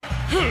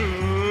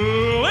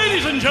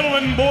Ladies and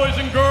gentlemen, boys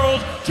and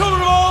girls, children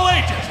of all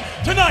ages,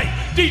 tonight,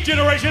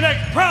 D-Generation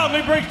X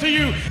proudly brings to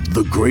you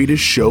the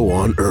greatest show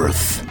on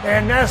earth.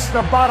 And that's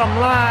the bottom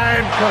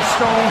line, because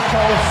Stone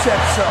Cold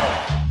said so.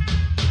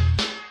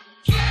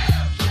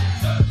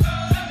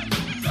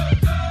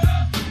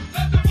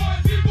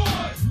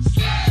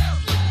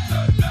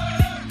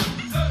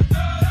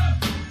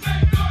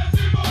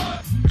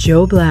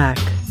 Joe Black,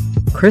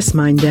 Chris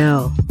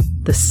Mindell,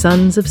 the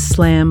Sons of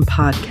Slam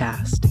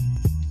podcast.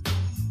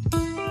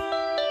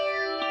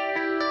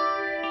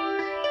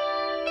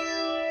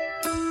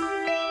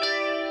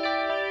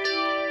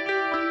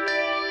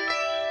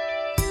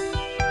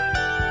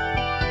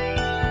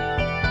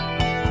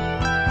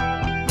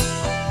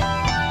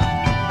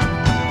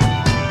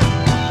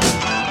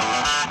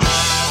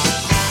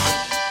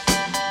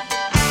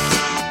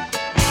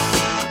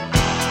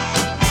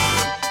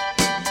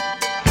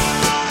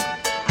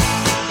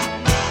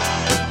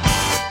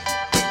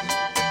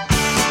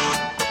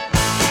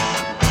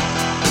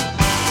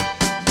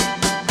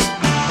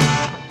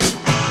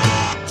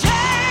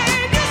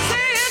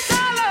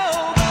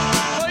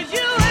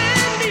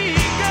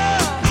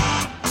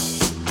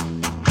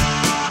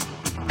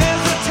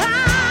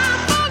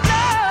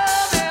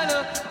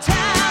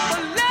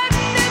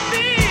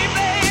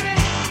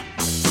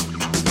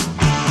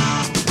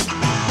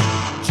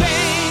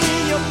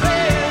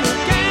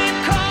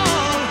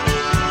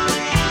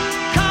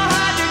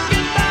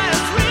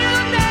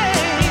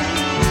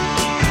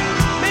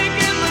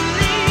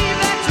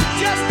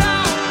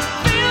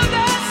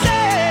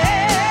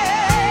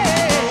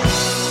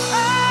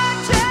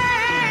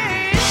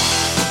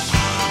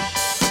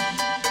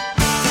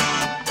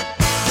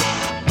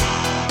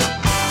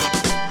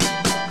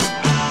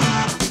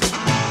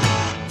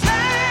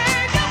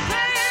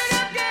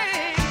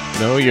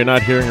 No, you're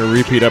not hearing a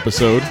repeat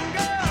episode.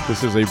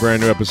 This is a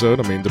brand new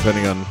episode. I mean,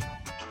 depending on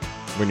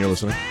when you're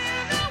listening.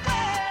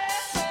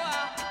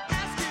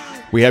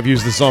 We have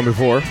used this song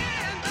before,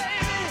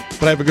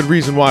 but I have a good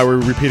reason why we're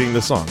repeating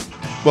this song.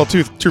 Well,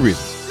 two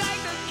reasons.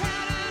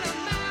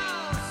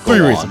 Three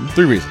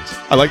reasons.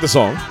 I like the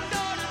song.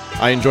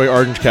 I enjoy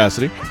Orange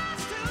Cassidy.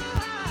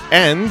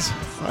 And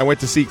I went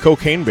to see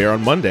Cocaine Bear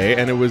on Monday,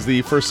 and it was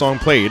the first song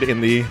played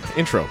in the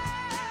intro.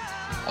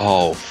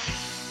 Oh,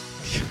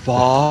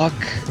 fuck.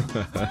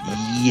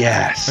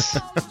 Yes.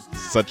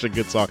 Such a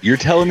good song. You're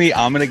telling me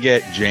I'm going to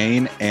get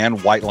Jane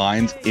and White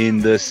Lines in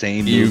the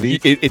same movie?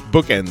 It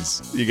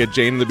bookends. You get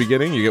Jane in the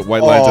beginning, you get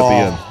White Lines at the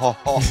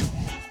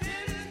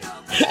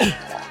end.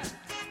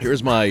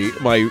 Here's my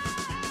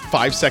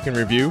 5-second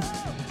review.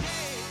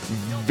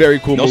 Very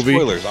cool movie. No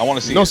spoilers. I want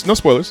to see No it.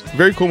 spoilers.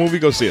 Very cool movie.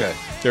 Go see it.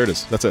 There it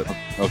is. That's it.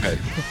 Okay.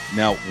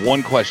 Now,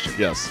 one question.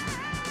 Yes.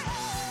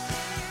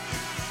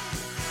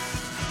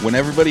 When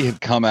everybody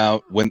had come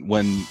out,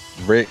 when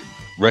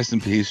rest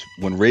in peace,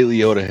 when Ray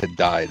Liotta had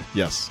died,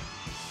 yes,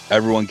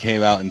 everyone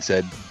came out and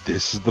said,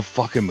 "This is the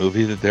fucking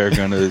movie that they're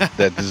gonna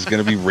that this is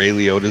gonna be Ray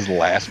Liotta's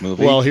last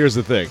movie." Well, here's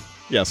the thing.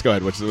 Yes, go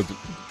ahead.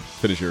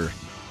 Finish your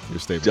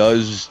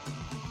statement.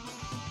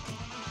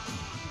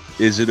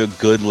 Is it a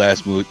good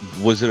last movie?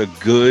 Was it a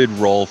good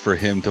role for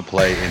him to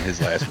play in his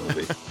last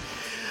movie?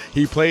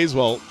 He plays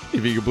well,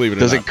 if you can believe it.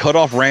 Does it cut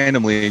off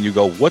randomly and you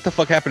go, "What the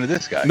fuck happened to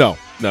this guy"? No.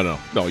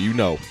 You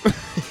know,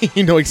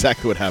 you know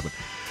exactly what happened.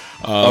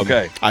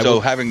 Okay,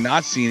 having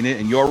not seen it,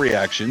 in your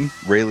reaction,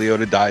 Ray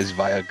Liotta dies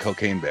via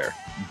Cocaine Bear.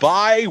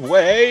 By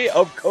way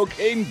of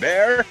Cocaine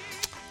Bear.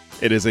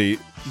 It is a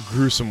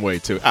gruesome way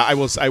to. I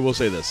will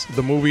say this: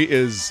 the movie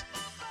is.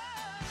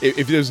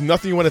 If there's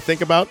nothing you want to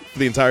think about for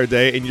the entire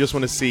day, and you just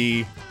want to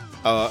see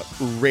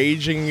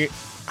raging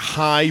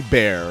high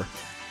bear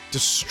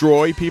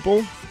destroy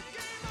people,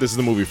 this is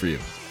the movie for you.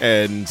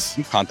 And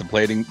I'm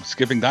contemplating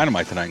skipping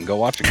Dynamite tonight and go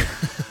watching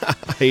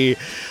it.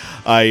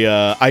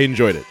 I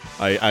enjoyed it.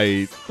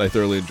 I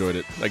thoroughly enjoyed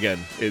it. Again,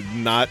 it's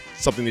not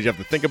something that you have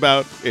to think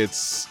about.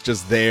 It's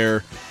just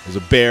there. There's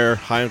a bear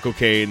high on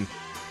cocaine,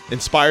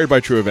 inspired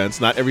by true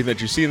events. Not everything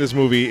that you see in this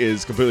movie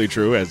is completely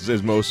true, as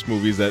most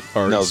movies that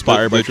are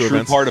inspired by true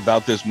events. The true part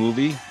about this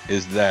movie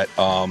is that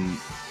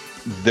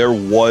there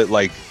was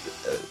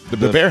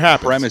the bear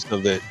happened. Premise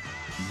of it.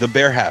 The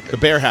bear happened. The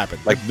bear happened.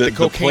 Like the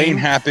plane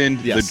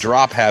happened. Yes. The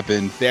drop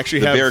happened. They actually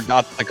the bear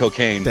got the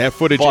cocaine. They have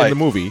footage in the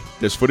movie.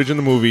 There's footage in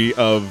the movie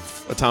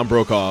of Tom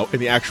Brokaw in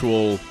the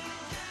actual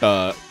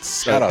shout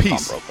out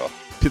piece. Tom Brokaw.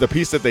 The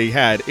piece that they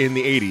had in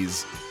the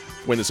 80s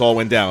when this all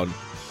went down.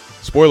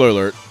 Spoiler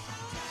alert: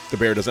 the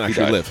bear doesn't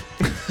actually live.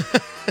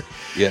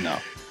 Yeah, no.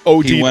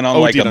 He went on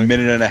like a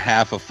minute and a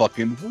half of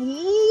fucking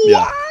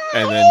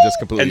and then just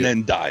completely and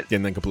then died.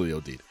 And then completely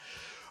OD'd.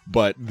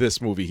 But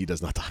this movie, he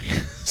does not die.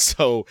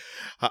 So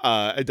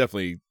I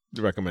definitely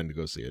recommend to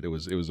go see it. It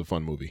was a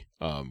fun movie.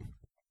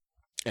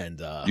 And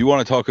you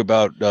want to talk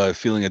about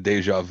feeling a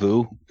deja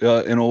vu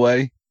in a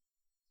way?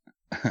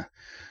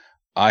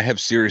 I have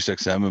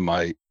SiriusXM in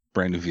my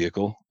brand new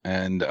vehicle,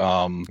 and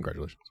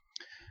congratulations.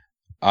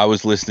 I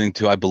was listening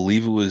to, I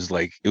believe it was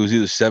either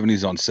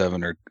 70s on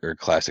 7 or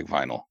classic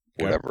vinyl,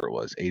 whatever it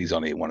was, 80s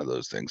on 8, one of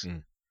those things.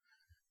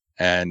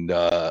 And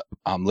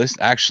I'm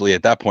listening. Actually,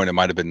 at that point, it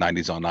might have been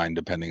 90s on 9,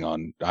 depending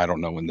on, I don't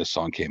know when this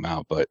song came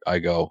out, but I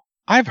go,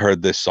 I've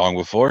heard this song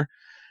before.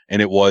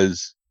 And it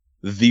was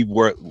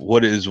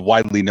what is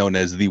widely known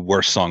as the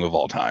worst song of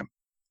all time.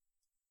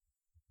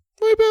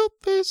 We built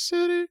this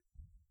city.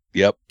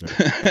 Yep.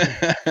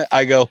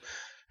 I go,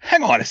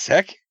 hang on a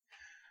sec.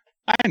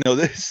 I know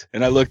this.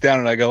 And I look down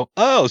and I go,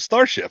 oh,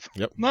 Starship.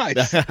 Yep.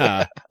 Nice.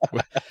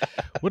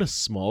 What a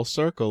small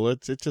circle.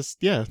 It just,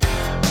 yeah.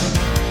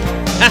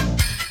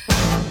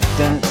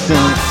 Dun,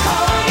 dun.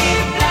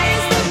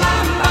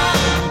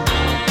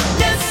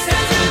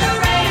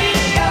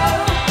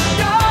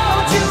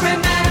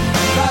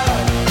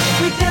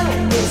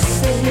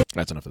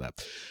 That's enough of that.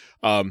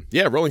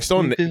 Yeah, Rolling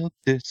Stone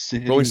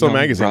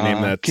magazine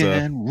named that.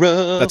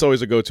 That's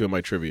always a go-to in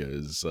my trivia.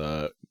 Is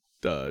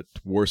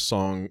worst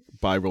song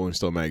by Rolling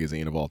Stone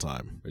magazine of all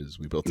time is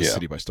 "We Built This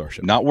City" by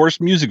Starship. Not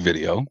worst music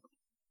video.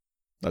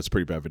 That's a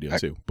pretty bad video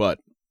too, but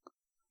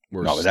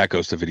worst. No, but that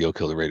goes to Video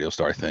Killed the Radio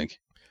Star. I think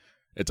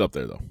it's up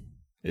there though.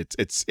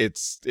 It's.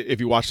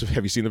 If you watched,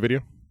 have you seen the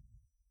video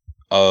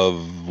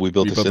of "We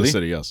Built the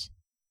City"? Yes.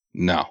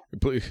 No.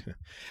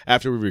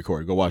 After we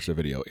record, go watch the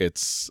video.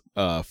 It's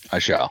I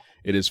shall.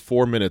 It is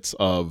 4 minutes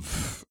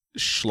of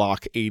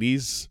schlock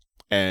 80s,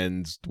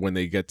 and when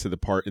they get to the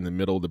part in the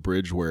middle of the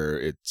bridge where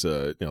it's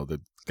the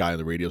guy on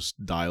the radio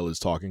dial is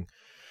talking,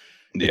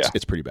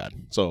 it's pretty bad.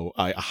 So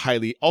I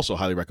highly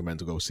recommend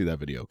to go see that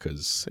video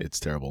because it's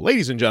terrible.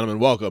 Ladies and gentlemen,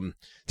 welcome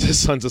to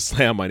Sons of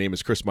Slam. My name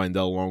is Chris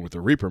Mindell, along with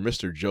the Reaper,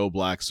 Mr. Joe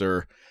Black.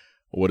 Sir,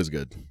 what is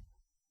good?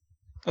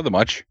 Nothing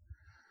much.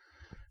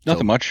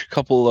 Nothing much.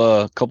 Couple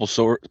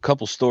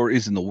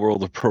stories in the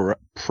world of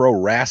pro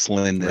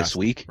wrestling this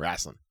week.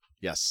 Wrestling,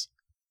 yes.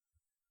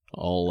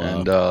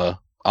 I'll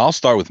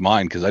start with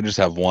mine because I just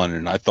have one,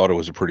 and I thought it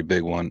was a pretty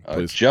big one.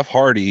 Jeff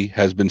Hardy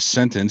has been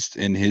sentenced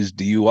in his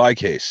DUI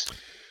case.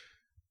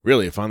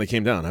 Really, it finally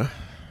came down, huh?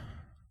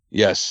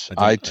 Yes,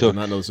 I took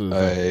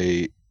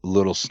a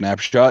little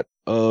snapshot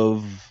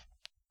of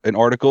an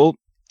article.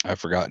 I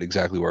forgot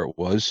exactly where it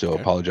was, so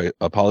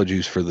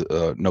apologies for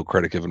the no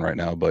credit given right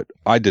now, but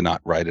I did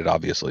not write it,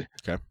 obviously.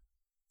 Okay.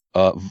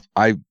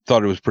 I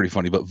thought it was pretty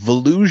funny, but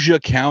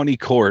Volusia County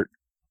Court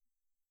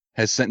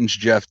has sentenced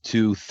Jeff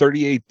to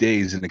 38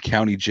 days in a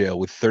county jail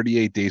with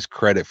 38 days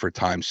credit for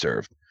time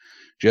served.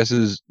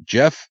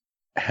 Jeff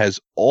has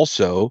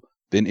also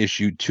been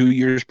issued 2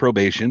 years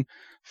probation,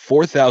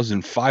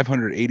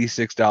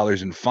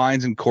 $4,586 in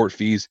fines and court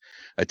fees,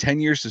 a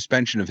 10-year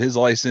suspension of his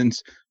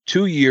license,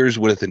 2 years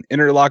with an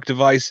interlock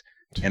device,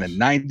 and a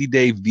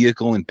 90-day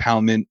vehicle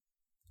impoundment,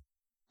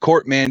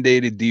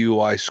 court-mandated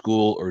DUI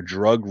school or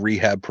drug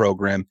rehab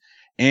program,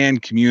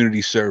 and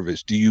community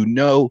service. Do you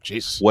know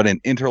what an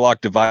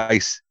interlock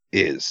device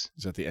is?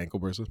 Is that the ankle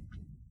bracelet?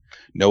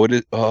 No, it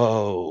is.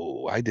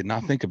 Oh, I did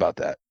not think about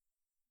that.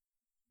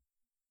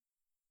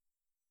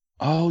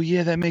 Oh,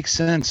 yeah, that makes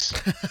sense.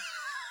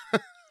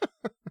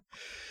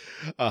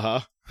 Uh-huh.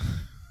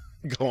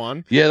 Go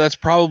on. Yeah, that's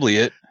probably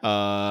it.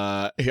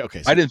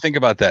 Okay. So I didn't think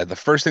about that. The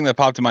first thing that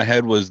popped in my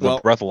head was the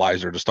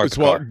breathalyzer to start the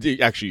car.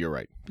 Actually, you're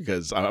right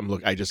because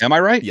Am I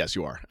right? Yes,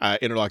 you are.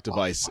 Interlock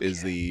device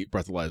is the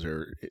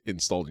breathalyzer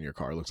installed in your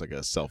car. It looks like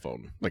a cell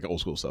phone, like an old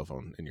school cell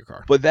phone in your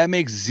car. But that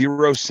makes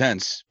zero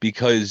sense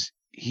because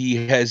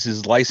he has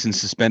his license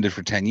suspended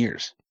for 10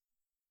 years.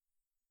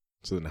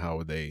 So then, how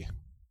would they?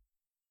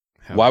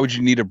 Why would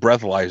you need a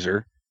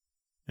breathalyzer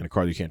in a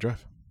car that you can't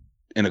drive?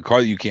 In a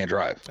car that you can't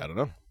drive? I don't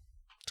know.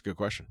 It's a good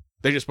question.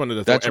 They just wanted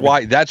to.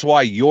 That's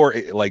why you're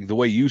like the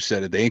way you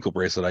said it, the ankle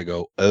bracelet. I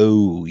go,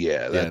 oh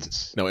yeah,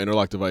 that's no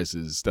interlock device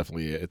is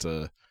definitely it's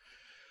a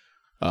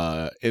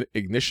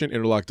ignition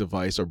interlock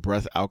device or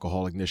breath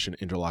alcohol ignition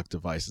interlock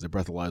device is a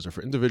breathalyzer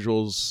for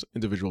individual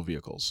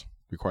vehicles.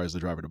 Requires the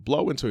driver to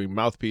blow into a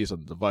mouthpiece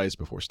on the device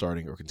before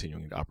starting or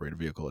continuing to operate a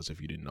vehicle, as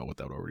if you didn't know what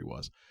that already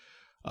was.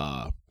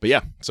 But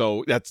yeah,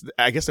 so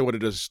I guess they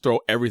wanted to just throw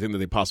everything that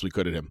they possibly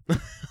could at him.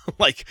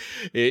 Like,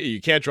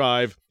 you can't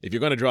drive. If you're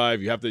going to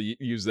drive, you have to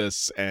use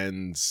this,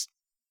 and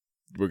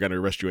we're going to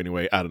arrest you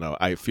anyway. I don't know.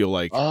 I feel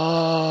like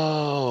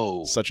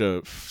such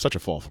a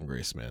fall from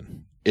grace,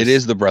 man. It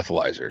is the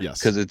breathalyzer. Yes.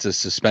 Because it's a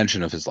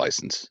suspension of his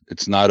license.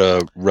 It's not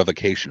a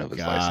revocation of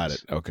his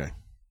license. Got it. Okay.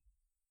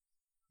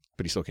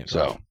 But he still can't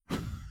drive.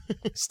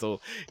 So he's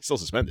still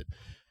suspended.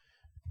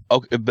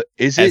 Okay, but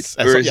is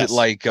it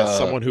like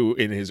someone who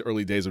in his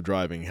early days of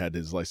driving had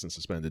his license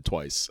suspended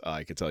twice?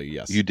 I can tell you,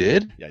 yes. You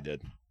did? Yeah, I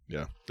did.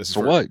 Yeah. This is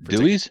for what?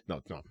 Dewey's?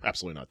 No,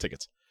 absolutely not.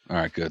 Tickets. All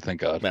right, good.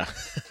 Thank God.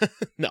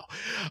 No,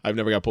 I've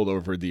never got pulled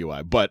over for a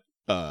DUI, but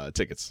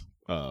tickets.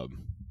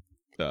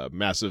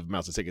 Massive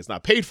amounts of tickets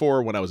not paid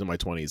for when I was in my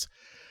 20s,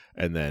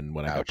 and then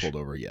when I got pulled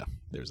over, yeah,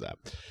 there's that.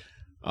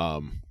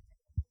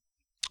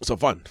 So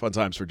fun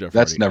times for Jeff.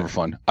 That's Hardy. Never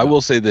fun. I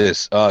will say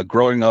this: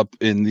 growing up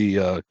in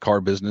the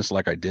car business,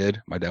 like I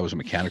did, my dad was a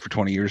mechanic for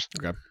 20 years.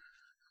 Okay.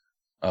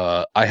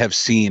 I have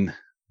seen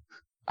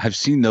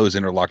those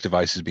interlock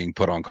devices being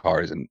put on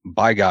cars, and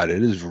by God,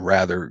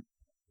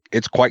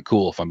 it's quite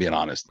cool. If I'm being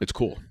honest, it's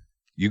cool.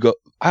 You go,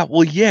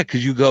 well, yeah,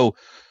 because you go,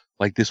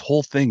 Like this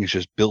whole thing is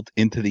just built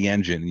into the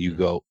engine. And you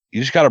go, you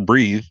just got to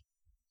breathe.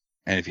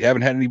 And if you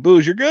haven't had any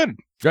booze, you're good.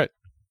 Right.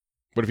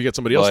 What if you get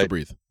somebody else to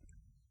breathe?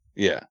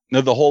 Yeah.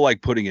 No, the whole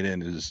like putting it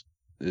in is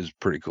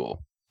pretty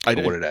cool. What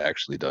it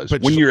actually does.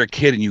 But when you're a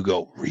kid and you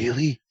go,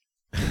 really?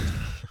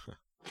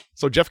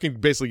 So Jeff can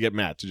basically get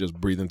Matt to just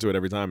breathe into it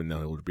every time, and then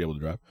he'll be able to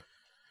drive.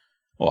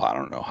 Well, I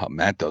don't know how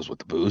Matt does with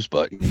the booze,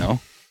 but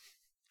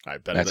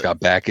Matt's got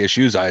back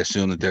issues. I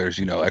assume that there's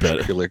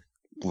extracurricular.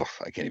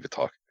 I can't even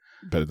talk.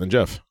 Better than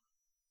Jeff.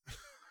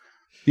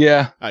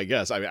 Yeah, I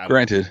guess. I mean,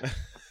 granted.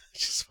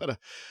 Just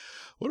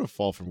what a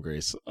fall from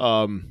grace.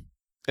 And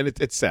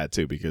it's sad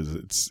too because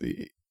it's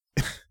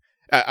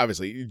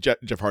obviously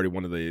Jeff Hardy,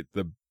 one of the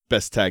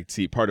best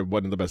part of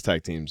one of the best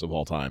tag teams of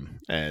all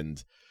time,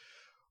 and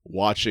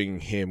watching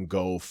him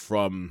go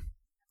from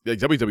like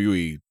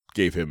WWE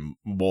gave him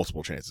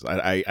multiple chances.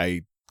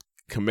 I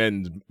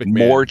commend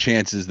McMahon. More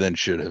chances than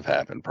should have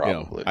happened,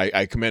 probably.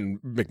 I commend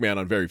McMahon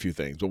on very few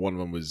things, but one of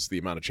them was the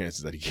amount of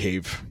chances that he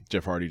gave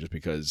Jeff Hardy, just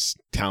because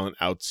talent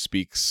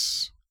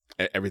outspeaks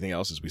everything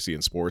else, as we see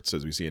in sports,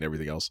 as we see in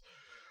everything else.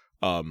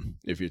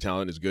 If your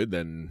talent is good,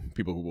 then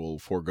people will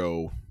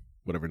forego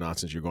whatever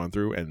nonsense you're going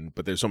through.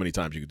 But there's so many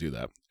times you could do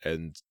that.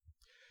 And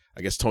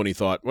I guess Tony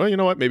thought, well, you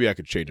know what? Maybe I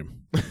could change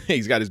him.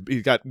 he's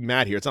got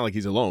Matt here. It's not like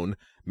he's alone.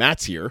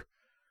 Matt's here.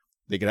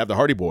 They could have the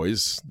Hardy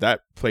Boys.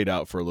 That played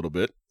out for a little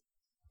bit.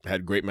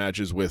 Had great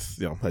matches with,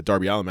 that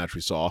Darby Allin match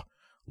we saw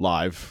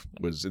live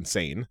was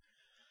insane.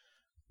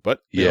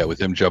 But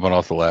with him jumping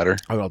off the ladder.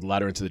 Off the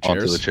ladder into the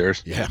chairs. Onto the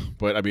chairs. Yeah,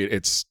 but I mean,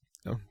 it's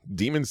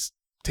demons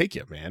take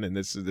you, man, and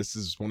this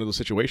is one of those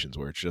situations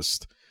where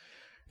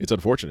it's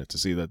unfortunate to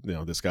see that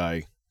this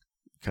guy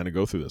kind of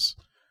go through this.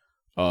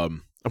 I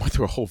went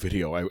through a whole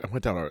video. I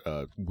went down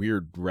a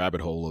weird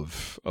rabbit hole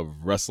of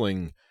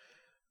wrestling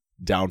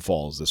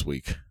downfalls this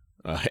week,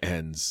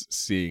 and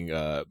seeing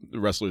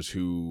wrestlers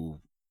who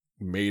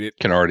made it.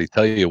 Can already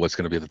tell you what's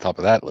going to be at the top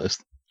of that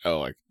list. Oh,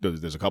 like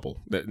there's a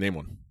couple. Name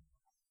one.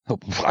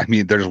 I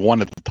mean, there's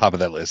one at the top of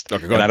that list,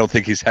 okay, and I don't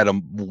think he's had a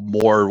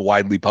more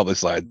widely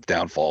publicized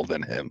downfall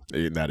than him.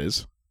 And that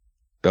is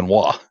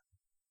Benoit.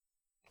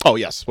 Oh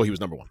yes, well he was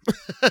number one.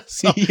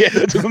 Yeah,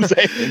 that's what I'm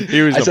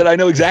saying. I said I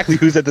know exactly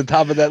who's at the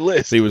top of that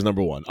list. He was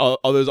number one.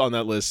 Others on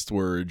that list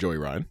were Joey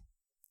Ryan.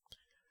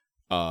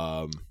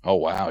 Oh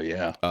wow,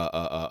 yeah.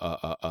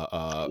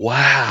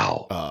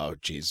 Wow.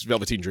 Geez,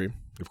 Velveteen Dream,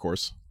 of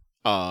course.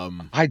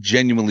 I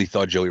genuinely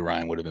thought Joey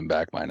Ryan would have been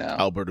back by now.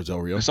 Alberto Del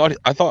Rio.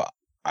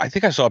 I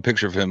think I saw a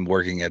picture of him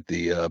working at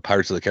the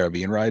Pirates of the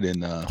Caribbean ride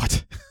in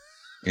what?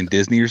 In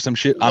Disney or some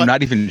shit. What? I'm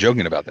not even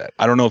joking about that.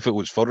 I don't know if it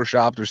was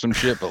photoshopped or some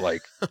shit, but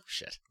like, oh,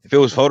 shit. If it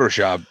was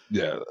photoshopped,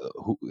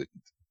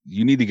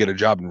 you need to get a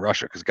job in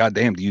Russia because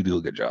goddamn, do you do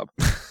a good job?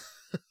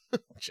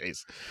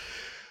 Jeez.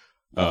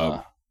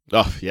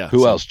 Yeah.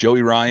 Who else?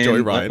 Joey Ryan.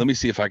 Joey Ryan. Let me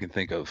see if I can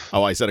think of.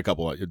 Oh, I said a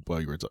couple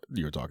while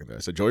you were talking there. I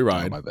said Joey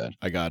Ryan. Oh, my bad.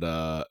 I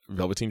got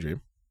Velveteen Dream.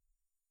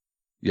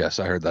 Yes,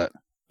 I heard that.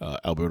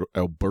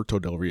 Alberto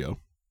Del Rio.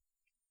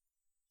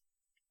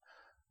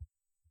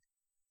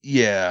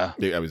 Yeah,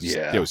 it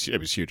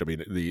was huge. I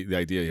mean, the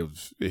idea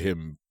of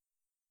him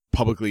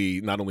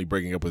publicly not only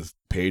breaking up with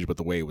Paige, but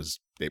the way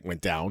it went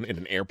down in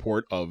an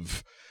airport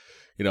of,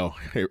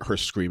 her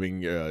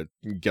screaming,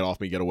 "Get off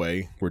me, get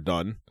away, we're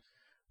done."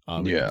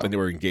 And they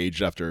were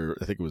engaged after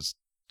I think it was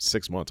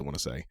 6 months. I want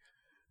to say.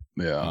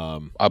 Yeah.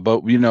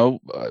 But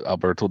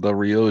Alberto Del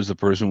Rio is the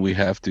person we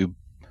have to,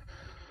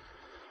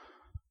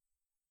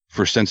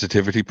 for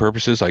sensitivity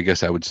purposes, I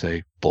guess I would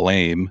say,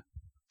 blame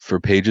for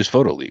Paige's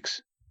photo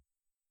leaks.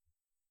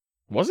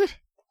 Was it?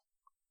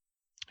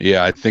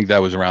 Yeah, I think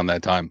that was around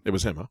that time. It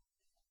was him, huh?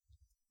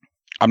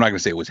 I'm not going to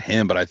say it was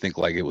him, but I think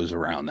like it was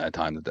around that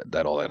time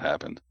that all that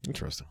happened.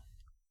 Interesting.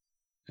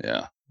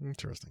 Yeah.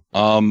 Interesting.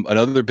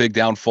 Another big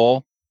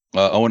downfall,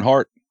 Owen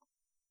Hart.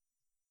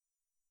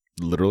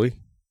 Literally?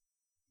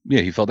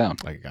 Yeah, he fell down.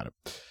 I got it.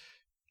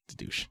 It's a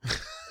douche.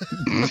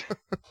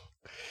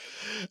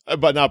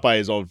 But not by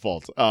his own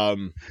fault.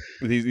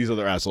 These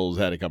other assholes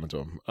had it coming to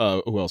him.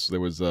 Who else? There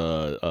was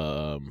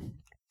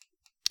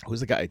who's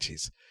the guy?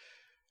 Jeez.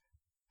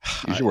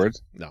 Use your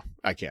words. No,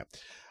 I can't.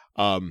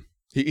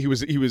 He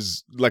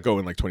was let go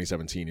in like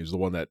 2017. He was the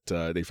one that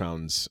they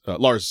found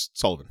Lars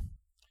Sullivan.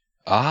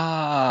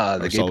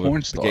 The gay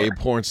porn star. The gay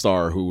porn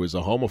star who was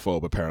a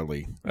homophobe,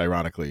 apparently,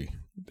 ironically.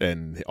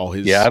 And all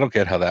his I don't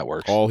get how that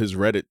works. All his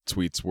Reddit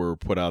tweets were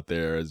put out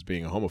there as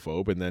being a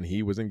homophobe, and then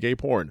he was in gay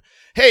porn.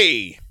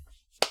 Hey,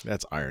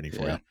 that's irony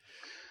for you.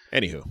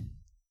 Anywho.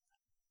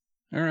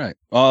 All right.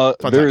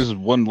 There's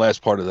one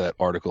last part of that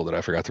article that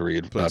I forgot to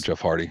read about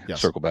Jeff Hardy.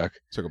 Yes. Circle back.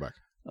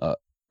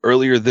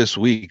 Earlier this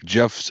week,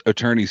 Jeff's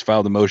attorneys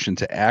filed a motion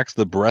to axe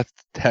the breath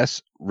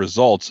test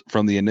results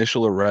from the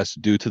initial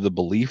arrest due to the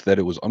belief that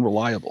it was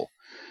unreliable.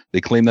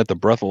 They claim that the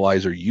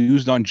breathalyzer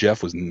used on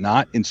Jeff was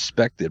not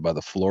inspected by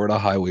the Florida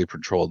Highway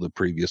Patrol the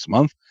previous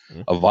month,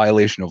 a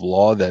violation of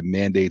law that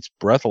mandates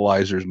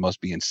breathalyzers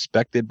must be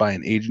inspected by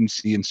an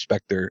agency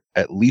inspector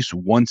at least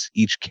once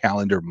each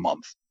calendar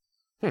month.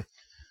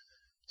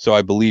 So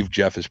I believe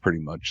Jeff is pretty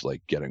much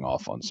like getting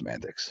off on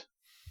semantics.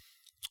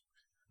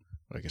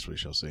 I guess we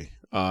shall see.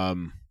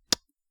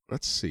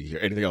 Let's see here.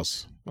 Anything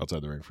else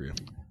outside the ring for you?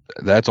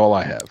 That's all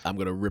I have. I'm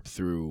gonna rip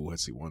through.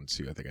 Let's see, 1,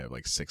 2. I think I have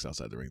like 6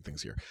 outside the ring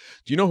things here.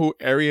 Do you know who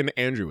Arian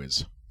Andrew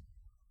is?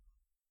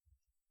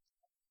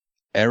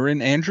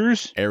 Aaron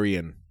Andrews?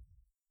 Arian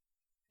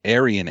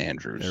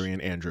Andrews.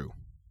 Arian Andrew.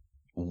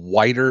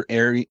 Whiter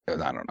Arian.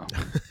 I don't know.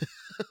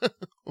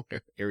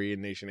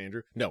 Aryan Nation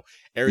Andrew? No.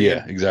 Arian.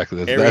 Yeah,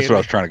 exactly. That's what I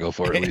was trying to go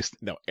for, at least.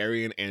 No,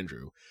 Arian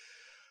Andrew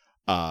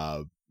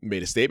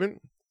made a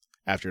statement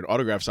after an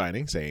autograph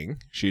signing saying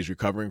she's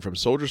recovering from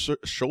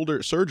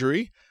shoulder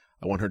surgery.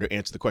 I want her to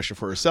answer the question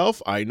for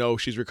herself. I know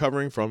she's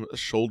recovering from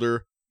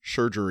shoulder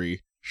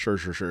surgery. Sure.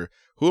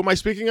 Who am I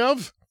speaking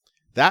of?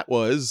 That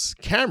was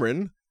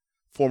Cameron,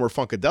 former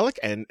Funkadelic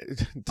and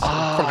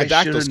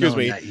Funkadactyl, excuse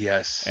me. That.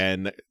 Yes.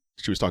 And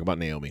she was talking about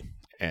Naomi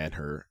and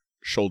her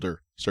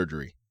shoulder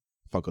surgery.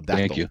 Funkadactyl.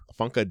 Thank you.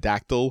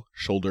 Funkadactyl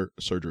shoulder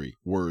surgery.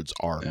 Words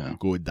are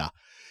good.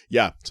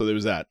 Yeah, so there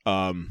was that.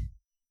 And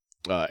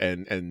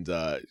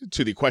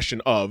to the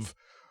question of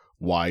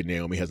why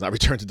Naomi has not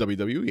returned to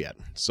WWE yet.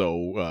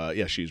 So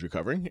she's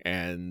recovering,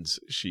 and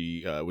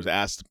she was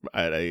asked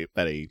at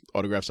a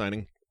autograph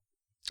signing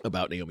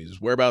about Naomi's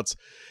whereabouts,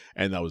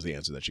 and that was the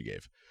answer that she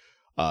gave.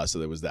 So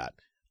there was that.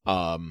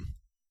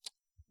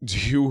 Do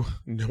you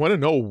want to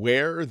know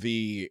where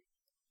the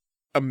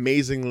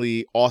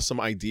amazingly awesome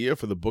idea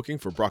for the booking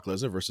for Brock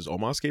Lesnar versus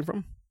Omos came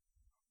from?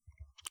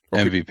 Or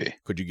MVP.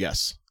 Could you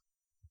guess?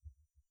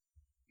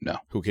 No.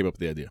 Who came up with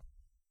the idea?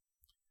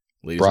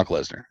 Brock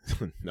Lesnar.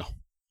 No.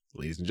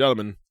 Ladies and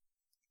gentlemen.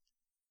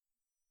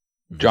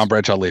 John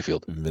Bradshaw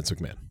Layfield. Vince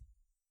McMahon.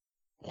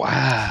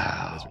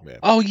 Wow. Vince McMahon.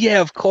 Oh, yeah,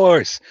 of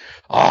course.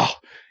 Oh,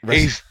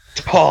 he's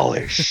tall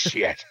as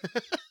shit.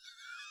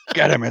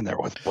 Get him in there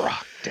with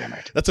Brock, damn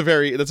it. That's a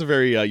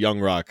very young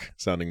rock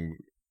sounding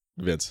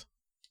Vince.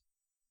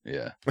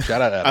 Yeah.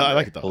 Shout out Adam. I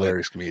like it though.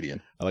 Hilarious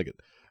comedian. I like it.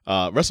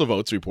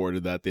 WrestleVotes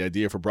reported that the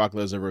idea for Brock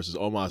Lesnar versus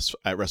Omos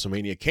at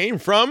WrestleMania came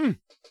from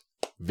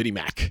Vinnie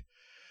Mac.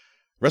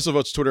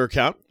 WrestleVotes Twitter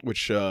account,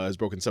 which has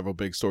broken several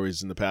big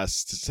stories in the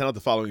past, sent out the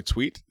following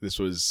tweet. This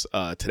was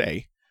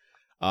today.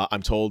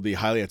 I'm told the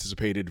highly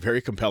anticipated,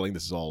 very compelling,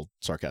 this is all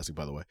sarcastic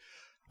by the way,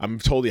 I'm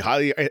told the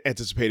highly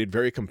anticipated,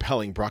 very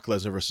compelling Brock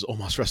Lesnar versus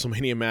Omos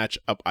WrestleMania match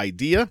up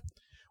idea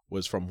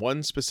was from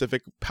one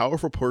specific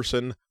powerful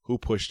person who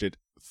pushed it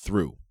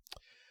through.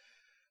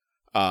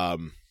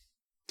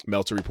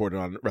 Meltzer reported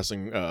on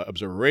Wrestling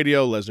Observer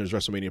Radio, Lesnar's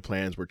WrestleMania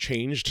plans were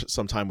changed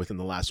sometime within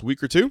the last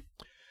week or two.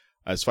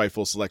 As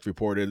Fightful Select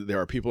reported, there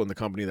are people in the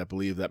company that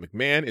believe that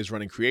McMahon is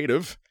running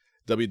creative.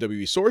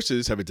 WWE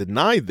sources have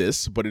denied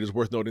this, but it is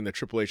worth noting that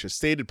Triple H has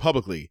stated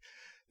publicly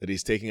that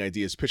he's taking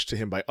ideas pitched to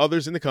him by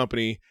others in the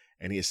company,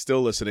 and he is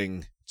still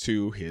listening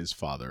to his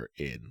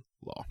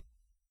father-in-law.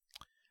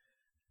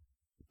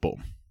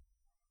 Boom.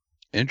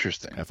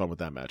 Interesting. Have fun with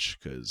that match,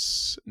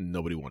 because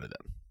nobody wanted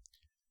that.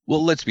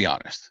 Well, let's be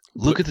honest.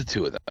 Look at the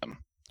two of them.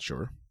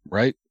 Sure.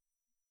 Right?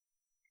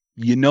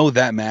 You know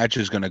that match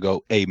is going to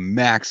go a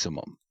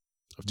maximum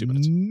of 2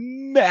 minutes.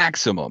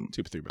 Maximum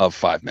 2 to 3 minutes. of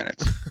 5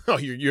 minutes. Oh,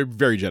 you're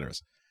very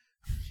generous.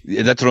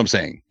 Yeah, that's what I'm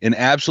saying. An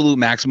absolute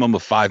maximum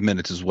of 5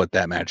 minutes is what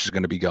that match is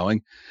going to be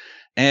going.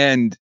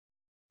 And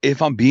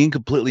if I'm being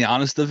completely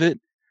honest of it,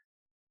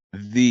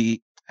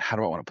 how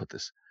do I want to put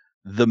this?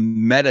 The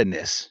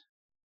meta-ness,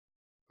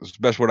 that's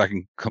the best word I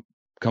can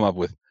come up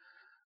with,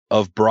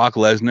 of Brock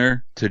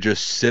Lesnar to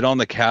just sit on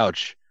the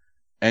couch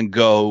and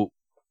go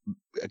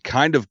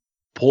kind of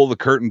pull the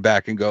curtain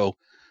back and go,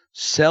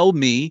 sell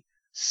me,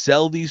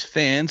 sell these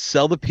fans,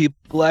 sell the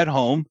people at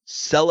home,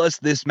 sell us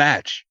this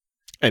match.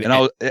 And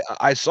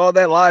I saw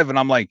that live and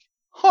I'm like,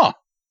 huh,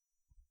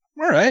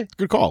 all right.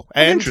 Good call.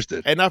 I'm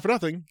interested. And not for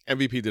nothing,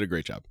 MVP did a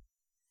great job.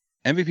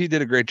 MVP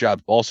did a great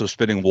job also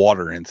spitting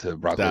water into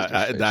Brock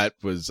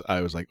Lesnar's face.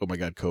 I was like, oh my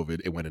God,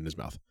 COVID. It went in his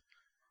mouth.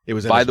 It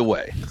was. By the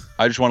way,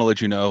 I just want to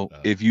let you know,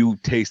 if you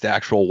taste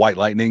actual white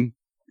lightning,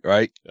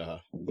 right?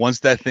 Once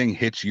that thing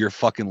hits your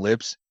fucking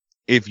lips,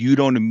 if you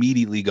don't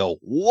immediately go,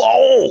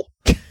 whoa,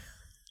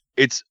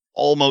 it's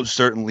almost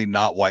certainly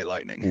not white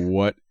lightning.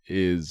 What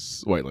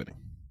is white lightning?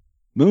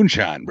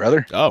 Moonshine,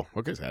 brother. Oh,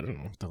 okay. I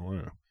don't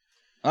know.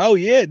 Oh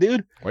yeah,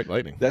 dude. White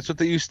lightning. That's what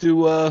they used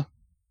to.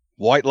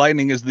 White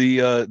lightning is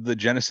the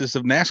genesis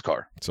of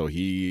NASCAR. So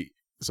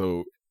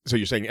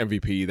you're saying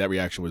MVP? That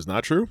reaction was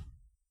not true?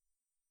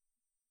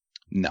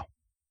 No,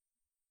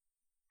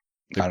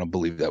 I don't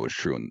believe that was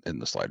true in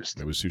the slightest.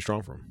 It was too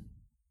strong for him.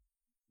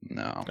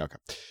 No. Okay.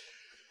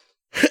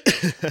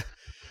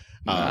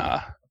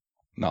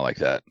 Not like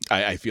that.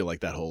 I feel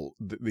like that whole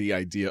the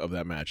idea of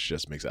that match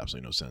just makes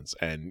absolutely no sense,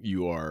 and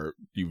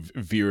you've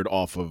veered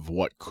off of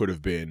what could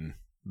have been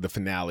the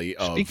finale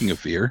of. Speaking of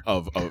fear,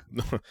 of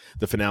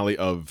the finale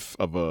of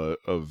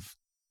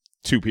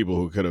two people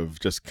who could have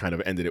just kind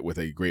of ended it with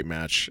a great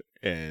match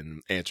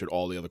and answered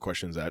all the other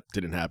questions that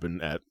didn't happen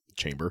at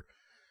Chamber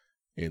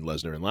in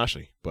Lesnar and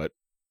Lashley, but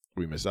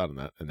we missed out on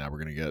that, and now we're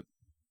gonna get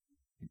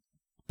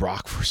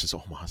Brock versus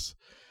Omos.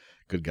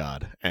 Good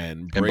God.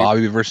 And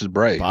Bobby versus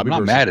Bray. Bobby I'm not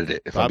versus- mad at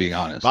it, if I'm being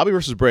honest. Bobby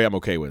versus Bray, I'm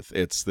okay with.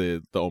 It's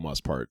the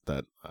Omos part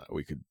that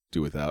we could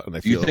do without. And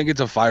I Do you feel think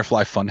it's a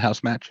Firefly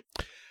Funhouse match?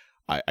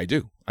 I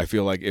do. I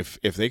feel like if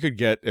they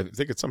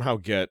could somehow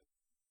get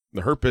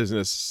the Hurt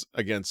Business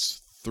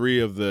against 3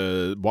 of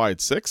the Wyatt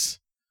 6,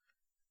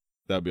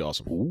 that would be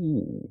awesome.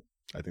 Ooh.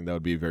 I think that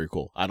would be very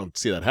cool. I don't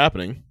see that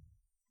happening,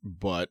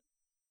 but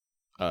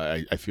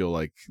I feel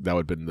like that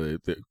would have been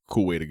the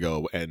cool way to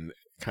go and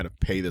kind of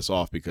pay this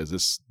off,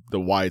 because the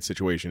Wyatt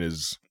situation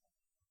is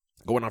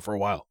going on for a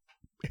while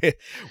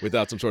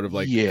without some sort of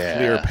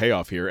clear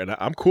payoff here. And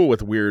I'm cool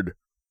with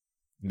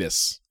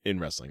weirdness in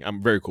wrestling.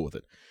 I'm very cool with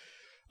it.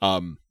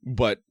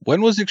 But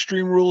when was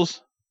Extreme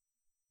Rules?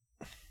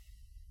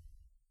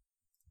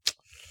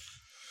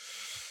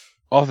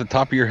 Off the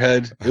top of your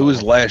head, it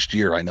was last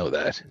year. I know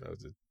that.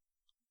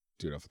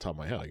 Dude, off the top of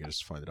my head, I can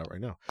just find it out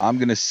right now. I'm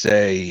gonna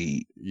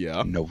say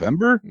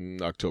November,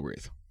 October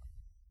 8th.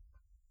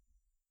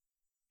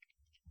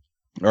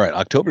 All right,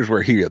 October is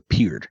where he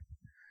appeared.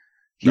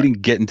 He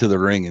didn't get into the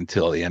ring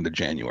until the end of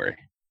January.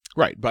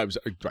 Right, but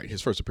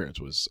his first appearance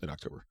was in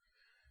October.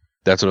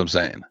 That's what I'm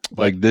saying.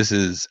 But this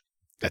is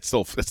that's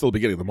still the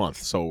beginning of the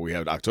month. So we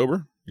have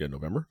October,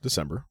 November,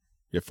 December.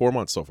 You have 4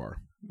 months so far.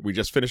 We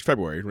just finished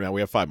February. Now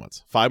we have 5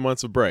 months. 5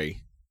 months of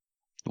Bray.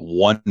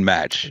 One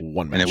match,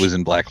 and it was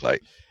in Blacklight,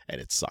 and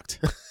it sucked.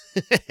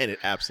 And it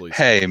absolutely.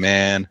 Hey,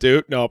 man,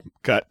 dude, no,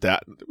 cut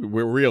that.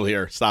 We're real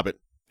here. Stop it.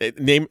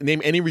 Name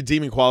any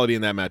redeeming quality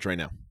in that match right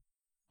now.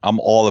 I'm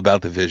all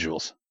about the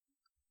visuals.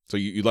 So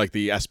you like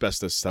the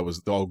asbestos that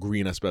was all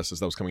green asbestos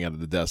that was coming out of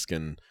the desk,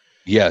 and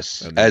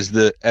yes, as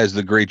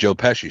the great Joe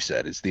Pesci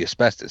said, it's the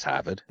asbestos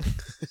habit.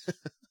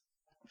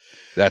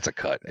 That's a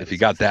cut. If you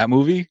got that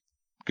movie,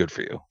 good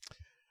for you.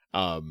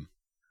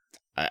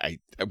 I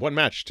one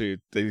match too.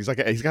 He's got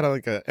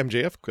a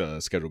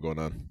MJF schedule going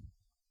on.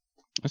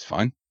 That's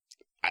fine.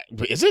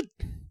 Is it?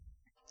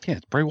 Yeah,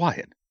 it's Bray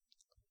Wyatt.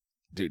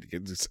 Dude,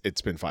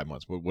 it's been 5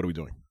 months. What are we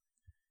doing?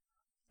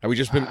 Have we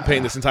just been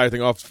paying this entire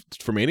thing off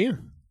for Mania?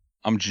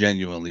 I'm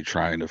genuinely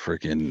trying to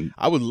freaking.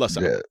 I would love.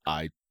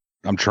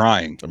 I'm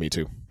trying. Me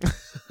too.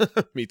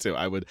 Me too.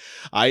 I would.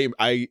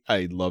 I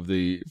love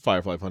the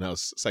Firefly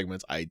Funhouse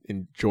segments. I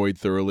enjoyed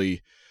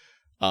thoroughly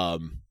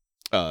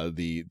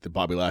the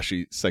Bobby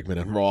Lashley segment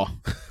on Raw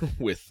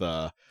with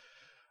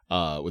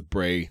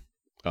Bray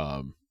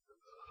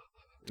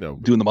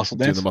doing the muscle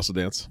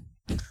dance.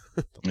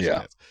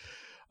 Yeah.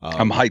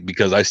 I'm hyped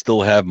because I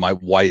still have my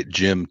Wyatt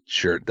Gym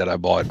shirt that I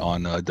bought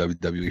on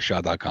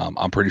WWEshop.com.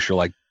 I'm pretty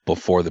sure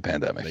before the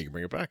pandemic. They can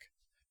bring it back.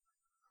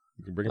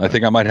 I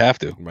think I might have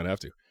to. You might have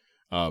to.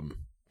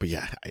 But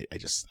yeah,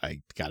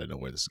 I gotta know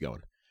where this is going.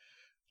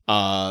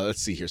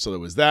 Let's see here. So there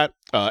was that.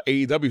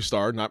 AEW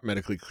star not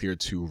medically cleared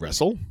to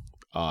wrestle.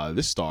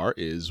 This star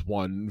is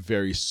one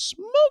very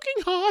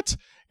smoking hot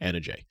Anna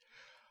Jay.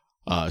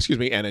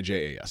 Anna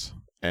J.A.S.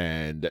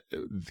 And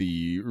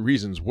the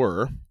reasons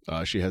were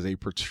she has a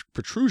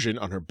protrusion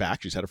on her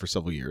back. She's had it for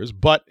several years.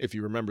 But if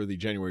you remember the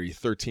January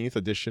 13th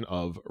edition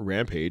of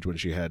Rampage, when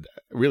she had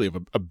really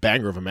a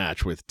banger of a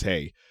match with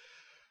Tay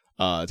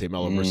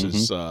Mello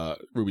versus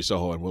Ruby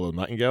Soho and Willow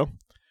Nightingale,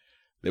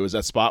 there was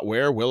that spot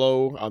where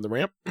Willow on the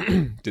ramp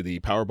did the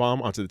power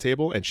bomb onto the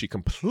table, and she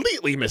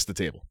completely missed the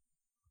table.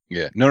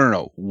 Yeah.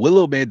 No.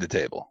 Willow made the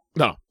table.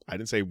 No, I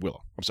didn't say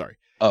Willow. I'm sorry.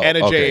 Oh,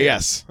 Anna okay,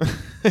 J.A.S.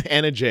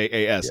 Anna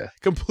J.A.S. Yeah.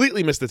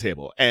 Completely missed the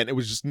table, and it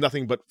was just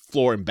nothing but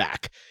floor and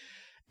back,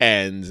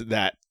 and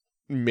that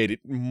made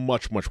it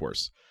much, much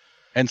worse.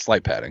 And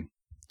slight padding.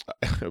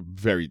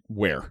 Very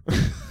where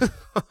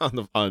on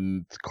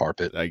the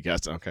carpet, I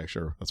guess. Okay,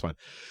 sure, that's fine.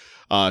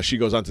 She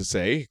goes on to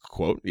say,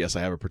 quote, "Yes, I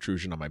have a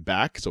protrusion on my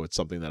back, so it's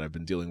something that I've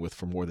been dealing with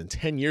for more than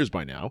 10 years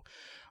by now.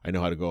 I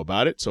know how to go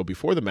about it. So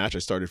before the match, I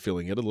started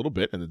feeling it a little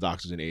bit, and the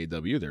doctors in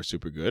AEW, they're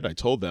super good. I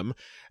told them,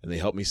 and they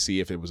helped me see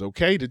if it was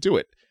okay to do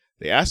it.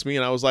 They asked me,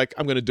 and I was like,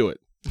 I'm going to do it.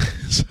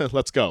 So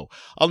let's go.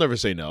 I'll never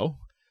say no.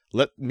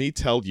 Let me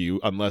tell you,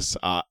 unless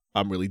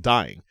I'm really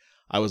dying."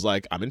 I was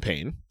like, I'm in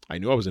pain. I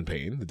knew I was in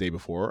pain the day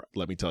before.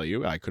 Let me tell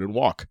you, I couldn't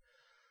walk.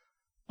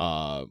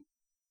 I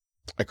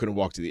couldn't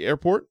walk to the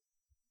airport.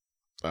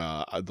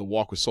 The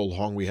walk was so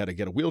long, we had to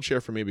get a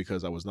wheelchair for me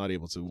because I was not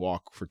able to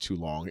walk for too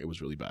long. It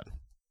was really bad.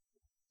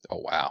 Oh,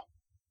 wow.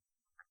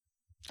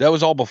 That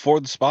was all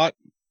before the spot?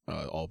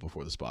 All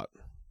before the spot.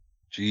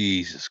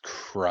 Jesus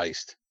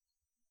Christ.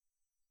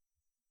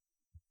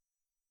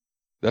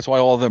 That's why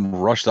all of them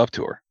rushed up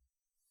to her.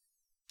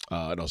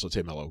 And also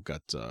Tay Mello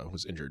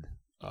was injured.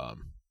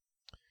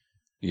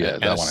 Yeah,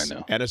 that one I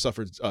know. Anna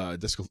suffered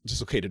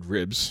dislocated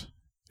ribs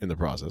in the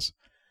process.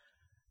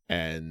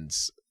 And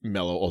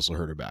Mello also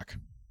hurt her back.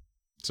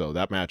 So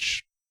that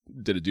match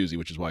did a doozy,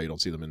 which is why you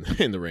don't see them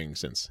in the ring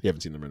since. You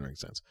haven't seen them in the ring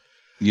since.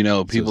 You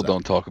know, people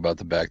don't talk about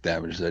the back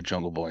damage that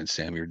Jungle Boy and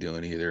Sammy are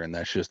doing either, and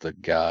that's just a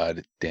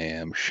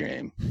goddamn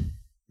shame.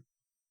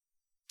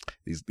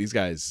 These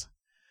guys,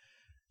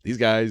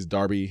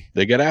 Darby,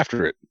 they get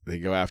after it. They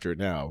go after it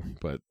now,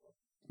 but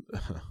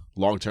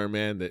long term,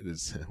 man,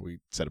 we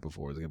said it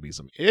before. There's gonna be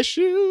some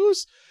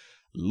issues.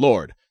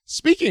 Lord.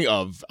 Speaking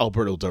of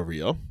Alberto Del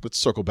Rio, let's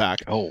circle back.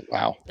 Oh,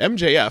 wow.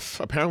 MJF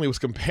apparently was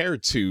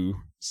compared to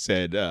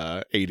said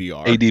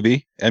ADR.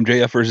 ADB?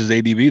 MJF versus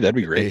ADB? That'd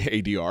be great.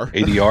 ADR.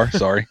 ADR,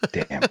 sorry.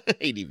 Damn.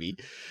 ADB.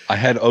 I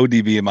had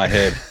ODB in my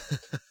head.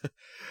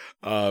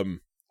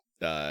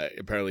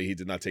 Apparently he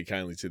did not take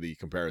kindly to the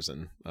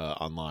comparison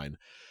online.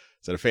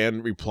 So a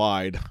fan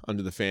replied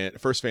under the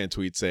first fan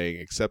tweet saying,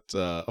 except,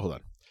 hold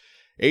on.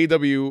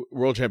 AEW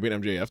World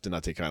Champion MJF did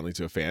not take kindly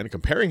to a fan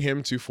comparing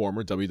him to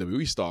former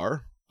WWE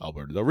star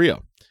Alberto Del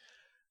Rio.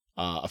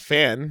 A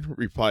fan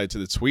replied to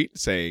the tweet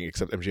saying,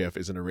 except MJF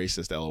isn't a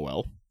racist,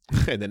 LOL.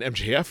 And then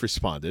MJF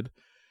responded,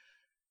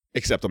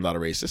 except I'm not a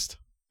racist,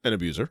 an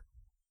abuser,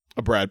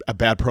 a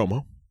bad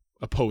promo,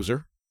 a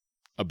poser,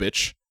 a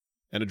bitch,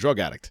 and a drug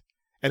addict,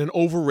 and an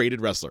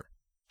overrated wrestler.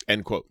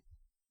 End quote.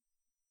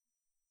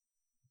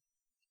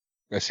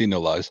 I see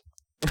no lies.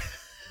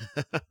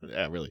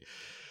 Yeah, really.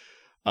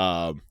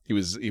 He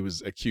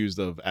was accused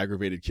of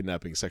aggravated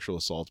kidnapping, sexual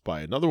assault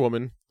by another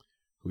woman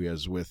who he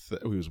was with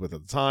at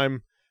the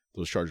time.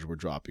 Those charges were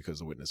dropped because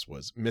the witness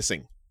was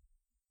missing.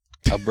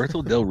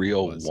 Alberto Del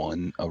Rio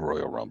won a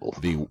Royal Rumble.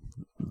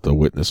 The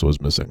witness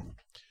was missing.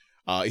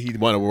 He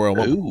won a Royal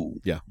Rumble. Ooh.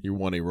 Yeah, he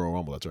won a Royal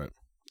Rumble. That's right.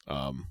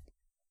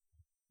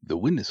 The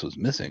witness was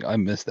missing. I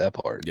missed that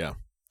part. Yeah,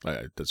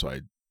 that's why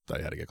I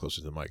had to get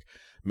closer to the mic.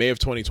 May of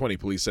 2020,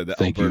 police said that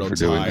Thank you Alberto for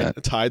doing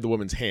that. tied the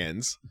woman's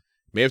hands.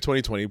 May of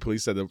 2020,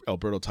 police said that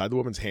Alberto tied the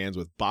woman's hands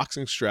with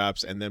boxing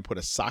straps and then put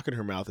a sock in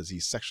her mouth as he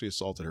sexually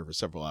assaulted her for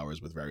several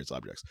hours with various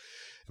objects.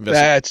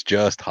 That's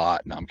just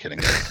hot. No, I'm kidding.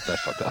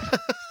 That's fucked up.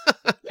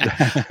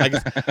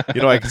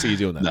 I can see you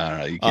doing that.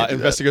 No, you can't.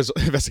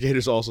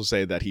 Investigators also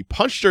say that he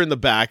punched her in the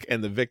back,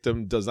 and the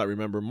victim does not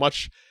remember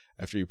much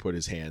after he put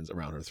his hands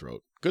around her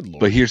throat. Good Lord.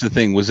 But here's the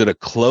thing: was it a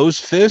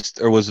closed fist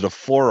or was it a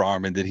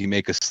forearm? And did he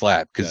make a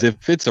slap? Because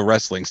if it's a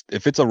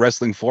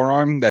wrestling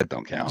forearm, that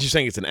don't count. You're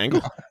saying it's an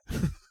angle?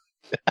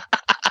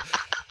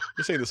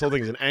 You're saying this whole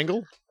thing is an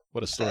angle?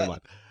 What a storyline.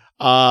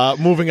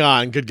 Moving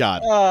on. Good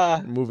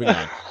God. Moving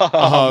on.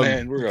 Oh,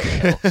 man, we're going to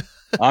hell.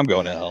 I'm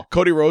going to hell.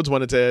 Cody Rhodes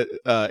wanted to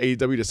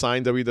AEW to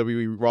sign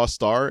WWE Raw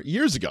star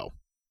years ago.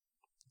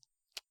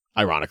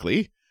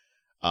 Ironically,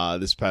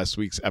 this past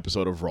week's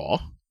episode of Raw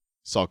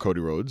saw Cody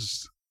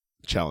Rhodes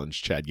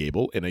challenge Chad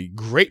Gable in a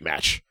great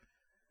match.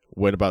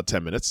 Went about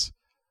 10 minutes.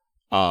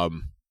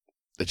 I'm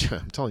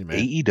telling you, man.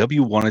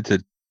 AEW wanted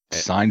to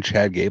sign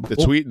Chad Gable? The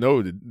tweet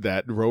noted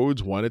that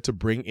Rhodes wanted to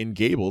bring in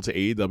Gable to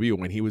AEW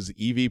when he was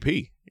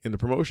EVP in the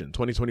promotion.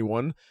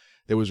 2021,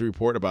 there was a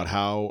report about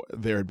how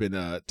there had been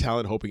a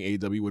talent hoping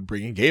AEW would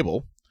bring in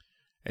Gable,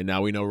 and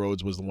now we know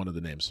Rhodes was one of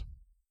the names.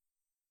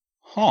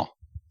 Huh.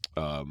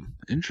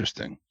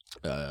 Interesting.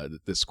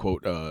 This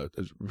quote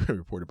is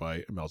reported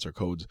by Meltzer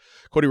Codes.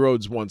 Cody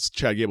Rhodes wants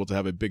Chad Gable to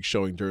have a big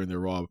showing during their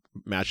Raw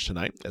match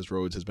tonight, as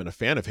Rhodes has been a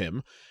fan of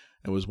him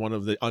and was one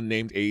of the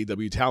unnamed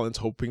AEW talents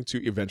hoping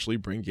to eventually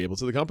bring Gable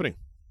to the company,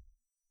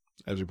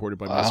 as reported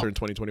by Meltzer in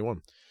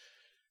 2021.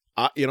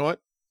 You know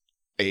what?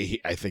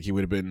 I think he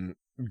would have been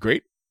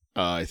great.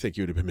 I think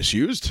he would have been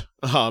misused.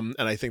 And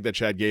I think that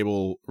Chad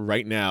Gable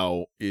right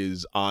now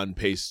is on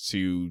pace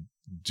to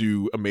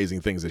do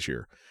amazing things this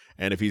year.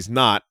 And if he's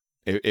not,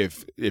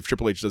 if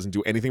Triple H doesn't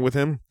do anything with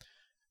him,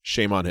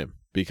 shame on him,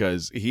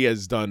 because he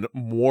has done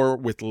more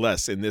with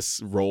less in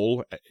this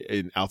role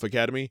in Alpha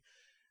Academy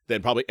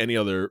than probably any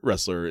other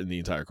wrestler in the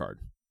entire card.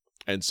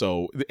 And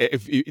so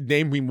if you can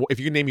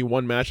name me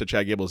one match that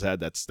Chad Gable's had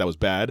that was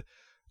bad,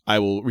 I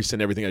will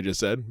rescind everything I just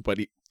said. But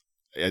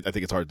I think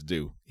it's hard to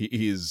do.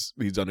 He's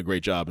done a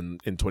great job in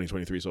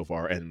 2023 so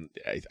far, and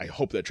I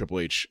hope that Triple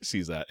H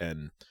sees that.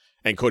 And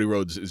Cody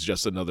Rhodes is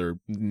just another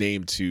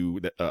name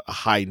a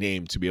high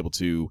name to be able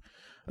to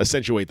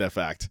accentuate that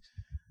fact.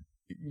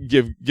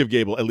 Give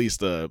Gable at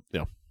least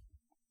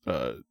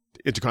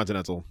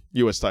Intercontinental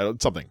U.S. title,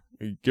 something.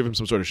 Give him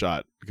some sort of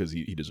shot, because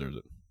he deserves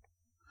it.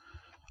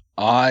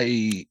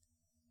 I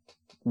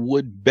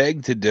would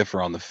beg to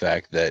differ on the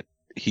fact that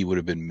he would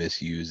have been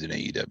misused in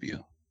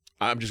AEW.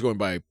 I'm just going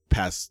by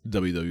past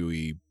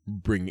WWE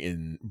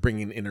bringing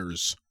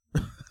inners,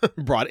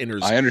 brought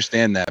inners. I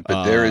understand that,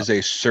 but there is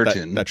a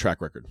certain that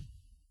track record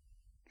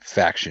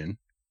faction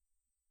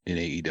in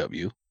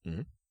AEW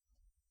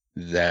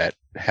that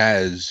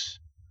has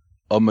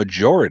a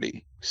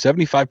majority,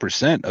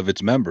 75% of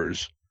its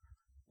members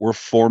were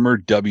former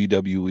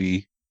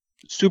WWE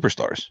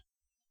superstars.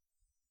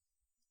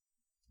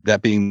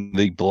 That being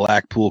the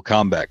Blackpool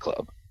Combat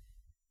Club.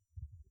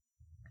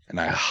 And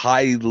I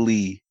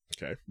highly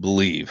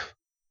believe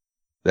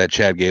that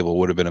Chad Gable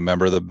would have been a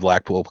member of the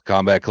Blackpool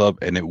Combat Club,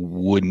 and it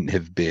wouldn't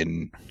have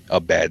been a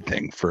bad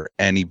thing for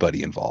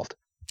anybody involved.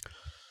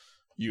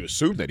 You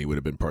assume that he would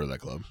have been part of that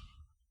club.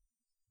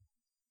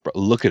 But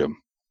look at him.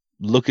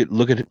 Look at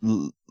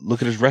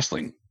his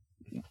wrestling.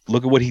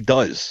 Look at what he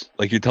does.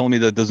 Like, you're telling me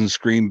that doesn't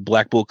scream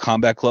Blackpool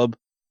Combat Club?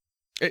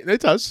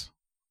 It does.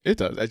 It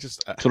does.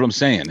 That's what I'm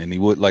saying. And that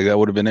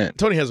would have been it.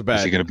 Tony has a bad.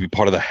 Is he going to be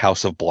part of the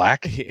House of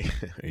Black?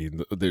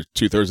 There's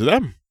 2/3 of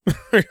them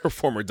are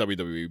former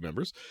WWE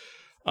members.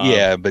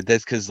 Yeah, but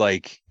that's because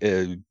like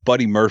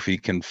Buddy Murphy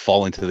can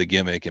fall into the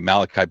gimmick, and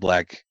Malachi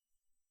Black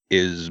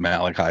is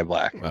Malachi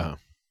Black.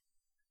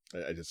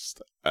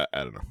 I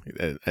don't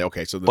know.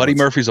 Okay, so Buddy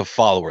Murphy's a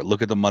follower.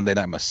 Look at the Monday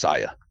Night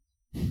Messiah.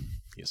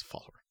 He's a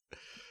follower.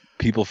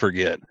 People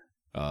forget.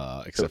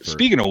 Except for,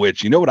 speaking of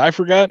which, you know what I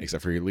forgot?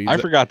 Except for your lead. I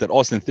forgot that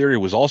Austin Theory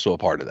was also a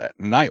part of that,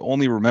 and I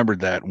only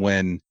remembered that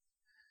when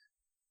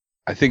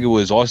I think it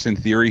was Austin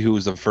Theory who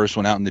was the first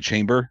one out in the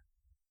chamber,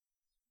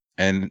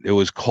 and it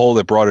was Cole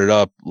that brought it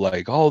up,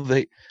 like all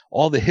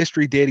the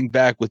history dating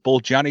back with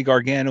both Johnny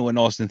Gargano and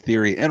Austin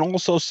Theory, and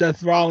also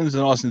Seth Rollins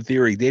and Austin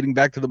Theory dating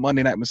back to the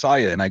Monday Night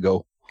Messiah, and I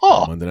go,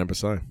 oh, Monday Night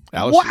Messiah.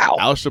 Wow.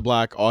 Aleister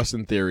Black,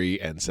 Austin Theory,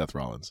 and Seth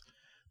Rollins.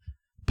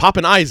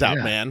 Popping eyes out,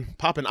 man.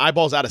 Popping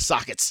eyeballs out of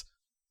sockets.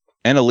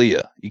 And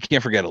Aaliyah. You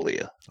can't forget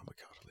Aaliyah. Oh, my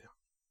God, Aaliyah.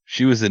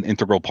 She was an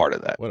integral part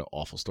of that. What an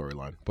awful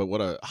storyline. But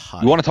what a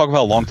hot... You want to talk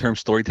about long-term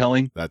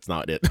storytelling? That's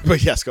not it.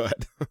 But yes, go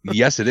ahead.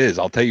 Yes, it is.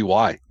 I'll tell you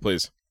why.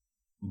 Please.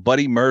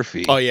 Buddy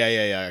Murphy. Oh,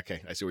 yeah.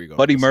 Okay, I see where you're going.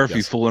 Buddy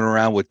Murphy fooling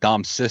around with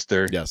Dom's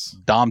sister. Yes.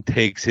 Dom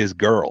takes his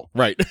girl.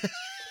 Right.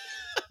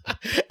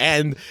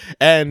 and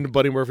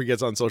Buddy Murphy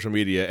gets on social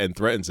media and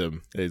threatens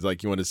him. He's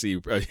like, "You want to see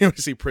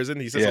prison?"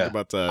 He says something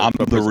about I'm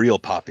the prison. real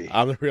Poppy.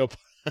 I'm the real.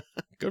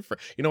 Good for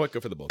you know what?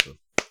 Good for the both of them.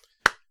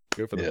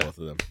 Good for the both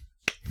of them.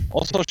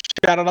 Also,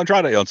 shout out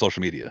Andrade on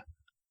social media.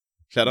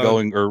 Shout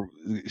out.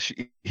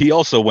 He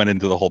also went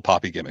into the whole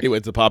Poppy gimmick. He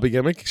went to Poppy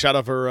gimmick. Shout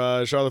out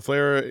for Charlotte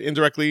Flair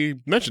indirectly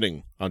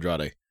mentioning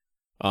Andrade.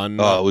 On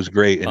it was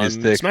great in his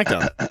thick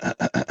SmackDown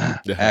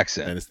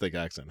accent. And his thick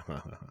accent.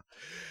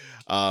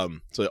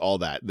 So all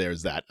that,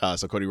 there's that.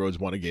 So Cody Rhodes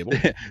won a Gable.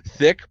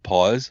 Thick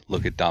pause.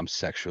 Look at Dom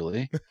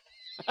sexually.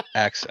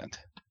 Accent.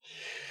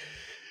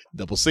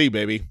 Double C,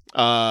 baby.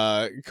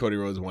 Cody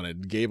Rhodes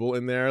wanted Gable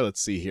in there.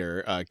 Let's see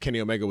here.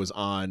 Kenny Omega was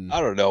on. I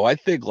don't know. I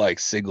think like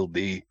single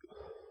D.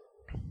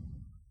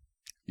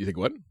 You think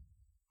what?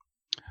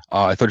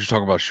 I thought you were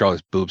talking about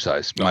Charlotte's boob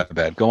size. My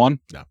bad. Go on.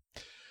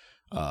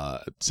 No.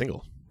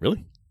 Single.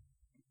 Really?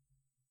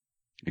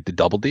 The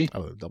double D?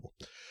 Oh, double.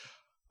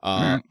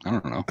 I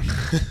don't know.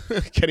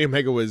 Kenny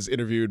Omega was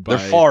interviewed by.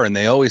 They're far, and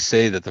they always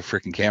say that the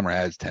freaking camera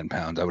adds 10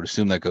 pounds. I would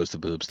assume that goes to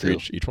boobs too.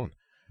 Each one.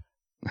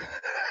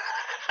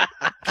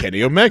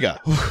 Kenny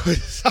Omega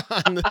was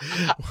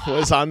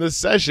on the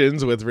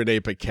sessions with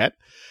Renee Paquette,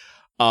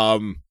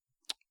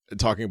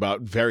 talking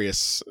about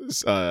various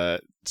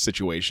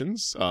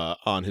situations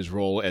on his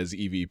role as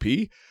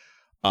EVP.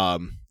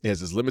 He has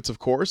his limits, of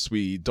course.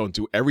 We don't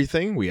do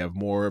everything. We have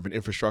more of an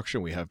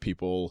infrastructure. We have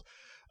people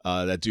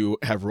that do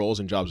have roles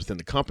and jobs within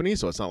the company,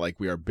 so it's not like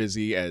we are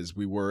busy as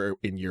we were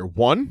in year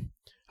one.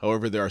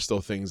 However, there are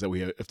still things that we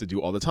have to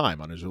do all the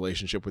time on his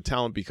relationship with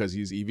talent because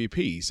he's EVP.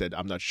 He said,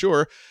 I'm not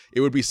sure. It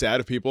would be sad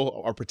if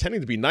people are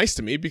pretending to be nice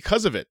to me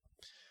because of it.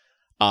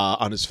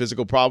 On his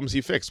physical problems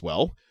he fixed.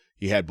 Well,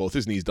 he had both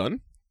his knees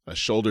done, a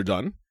shoulder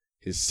done,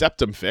 his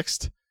septum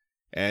fixed,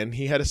 and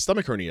he had a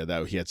stomach hernia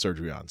that he had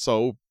surgery on.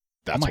 So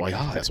that's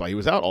why he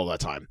was out all that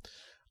time.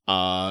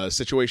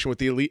 Situation with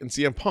the Elite and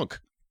CM Punk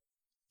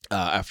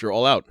after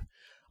All Out.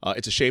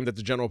 It's a shame that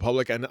the general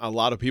public and a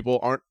lot of people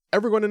aren't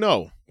ever going to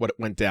know what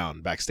went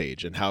down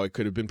backstage and how it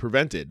could have been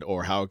prevented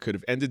or how it could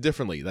have ended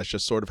differently. That's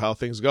just sort of how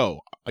things go.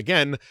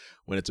 Again,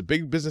 when it's a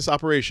big business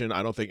operation,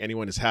 I don't think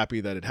anyone is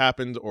happy that it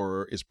happened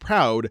or is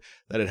proud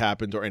that it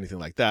happened or anything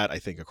like that. I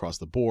think across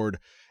the board,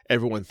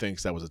 everyone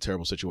thinks that was a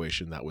terrible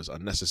situation that was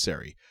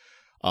unnecessary.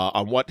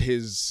 On what he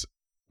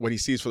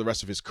sees for the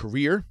rest of his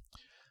career,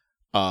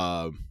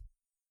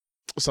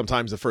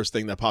 sometimes the first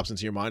thing that pops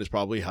into your mind is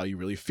probably how you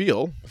really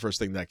feel. The first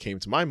thing that came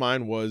to my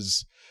mind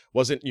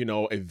wasn't,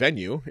 a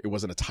venue. It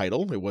wasn't a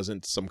title. It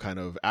wasn't some kind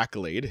of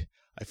accolade.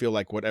 I feel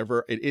like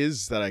whatever it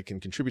is that I can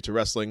contribute to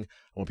wrestling,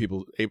 I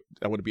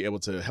want to be able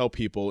to help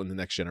people in the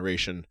next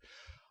generation.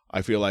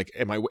 I feel like,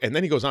 and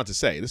then he goes on to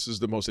say, this is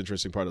the most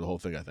interesting part of the whole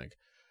thing, I think.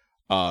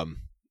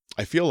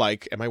 I feel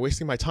like, am I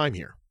wasting my time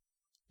here?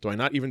 Do I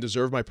not even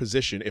deserve my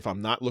position if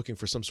I'm not looking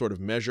for some sort of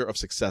measure of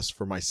success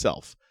for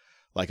myself?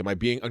 Like, am I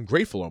being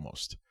ungrateful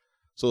almost?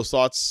 So those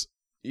thoughts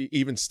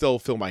even still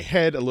fill my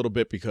head a little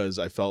bit because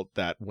I felt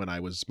that when I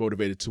was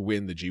motivated to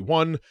win the G1,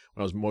 when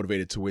I was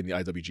motivated to win the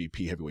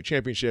IWGP Heavyweight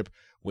Championship,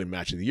 win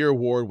Match of the Year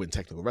Award, win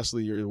Technical Wrestler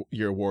of the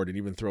Year Award, and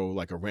even throw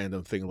like a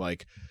random thing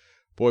like,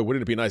 boy,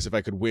 wouldn't it be nice if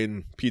I could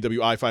win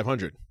PWI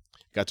 500?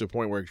 Got to a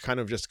point where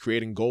kind of just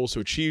creating goals to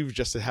achieve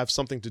just to have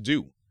something to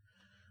do.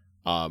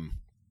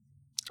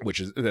 Which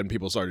is then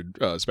people started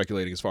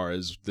speculating as far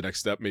as the next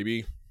step,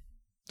 maybe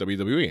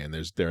WWE, and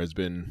there has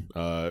been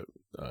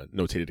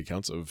notated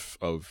accounts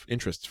of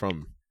interest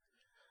from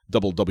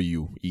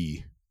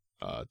WWE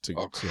to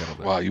handle that.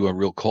 Wow, you went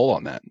real cold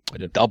on that. I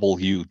did.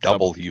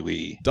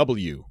 WWE.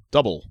 WWE.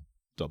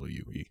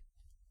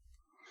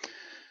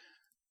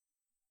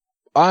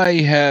 I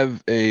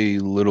have a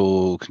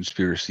little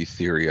conspiracy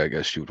theory, I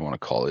guess you would want to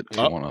call it. If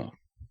you want to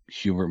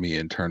humor me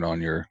and put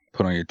on your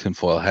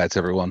tinfoil hats,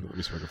 everyone. Let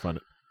me see if I can find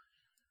it.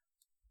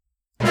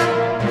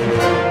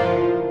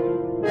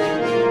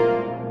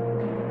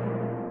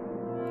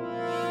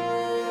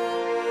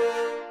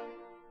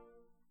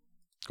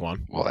 Go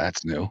on. Well,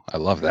 that's new. I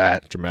love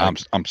that.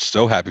 Dramatic. I'm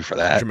so happy for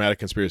that. Dramatic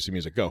conspiracy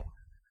music. Go.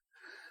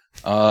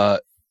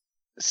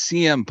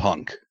 CM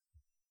Punk.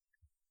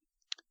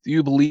 Do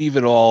you believe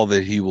at all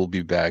that he will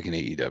be back in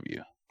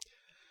AEW?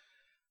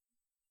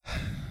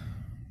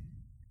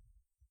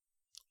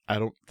 I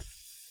don't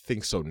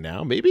think so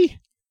now.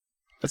 Maybe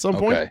at some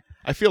point. Okay.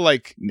 I feel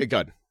like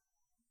God.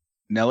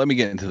 Now let me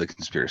get into the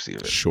conspiracy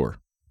of it. Sure.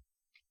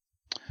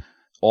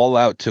 All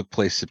Out took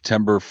place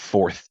September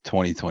 4th,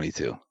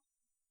 2022.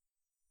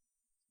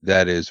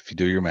 That is, if you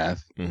do your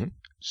math,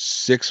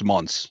 6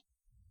 months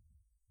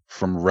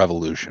from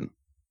Revolution.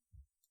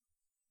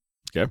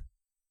 Okay. I'm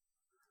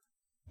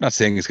not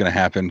saying it's going to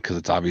happen because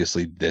it's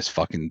obviously this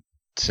fucking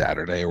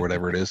Saturday or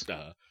whatever it is.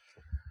 I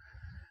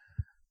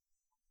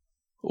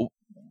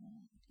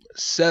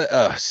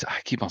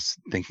keep on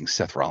thinking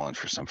Seth Rollins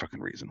for some fucking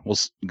reason. Well,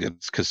 it's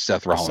because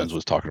Seth Rollins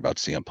was talking about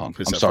CM Punk.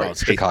 I'm sorry, Rollins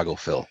Chicago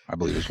Phil, I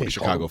believe is what he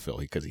Chicago called him. Phil,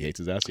 because he hates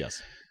his ass.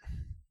 Yes.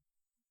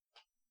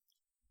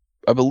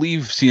 I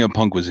believe CM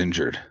Punk was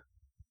injured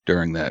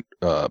during that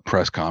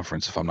press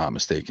conference, if I'm not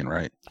mistaken,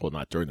 right? Well,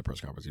 not during the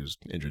press conference. He was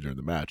injured during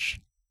the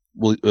match.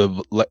 Well,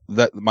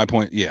 that my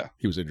point. Yeah,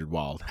 He was injured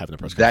while having the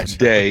press that conference.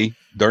 day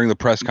during the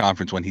press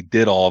conference when he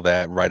did all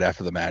that right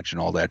after the match and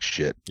all that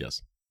shit.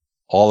 Yes.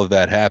 All of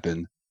that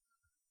happened.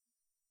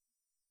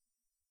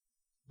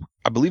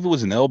 I believe it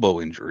was an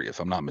elbow injury, if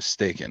I'm not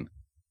mistaken.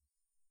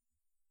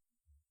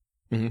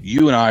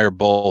 You and I are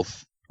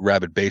both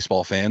rabid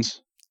baseball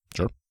fans.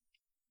 Sure.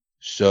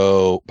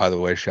 So, by the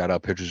way, shout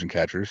out pitchers and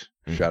catchers.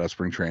 Shout out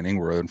spring training.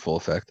 We're in full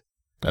effect.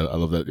 I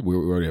love that we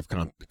already have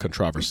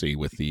controversy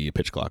with the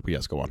pitch clock. But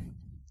yes, go on.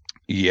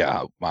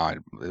 Yeah, we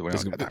don't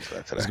got time for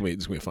that today. It's gonna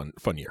be a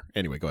fun year.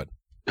 Anyway, go ahead.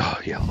 Oh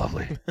yeah,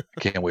 lovely.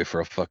 Can't wait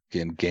for a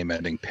fucking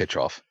game-ending pitch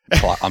off.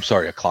 I'm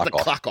sorry, a clock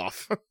off. Clock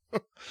off.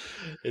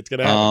 It's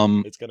gonna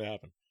happen. It's gonna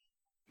happen.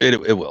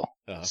 It will.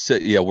 Uh-huh. So,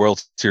 yeah,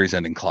 World Series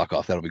ending clock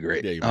off. That'll be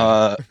great.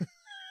 Yeah,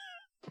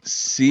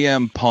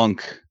 CM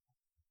Punk.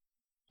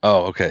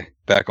 Oh, okay.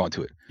 Back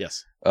onto it.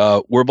 Yes.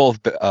 We're both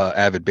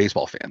avid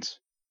baseball fans,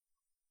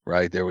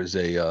 right? There was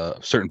a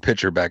certain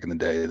pitcher back in the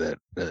day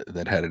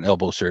that had an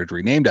elbow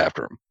surgery named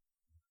after him,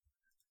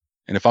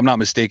 and if I'm not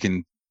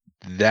mistaken,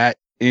 that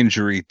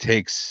injury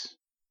takes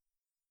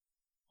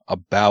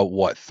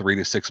about 3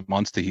 to 6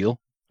 months to heal.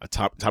 A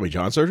Tommy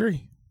John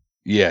surgery?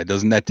 Yeah,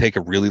 doesn't that take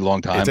a really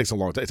long time? It takes a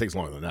long time. It takes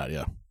longer than that.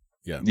 Yeah.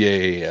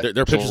 Yeah.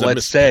 There are pitchers that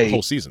miss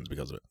whole seasons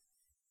because of it.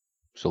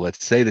 So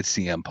let's say that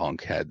CM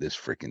Punk had this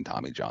freaking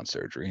Tommy John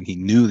surgery and he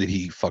knew that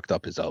he fucked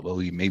up his elbow.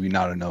 He maybe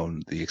not have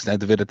known the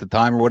extent of it at the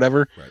time or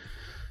whatever. Right.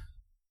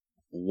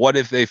 What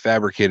if they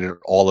fabricated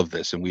all of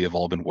this and we have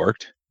all been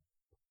worked?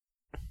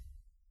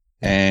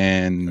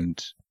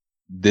 And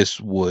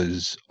this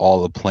was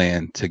all a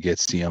plan to get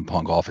CM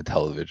Punk off of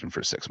television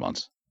for 6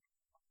 months.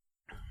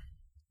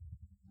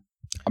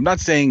 I'm not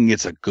saying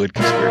it's a good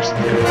conspiracy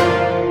theory.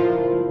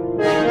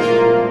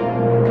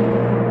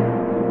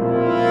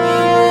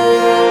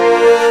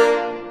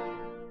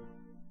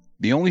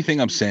 The only thing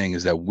I'm saying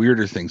is that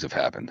weirder things have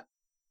happened.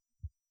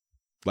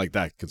 Like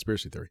that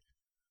conspiracy theory.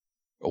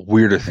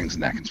 Weirder things in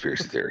that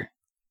conspiracy theory.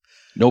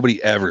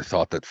 Nobody ever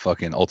thought that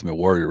fucking Ultimate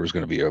Warrior was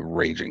going to be a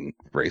raging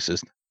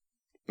racist.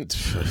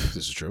 This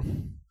is true.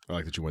 I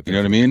like that you went there.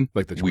 You know what I mean?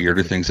 Like that.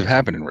 Weirder things have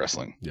happened in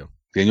wrestling. Yeah.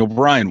 Daniel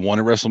Bryan won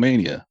at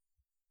WrestleMania.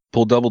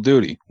 Pulled double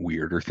duty.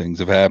 Weirder things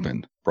have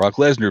happened. Brock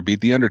Lesnar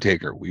beat The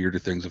Undertaker. Weirder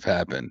things have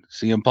happened.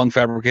 CM Punk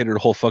fabricated a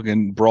whole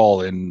fucking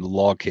brawl in the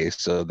law case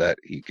so that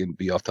he can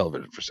be off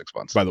television for 6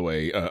 months. By the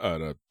way,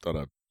 on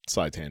a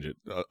side tangent,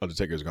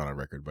 Undertaker's gone on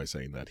record by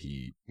saying that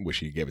he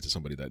wished he gave it to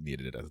somebody that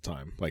needed it at the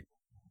time, like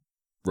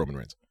Roman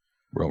Reigns.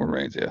 Roman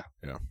Reigns, yeah.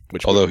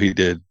 Which although he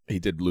did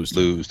lose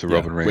to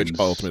Roman Reigns, which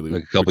ultimately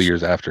like a couple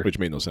years after, which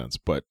made no sense.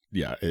 But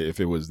yeah, if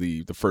it was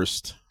the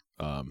first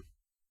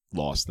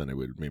loss, then it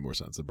would make more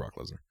sense than Brock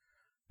Lesnar.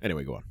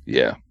 Anyway, go on.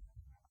 Yeah.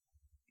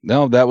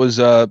 No, that was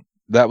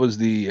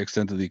the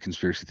extent of the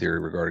conspiracy theory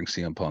regarding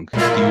CM Punk. Do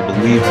you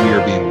believe we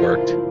are being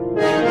worked?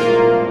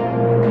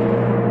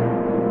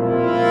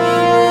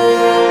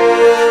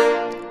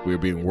 We are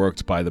being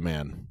worked by the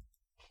man,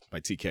 by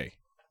TK,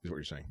 is what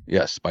you're saying.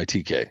 Yes, by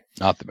TK,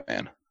 not the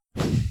man.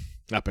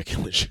 Not Becky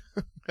Lynch.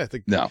 I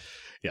think. No.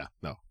 Yeah,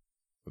 no.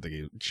 I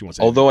think she wants.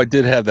 Although I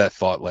did have that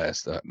thought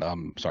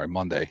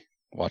Monday,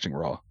 watching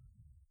Raw.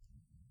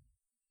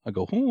 I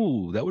go,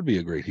 ooh, that would be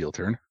a great heel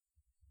turn.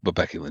 But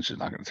Becky Lynch is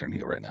not going to turn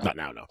heel right now. Not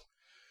now, no.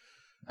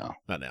 No.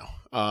 Not now.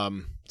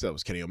 So that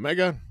was Kenny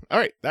Omega. All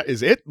right, that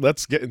is it.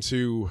 Let's get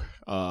into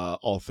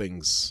all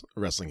things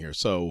wrestling here.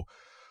 So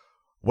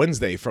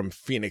Wednesday from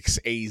Phoenix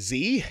AZ,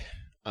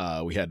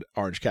 we had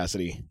Orange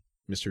Cassidy,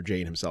 Mr.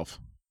 Jane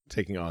himself,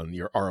 taking on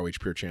your ROH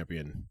Pure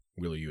Champion,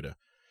 Wheeler Yuta.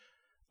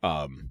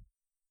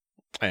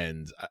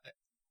 And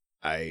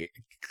I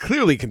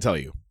clearly can tell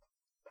you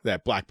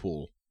that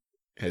Blackpool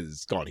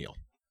has gone heel.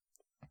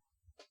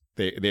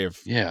 They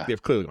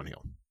have clearly gone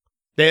heel.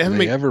 They haven't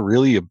ever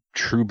really a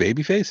true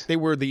babyface? They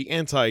were the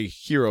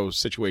anti-hero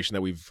situation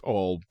that we've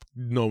all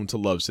known to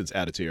love since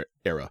Attitude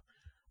Era.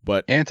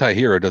 But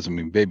anti-hero doesn't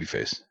mean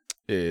babyface.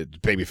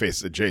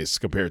 babyface and Jace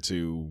compared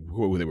to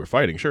who they were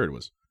fighting. Sure, it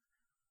was.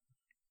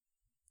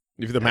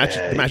 If the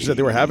matches that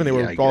they were having, they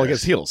were all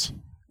against heels.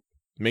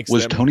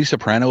 Was Tony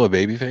Soprano a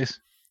babyface?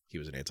 He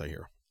was an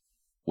anti-hero.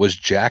 Was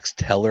Jax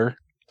Teller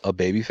a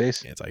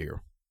babyface? Anti-hero.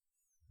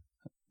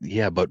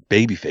 Yeah, but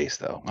babyface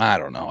though. I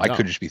don't know. I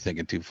could just be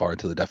thinking too far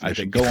into the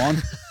definition. Go on.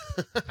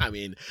 I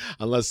mean,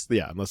 unless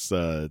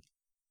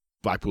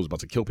Blackpool's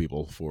about to kill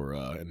people for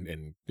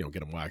and get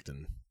them whacked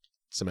and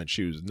cement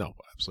shoes. No,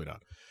 absolutely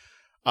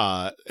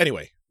not.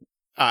 Anyway,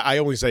 I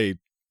only say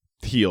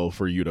heel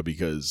for Yuta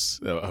because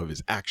of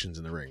his actions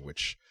in the ring,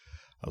 which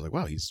I was like,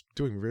 wow, he's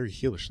doing very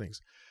heelish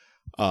things.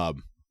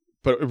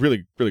 But a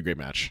really, really great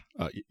match.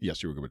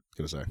 Yes, you were going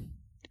to say.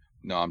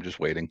 No, I'm just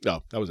waiting.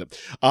 No, that was it.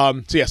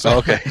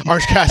 Okay.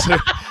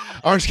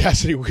 Orange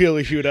Cassidy,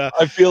 Wheeler Yuta.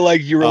 I feel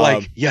like you were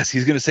like, yes,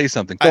 he's going to say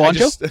something. Go on,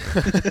 Joe.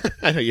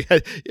 I know.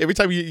 Every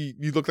time you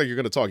look like you're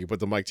going to talk, you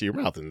put the mic to your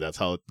mouth, and that's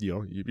how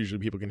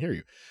usually people can hear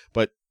you.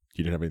 But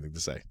you didn't have anything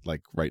to say,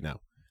 like right now.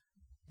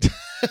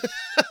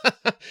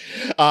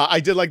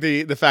 I did like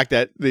the fact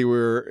that they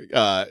were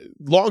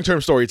long-term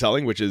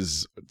storytelling, which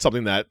is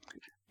something that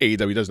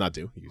AEW does not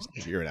do.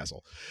 You're an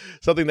asshole.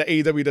 Something that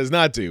AEW does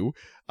not do.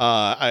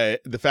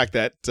 The fact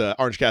that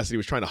Orange Cassidy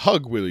was trying to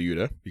hug Wheeler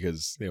Yuta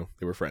because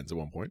they were friends at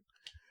one point,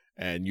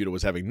 and Yuta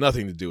was having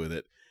nothing to do with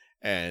it,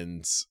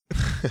 and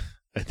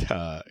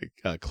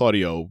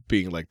Claudio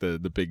being like the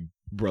big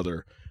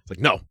brother, it's like,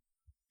 no,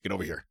 get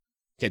over here,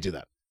 can't do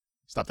that,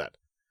 stop that.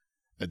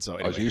 And so,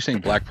 anyway. So you're saying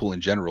Blackpool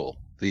in general,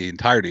 the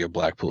entirety of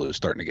Blackpool is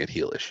starting to get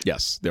heelish?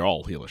 Yes, they're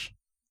all heelish,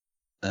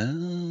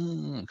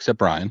 except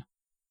Brian.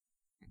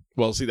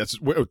 Well, see, that's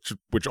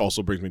which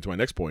also brings me to my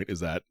next point, is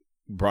that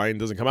Brian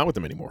doesn't come out with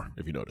them anymore,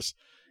 if you notice.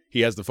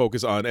 He has the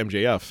focus on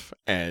MJF,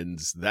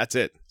 and that's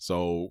it.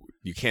 So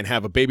you can't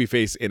have a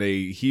babyface in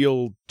a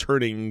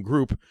heel-turning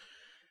group.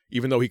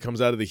 Even though he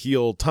comes out of the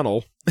heel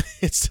tunnel,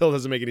 it still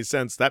doesn't make any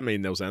sense. That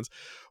made no sense.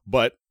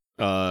 But,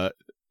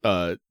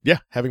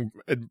 having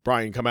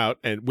Brian come out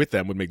and with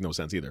them would make no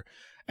sense either.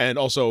 And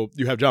also,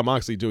 you have Jon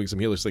Moxley doing some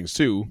heelish things,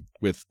 too,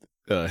 with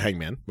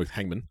Hangman.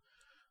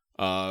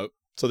 So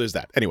there's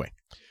that. Anyway.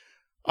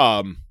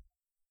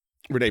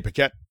 Renee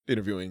Paquette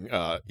interviewing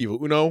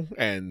Evil Uno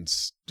and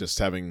just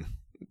having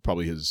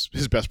probably his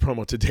best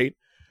promo to date.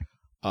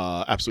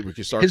 Absolute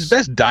Ricky Starks. His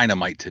best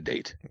Dynamite to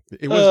date.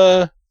 It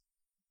was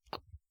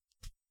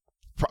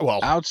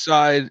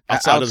outside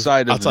of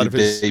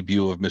the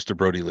debut of Mr.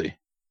 Brody Lee.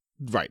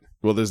 Right.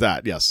 Well, there's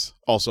that. Yes.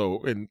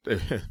 Also, in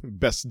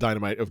best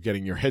Dynamite of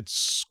getting your head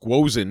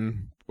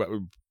squozen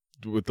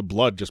with the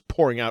blood just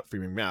pouring out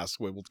from your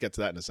mask. We'll get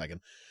to that in a second.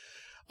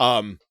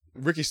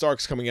 Ricky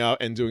Starks coming out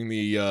and doing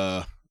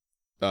the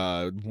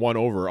one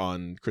over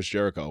on Chris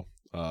Jericho.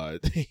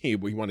 He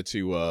wanted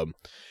to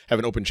have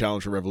an open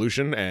challenge for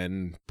Revolution,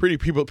 and Pretty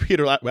Peter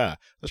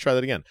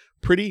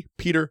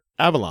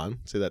Avalon,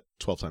 say that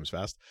 12 times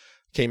fast,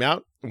 came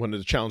out, wanted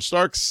to challenge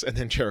Starks, and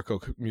then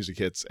Jericho music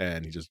hits,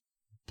 and he just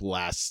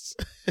blasts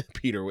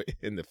Peter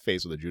in the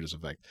face with a Judas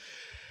effect.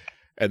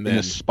 And then in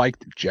a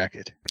spiked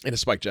jacket,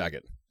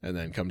 and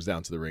then comes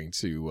down to the ring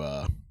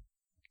to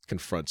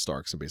confront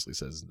Starks and basically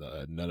says,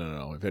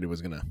 no, if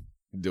anyone's gonna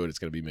do it, it's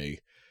gonna be me.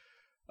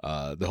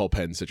 The whole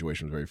pen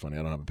situation was very funny.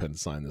 I don't have a pen to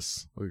sign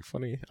this.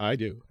 Funny, I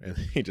do. And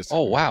he just,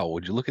 oh wow,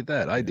 would you look at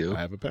that? I do. I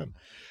have a pen.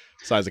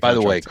 By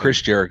the way,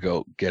 Chris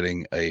Jericho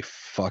getting a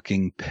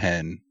fucking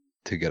pen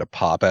to get a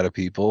pop out of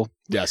people.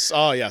 Yes.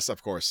 Oh yes,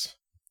 of course.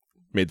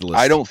 Made the list.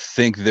 I don't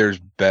think there's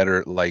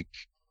better. Like,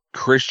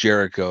 Chris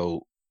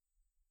Jericho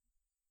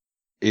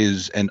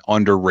is an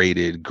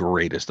underrated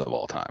greatest of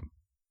all time.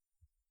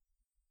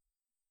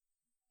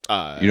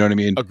 You know what I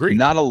mean? Agreed.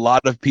 Not a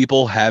lot of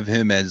people have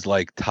him as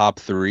like top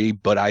 3,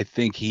 but I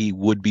think he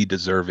would be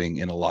deserving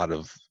in a lot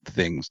of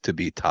things to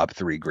be top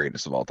 3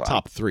 greatest of all time.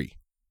 Top 3.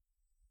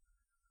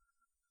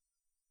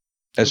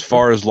 As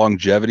far as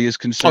longevity is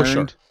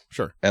concerned. Oh,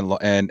 sure.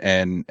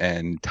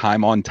 And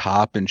time on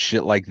top and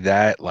shit like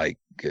that, like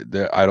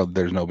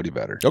there's nobody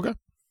better. Okay.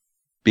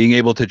 Being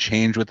able to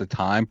change with the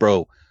time,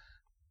 bro.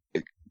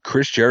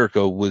 Chris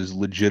Jericho was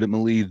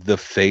legitimately the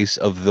face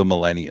of the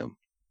millennium.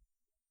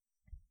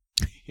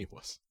 He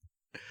was.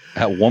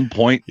 At one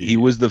point, he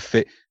was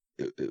the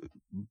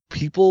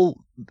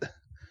people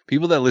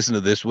that listen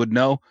to this would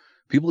know.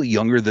 People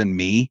younger than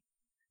me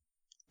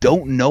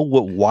don't know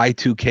what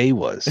Y2K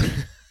was.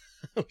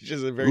 Which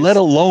is a very let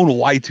alone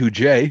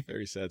Y2J.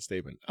 Very sad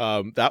statement.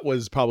 That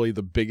was probably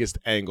the biggest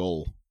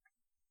angle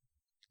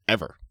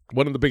ever.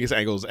 One of the biggest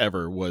angles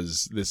ever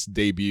was this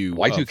debut.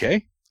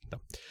 Y2K? No.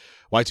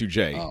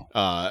 Y2J. Oh.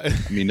 I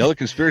mean, another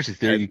conspiracy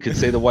theory, you could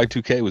say the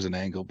Y2K was an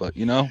angle, but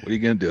what are you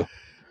going to do?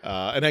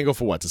 An angle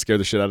for what? To scare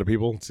the shit out of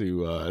people?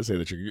 To say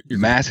that your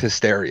mass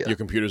hysteria. Your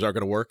computers aren't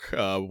going to work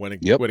when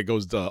it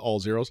goes to all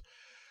zeros.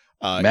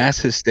 Mass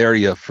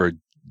hysteria for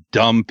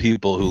dumb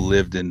people who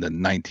lived in the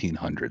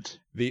 1900s.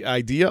 The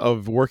idea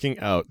of working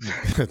out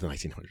the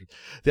 1900s.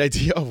 The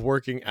idea of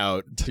working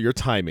out to your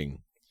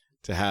timing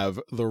to have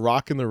The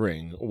Rock in the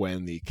ring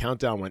when the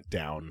countdown went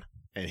down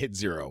and hit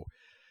 0,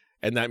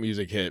 and that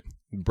music hit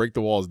break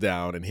the walls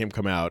down, and him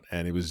come out,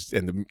 and it was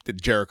the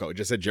Jericho. It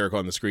just said Jericho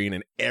on the screen,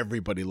 and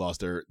everybody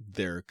lost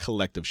their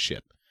collective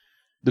shit.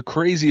 The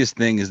craziest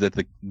thing is that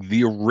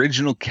the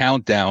original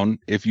countdown,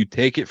 if you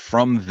take it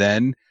from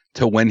then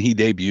to when he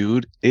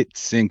debuted, it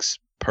syncs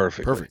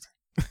perfectly. Perfect.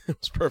 It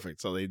was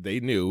perfect. So they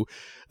knew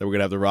that we're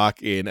gonna have The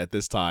Rock in at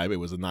this time. It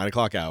was a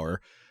 9:00 hour,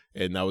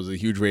 and that was a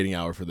huge rating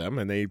hour for them,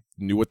 and they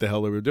knew what the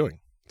hell they were doing.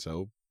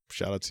 So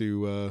shout out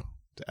to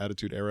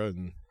Attitude Era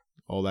and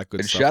all that good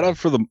And stuff.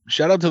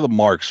 shout out to the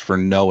Marks for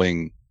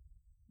knowing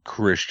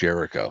Chris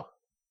Jericho.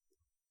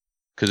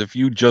 Because if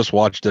you just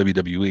watched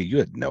WWE, you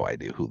had no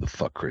idea who the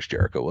fuck Chris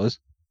Jericho was.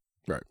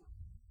 Right.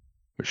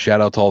 But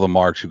shout out to all the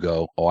Marks who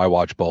go, oh, I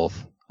watch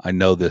both. I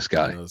know this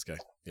guy. I know this guy.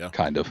 Yeah.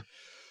 Kind of.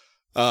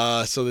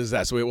 So there's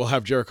that. So we'll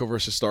have Jericho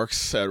versus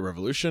Starks at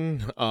Revolution.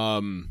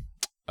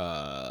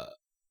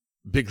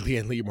 Big Lee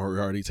and Lee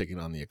Moriarty taking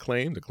on the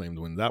Acclaimed. Acclaimed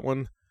win that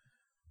one.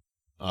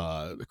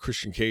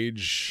 Christian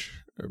Cage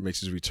makes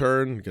his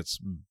return, gets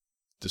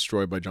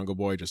destroyed by Jungle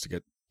Boy just to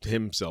get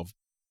himself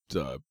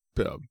to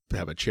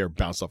have a chair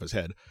bounced off his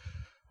head.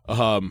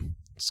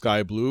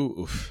 Sky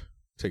Blue,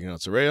 taking out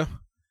Saraya.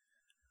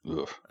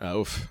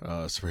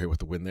 Saraya with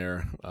the win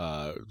there.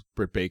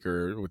 Britt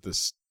Baker with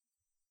this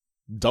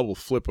double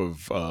flip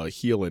of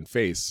heel and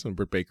face, and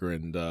Britt Baker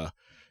and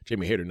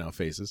Jamie Hayter now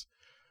faces.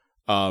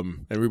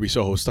 And Ruby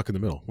Soho stuck in the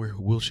middle. Where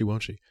will she?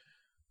 Won't she?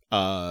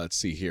 Let's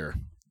see here.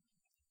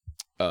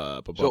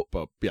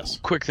 Yes.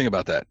 Quick thing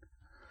about that.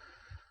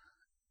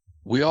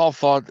 We all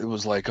thought it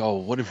was like, oh,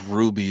 what if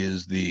Ruby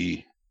is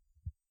the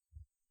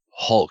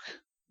Hulk?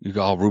 You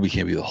go, oh, Ruby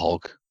can't be the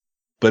Hulk.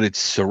 But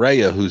it's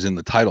Saraya who's in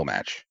the title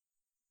match.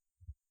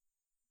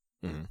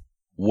 Mm-hmm.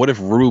 What if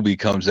Ruby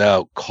comes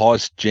out,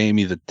 costs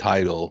Jamie the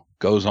title,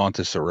 goes on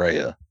to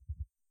Saraya?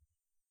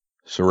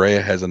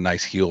 Saraya has a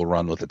nice heel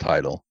run with the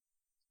title.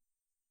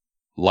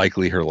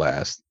 Likely her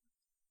last.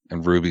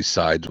 And Ruby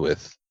sides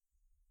with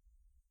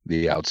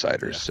the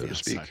outsiders, so to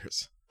speak.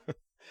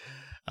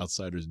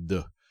 Outsiders,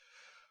 duh.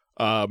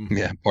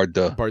 Yeah, part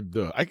deux.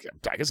 I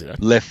can see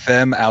that. Les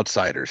Femmes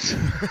outsiders.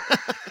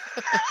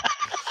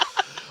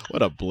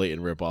 What a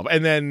blatant ripoff.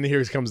 And then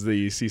here comes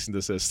the cease and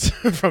desist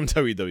from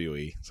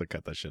WWE. So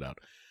cut that shit out.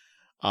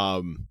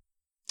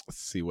 Let's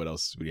see what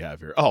else we have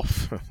here. Oh,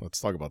 let's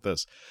talk about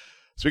this.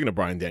 Speaking of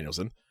Bryan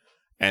Danielson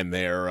and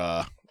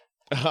their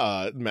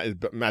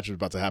match was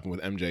about to happen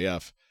with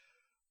MJF.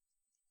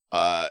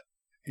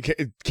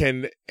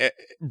 Can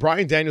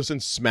Bryan Danielson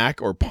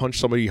smack or punch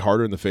somebody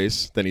harder in the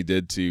face than he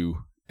did to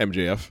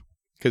MJF?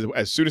 Because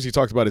as soon as he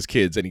talked about his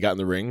kids and he got in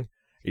the ring,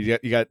 he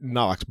got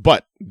knocked.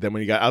 But then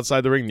when he got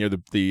outside the ring near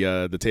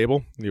the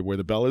table, near where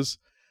the bell is,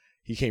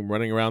 he came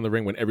running around the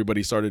ring when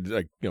everybody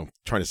started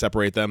trying to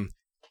separate them.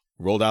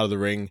 Rolled out of the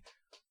ring,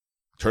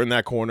 turned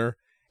that corner,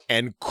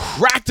 and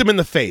cracked him in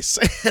the face.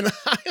 And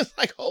I was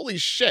like, holy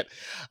shit.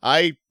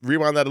 I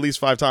rewound that at least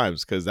 5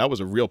 times because that was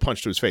a real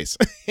punch to his face.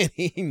 And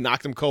he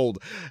knocked him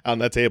cold on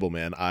that table,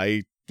 man.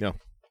 I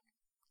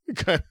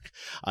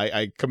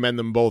commend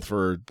them both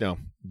for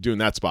doing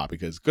that spot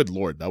because good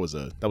Lord, that was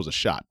a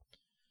shot.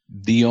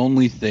 The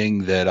only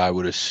thing that I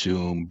would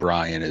assume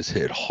Bryan has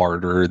hit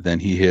harder than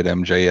he hit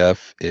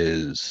MJF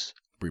is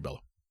Brie Bella.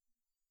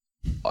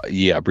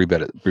 Brie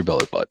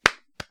Bella's butt.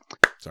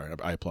 Sorry,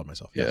 I applaud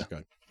myself. Yeah. Yes, go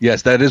ahead.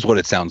 Yes, that is what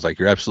it sounds like.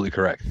 You're absolutely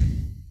correct.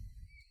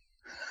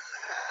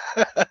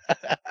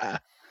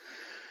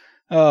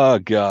 Oh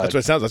God, that's what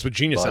it sounds. That's what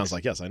genius sounds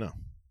like. Yes, I know.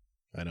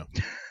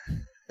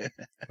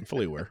 I'm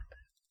fully aware.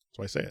 That's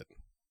why I say it.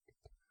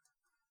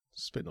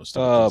 Spit no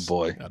stuff. Oh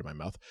boy, out of my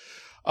mouth.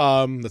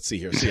 Let's see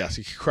here. So yes,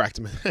 he cracked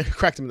him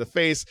in the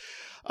face.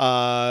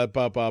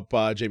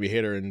 Jamie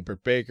Hayter and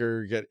Britt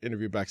Baker get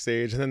interviewed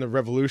backstage, and then the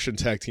Revolution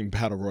Tag Team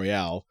Battle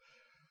Royale.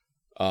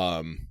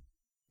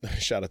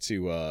 Shout out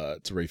to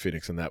Ray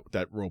Phoenix and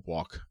that rope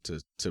walk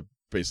to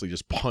basically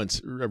just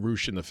punt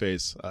Roosh in the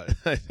face.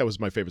 That was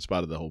my favorite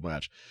spot of the whole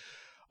match.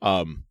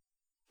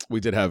 We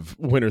did have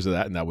winners of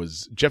that, and that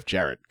was Jeff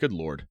Jarrett. Good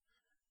Lord.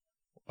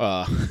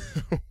 What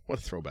a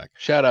throwback.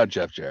 Shout out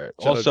Jeff Jarrett.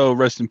 Also,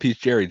 rest in peace,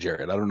 Jerry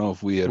Jarrett. I don't know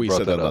if we had brought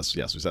said that up.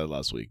 Yes, we said it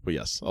last week, but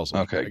yes, also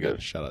okay, again,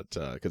 good. Shout out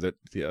because that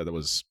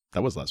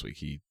was last week.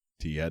 He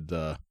had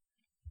was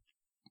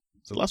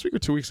it last week or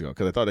 2 weeks ago?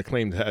 Because I thought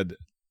Acclaimed had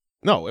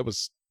it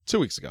was 2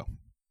 weeks ago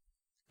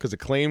because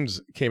Acclaimed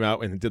came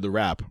out and did the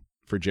rap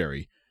for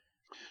Jerry.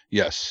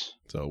 Yes,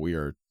 so we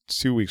are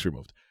 2 weeks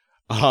removed.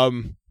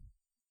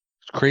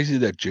 It's crazy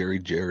that Jerry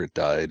Jarrett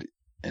died,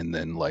 and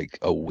then like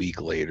a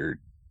week later,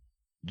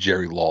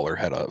 Jerry Lawler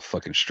had a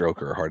fucking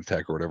stroke or a heart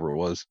attack or whatever it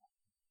was.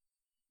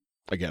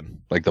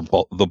 Again, like the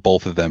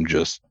both of them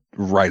just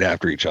right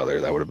after each other.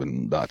 That would have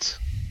been nuts.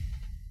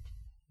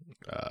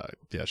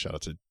 Shout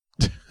out to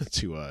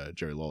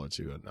Jerry Lawler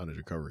on his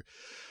recovery.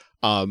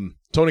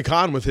 Tony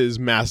Khan with his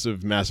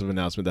massive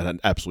announcement that had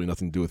absolutely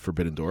nothing to do with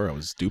Forbidden Door. I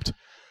was duped.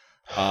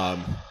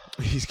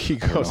 He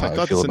goes, I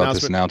thought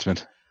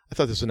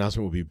this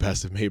announcement would be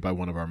best if made by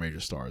one of our major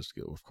stars,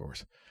 of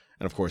course.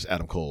 And of course,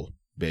 Adam Cole,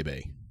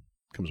 Bebe,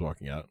 comes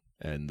walking out,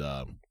 and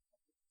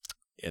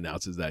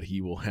announces that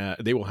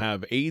they will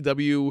have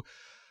AEW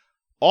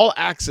All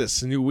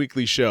Access, a new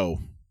weekly show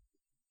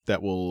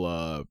that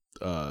will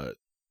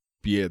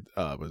be at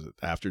was it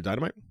after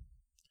Dynamite?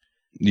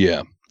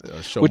 Yeah.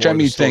 Which I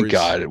mean, thank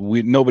God,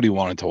 nobody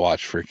wanted to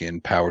watch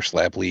freaking Power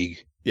Slap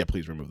League. Yeah,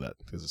 please remove that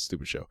because it's a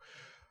stupid show.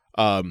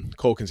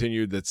 Cole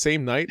continued that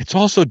same night. It's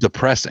also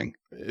depressing.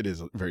 It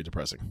is very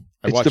depressing.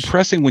 It's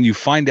depressing when you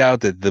find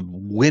out that the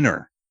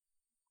winner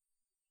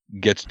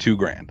gets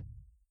 $2,000.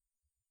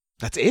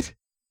 That's it.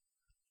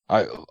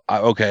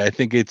 I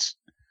think it's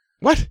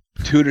what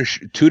two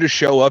to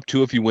show up,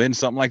 2 if you win,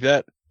 something like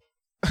that.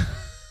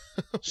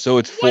 So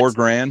it's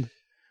 $4,000.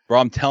 Bro,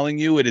 I'm telling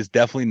you, it is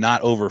definitely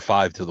not over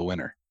 5 to the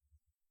winner.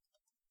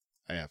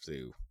 I have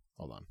to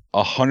hold on.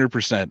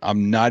 100%.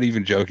 I'm not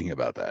even joking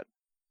about that.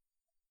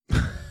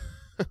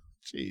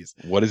 Jeez.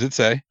 What does it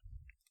say?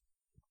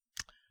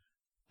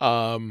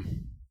 Okay,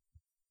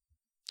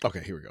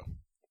 here we go.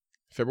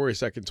 February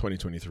 2nd,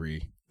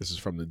 2023. This is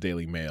from the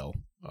Daily Mail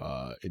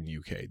in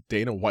UK.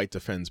 Dana White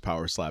defends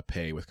Power Slap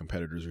pay with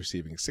competitors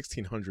receiving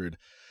 £1,600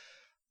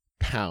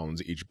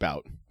 each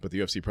bout. But the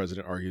UFC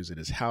president argues it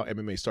is how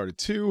MMA started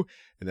too,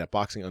 and that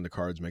boxing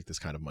undercards make this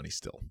kind of money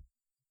still.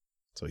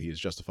 So he is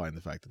justifying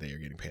the fact that they are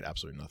getting paid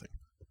absolutely nothing.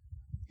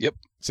 Yep.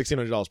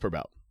 $1,600 per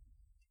bout.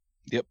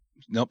 Yep.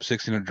 Nope,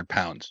 1,600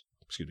 pounds.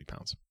 Excuse me,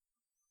 pounds.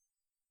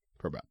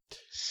 Per bout.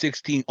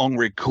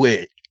 1,600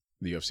 quid.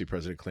 The UFC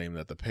president claimed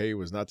that the pay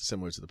was not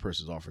dissimilar to the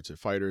purses offered to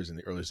fighters in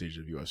the early stages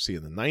of UFC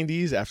in the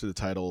 90s after the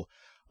title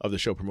of the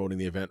show promoting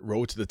the event,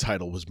 Road to the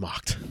Title, was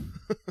mocked.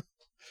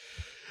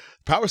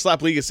 Power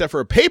Slap League is set for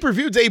a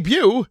pay-per-view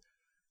debut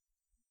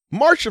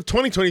March of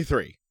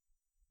 2023.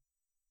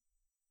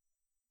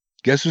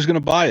 Guess who's going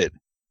to buy it?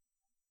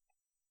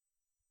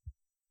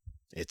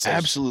 It's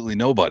absolutely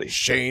nobody.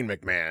 Shane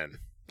McMahon.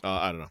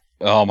 I don't know.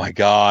 Oh my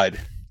God.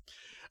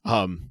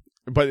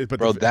 But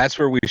bro, that's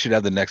where we should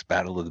have the next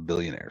battle of the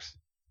billionaires.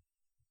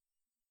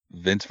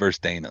 Vince versus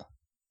Dana.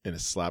 In a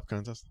slap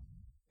contest?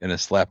 In a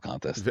slap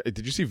contest.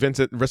 Did you see Vince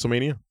at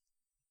WrestleMania?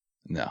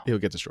 No. He'll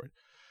get destroyed.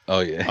 Oh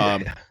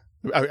yeah.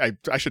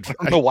 I should. I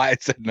don't know why I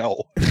said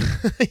no.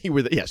 You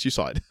were yes, you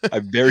saw it. I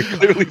very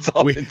clearly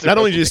saw it. Not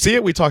only did you see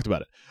it, we talked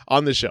about it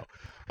on this show.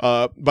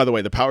 By the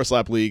way, the Power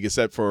Slap League is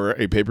set for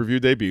a pay-per-view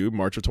debut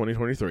March of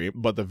 2023,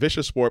 but the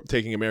vicious sport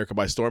taking America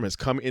by storm has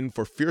come in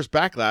for fierce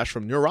backlash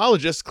from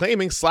neurologists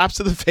claiming slaps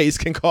to the face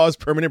can cause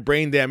permanent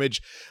brain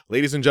damage.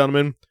 Ladies and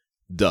gentlemen,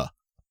 duh.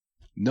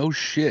 No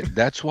shit.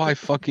 That's why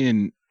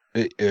fucking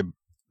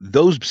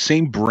those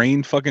same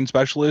brain fucking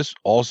specialists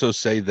also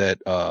say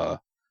that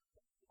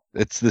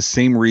it's the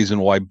same reason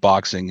why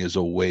boxing is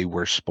a way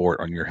worse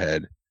sport on your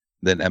head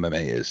than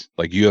MMA is.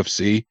 Like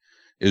UFC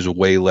is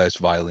way less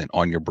violent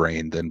on your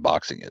brain than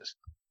boxing is.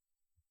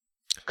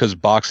 Because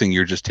boxing,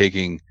 you're just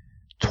taking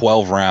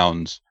 12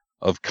 rounds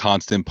of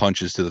constant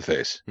punches to the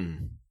face.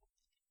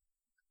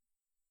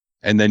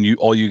 And then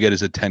all you get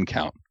is a 10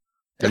 count.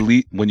 At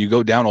least when you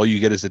go down, all you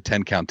get is a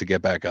 10 count to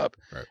get back up.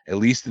 Right. At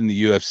least in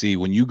the UFC,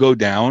 when you go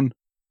down,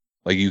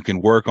 like you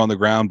can work on the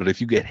ground, but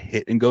if you get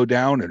hit and go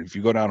down, and if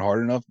you go down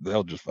hard enough,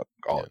 they'll just fucking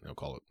call it. They'll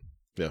call it.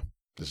 Yeah,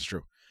 this is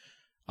true.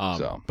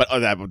 But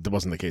that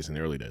wasn't the case in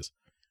the early days.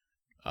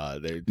 But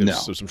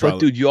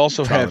dude, you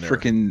also had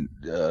freaking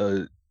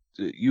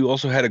you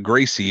also had a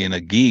Gracie and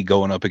a Gi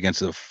going up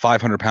against a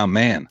 500-pound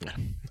man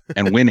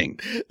and winning.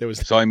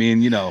 So I mean,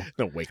 no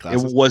weight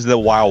classes. It was the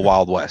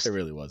wild west. It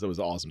really was. It was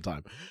an awesome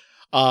time.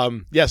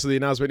 So the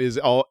announcement is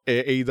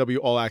AEW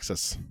All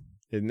Access,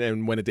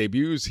 and when it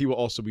debuts, he will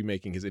also be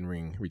making his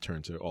in-ring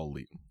return to All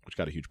Elite, which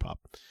got a huge pop.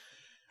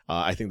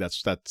 I think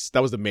that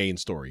was the main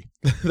story.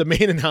 The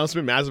main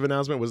announcement, massive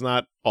announcement, was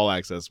not All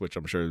Access, which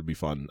I'm sure would be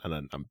fun,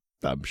 and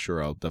I'm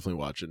sure I'll definitely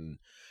watch it. And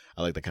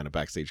I like that kind of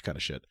backstage kind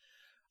of shit.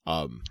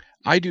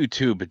 I do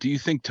too, but do you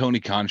think Tony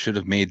Khan should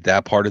have made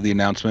that part of the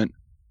announcement?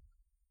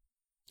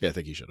 Yeah, I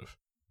think he should have.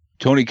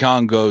 Tony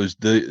Khan goes,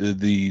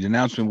 the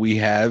announcement we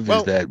have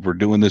is that we're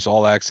doing this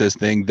All Access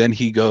thing. Then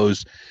he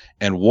goes,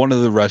 and one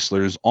of the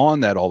wrestlers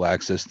on that All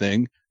Access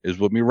thing is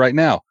with me right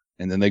now.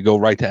 And then they go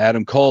right to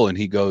Adam Cole, and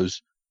he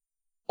goes,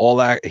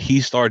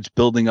 he starts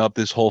building up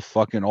this whole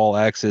fucking All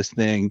Access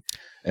thing.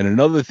 And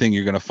another thing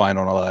you're going to find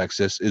on All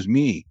Access is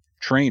me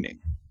training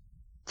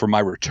for my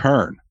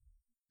return.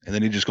 And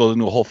then he just goes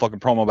into a whole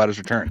fucking promo about his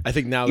return. I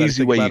think now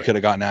easy way you could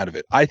have gotten out of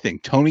it. I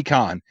think Tony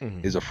Khan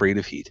is afraid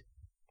of heat.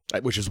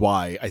 Which is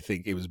why I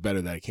think it was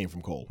better that it came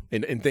from Cole.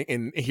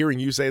 And hearing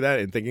you say that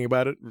and thinking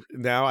about it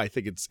now, I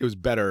think it was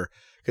better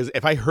because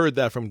if I heard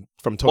that from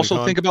Tony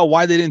Khan, think about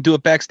why they didn't do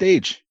it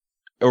backstage,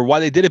 or why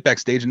they did it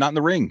backstage and not in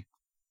the ring.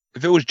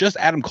 If it was just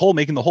Adam Cole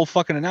making the whole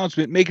fucking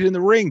announcement, make it in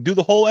the ring, do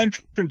the whole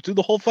entrance, do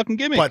the whole fucking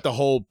gimmick. But the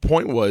whole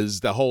point was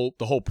the whole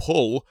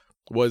pull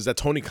was that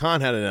Tony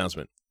Khan had an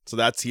announcement, so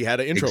he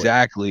had an intro.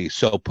 Exactly.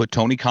 So put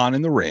Tony Khan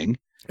in the ring.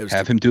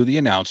 Have him do the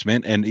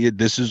announcement, and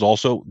this is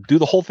also do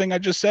the whole thing I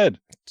just said.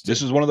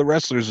 This is one of the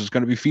wrestlers that's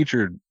going to be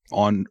featured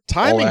on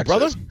timing, All Access.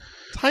 Brother.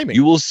 Timing.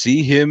 You will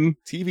see him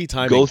TV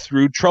timing go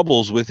through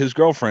troubles with his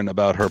girlfriend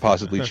about her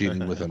possibly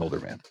cheating with an older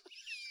man.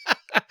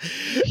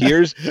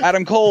 Here's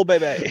Adam Cole,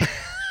 baby.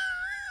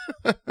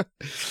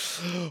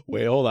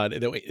 Wait, hold on.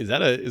 Wait, is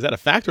that a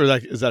fact or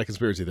is that a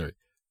conspiracy theory?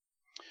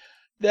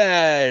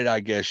 That I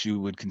guess you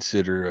would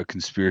consider a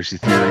conspiracy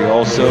theory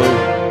also.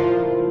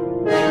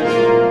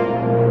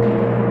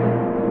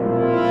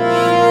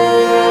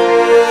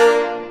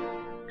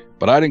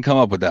 But I didn't come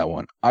up with that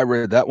one. I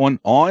read that one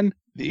on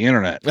the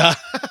internet.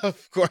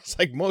 Of course,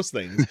 like most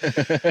things.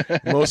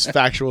 Most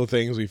factual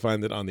things, we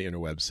find it on the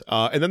interwebs.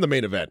 And then the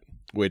main event,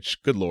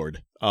 which, good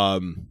Lord. I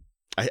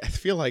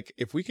feel like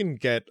if we can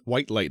get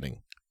White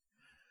Lightning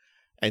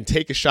and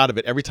take a shot of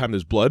it every time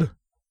there's blood,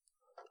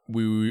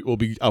 we will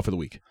be out for the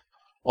week.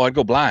 Oh, I'd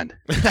go blind.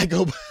 I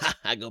go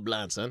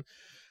blind, son.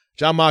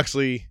 Jon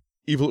Moxley,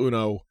 Evil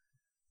Uno.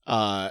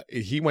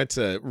 He went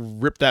to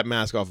rip that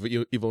mask off of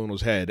Evil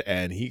Uno's head,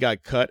 and he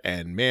got cut.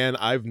 And man,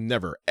 I've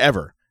never,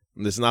 ever,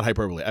 this is not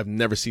hyperbole, I've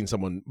never seen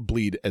someone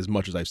bleed as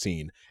much as I've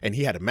seen. And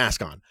he had a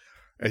mask on,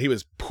 and he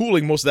was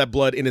pooling most of that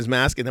blood in his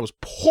mask, and that was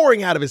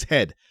pouring out of his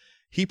head.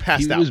 He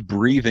passed out. He was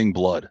breathing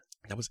blood.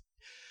 That was.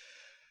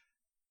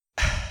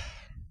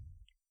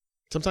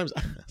 Sometimes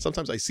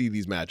I see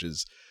these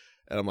matches,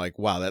 and I'm like,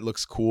 wow, that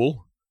looks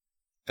cool.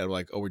 And I'm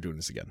like, oh, we're doing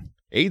this again.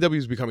 AEW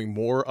is becoming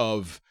more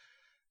of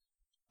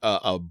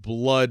a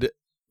blood,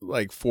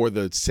 like for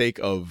the sake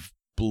of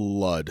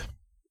blood,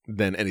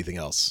 than anything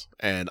else.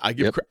 And I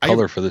give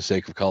color for the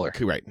sake of color.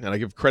 Right. And I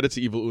give credit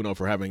to Evil Uno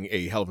for having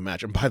a hell of a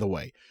match. And by the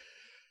way,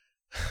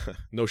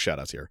 no shout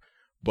outs here,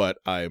 but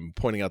I'm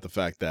pointing out the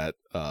fact that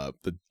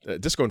the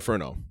Disco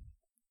Inferno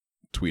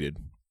tweeted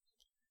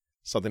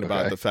something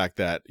about the fact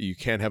that you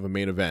can't have a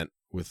main event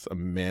with a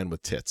man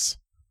with tits.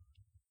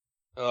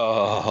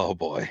 Oh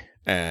boy.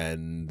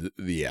 And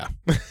yeah.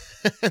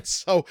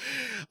 So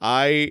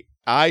I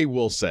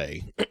will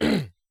say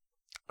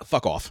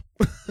fuck off.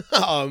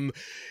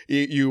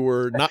 You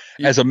were not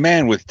as a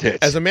man with tits.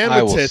 As a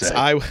man with tits,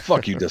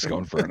 fuck you, Disco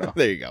Inferno.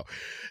 There you go.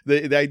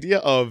 The idea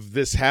of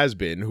this has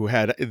been who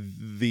had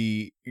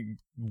the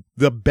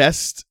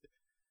best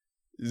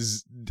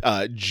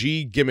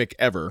G gimmick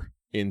ever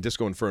in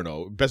Disco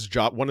Inferno,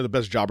 one of the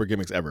best jobber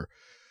gimmicks ever.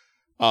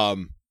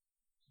 To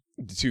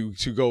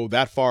go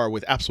that far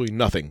with absolutely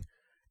nothing,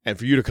 and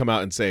for you to come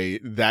out and say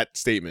that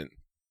statement,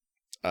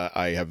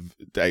 I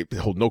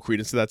hold no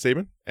credence to that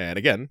statement. And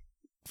again,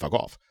 fuck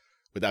off.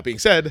 With that being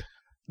said,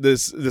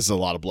 this is a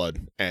lot of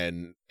blood,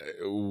 and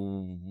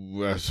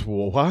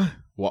why?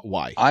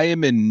 I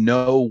am in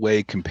no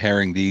way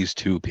comparing these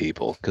two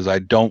people because I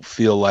don't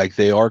feel like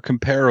they are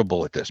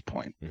comparable at this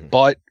point. Mm-hmm.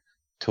 But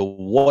to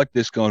what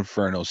Disco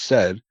Inferno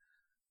said,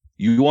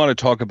 you want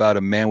to talk about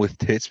a man with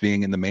tits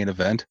being in the main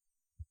event?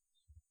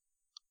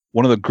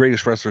 One of the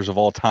greatest wrestlers of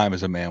all time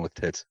is a man with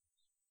tits.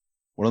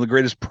 One of the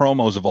greatest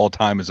promos of all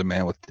time is a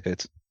man with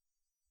tits.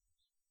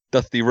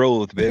 Dusty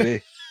Rhodes,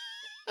 baby.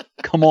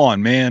 Come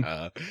on, man.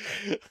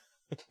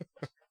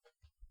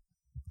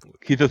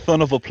 He's the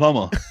son of a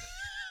plumber.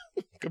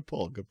 Good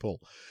pull.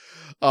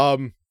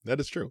 That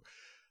is true.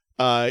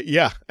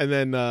 Yeah, and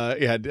then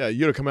you had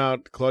Yuta come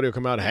out, Claudio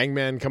come out,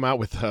 Hangman come out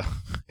with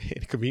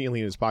conveniently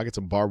in his pocket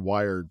some barbed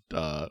wire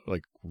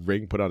like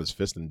ring, put on his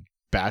fist and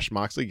bash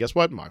Moxley. Guess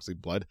what? Moxley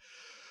blood.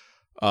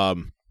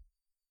 So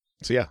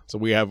yeah, so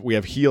we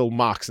have heel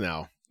Mox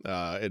now.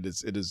 It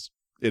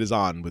is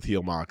on with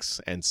heel Mox,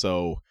 and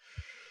so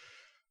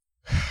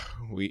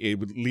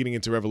leading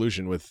into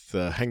Revolution with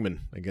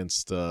Hangman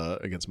against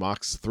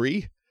Mox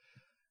 3.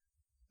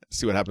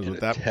 See what happens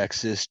with that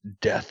Texas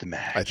death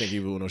match. I think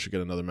Evil Uno should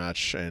get another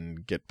match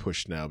and get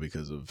pushed now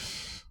because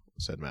of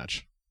said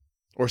match,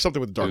 or something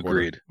with the Dark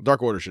Order.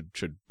 Dark Order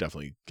should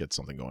definitely get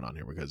something going on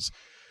here because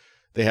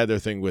they had their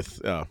thing with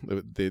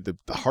the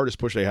hardest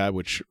push they had,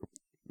 which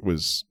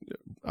was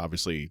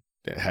obviously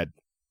had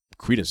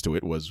credence to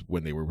it, was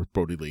when they were with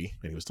Brody Lee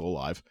and he was still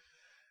alive.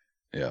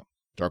 Yeah.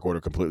 Dark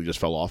Order completely just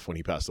fell off when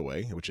he passed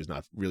away, which is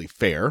not really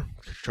fair.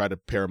 Try to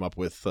pair him up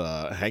with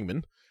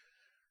Hangman.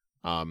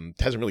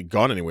 Hasn't really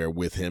gone anywhere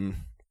with him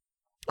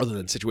other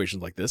than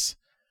situations like this.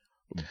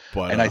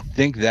 But I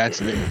think that's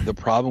the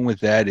problem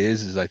with that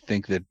is I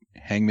think that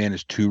Hangman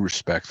is too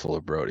respectful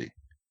of Brody.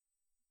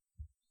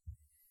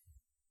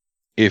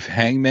 If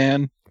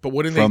Hangman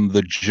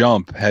the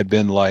jump had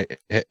been like,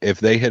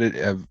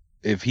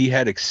 if he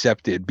had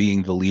accepted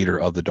being the leader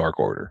of the Dark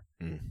Order,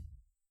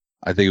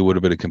 I think it would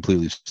have been a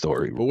completely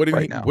story. But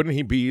wouldn't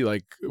he be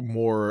like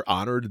more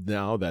honored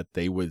now that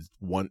they would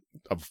want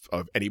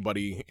of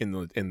anybody in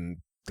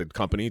the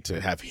company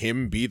to have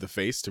him be the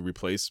face to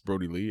replace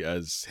Brody Lee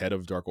as head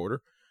of Dark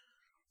Order?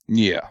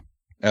 Yeah,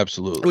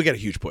 absolutely. We get a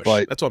huge push.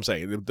 But that's what I'm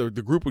saying. The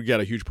group would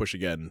get a huge push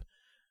again,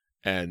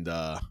 and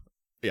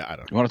yeah, I don't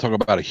know. You want to talk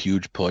about a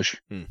huge push?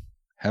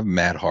 Have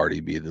Matt Hardy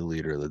be the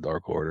leader of the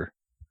Dark Order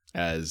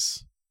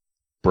as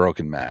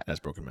Broken Matt.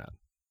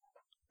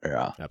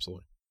 Yeah,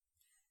 absolutely.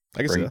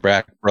 I guess bring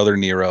back Brother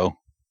Nero.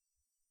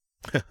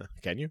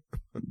 Can you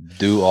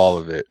do all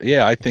of it?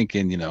 Yeah, I think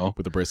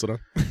with the bracelet on.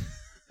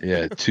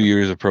 Yeah, 2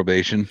 years of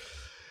probation.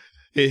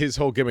 His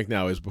whole gimmick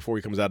now is before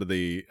he comes out of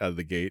the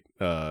gate,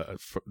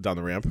 down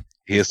the ramp,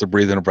 He has to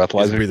breathe in a he's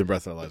breathalyzer. breathing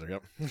breathalyzer.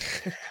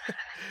 Yep.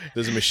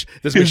 There's a this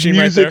His machine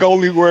right music there.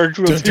 only works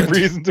when Dun, he dun,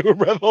 breathes into a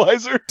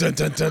breathalyzer. Dun,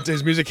 dun, dun,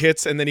 his music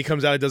hits, and then he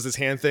comes out and does his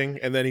hand thing,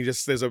 and then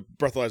there's a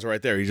breathalyzer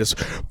right there. He just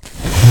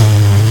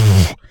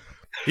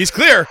he's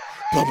clear,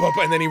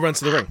 and then he runs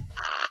to the ring.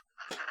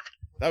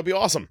 That would be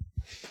awesome.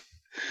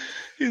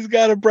 He's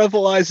got to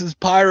breathalyze his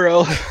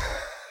pyro.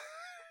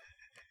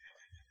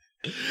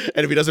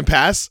 And if he doesn't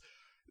pass,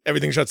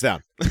 everything shuts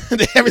down.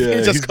 Everything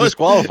Yeah, just he's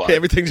disqualified.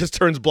 Everything just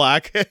turns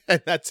black,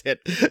 and that's it.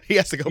 He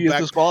has to go He is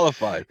back.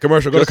 disqualified.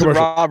 Commercial. Go to Justin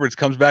commercial. Roberts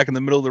comes back in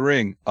the middle of the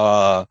ring.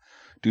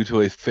 Due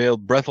to a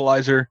failed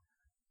breathalyzer,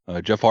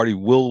 Jeff Hardy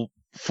will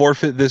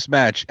forfeit this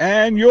match,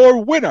 and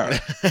your winner.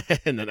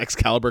 And then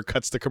Excalibur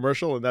cuts the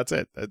commercial, and that's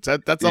it.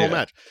 That's the whole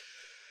match.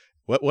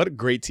 What a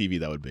great TV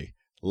that would be.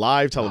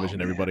 Live television,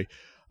 man. everybody.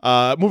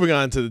 Moving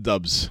on to the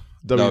dubs.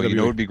 No, WWE. you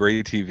know what would be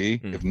great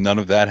TV? If none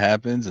of that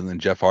happens, and then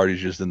Jeff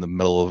Hardy's just in the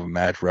middle of a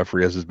match,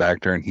 referee has his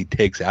back turned, he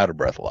takes out a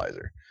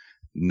breathalyzer,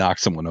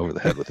 knocks someone over the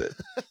head with it.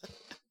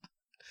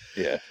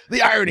 Yeah.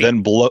 The irony.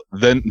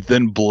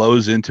 Then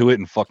blows into it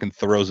and fucking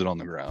throws it on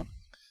the ground.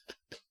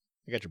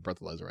 I got your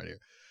breathalyzer right here.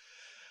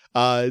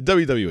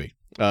 WWE.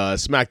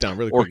 SmackDown,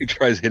 really Or quick. he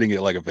tries hitting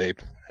it like a vape.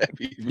 That'd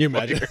be even You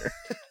imagine? funnier.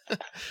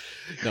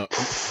 No,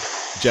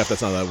 Jeff,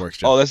 that's not how that works,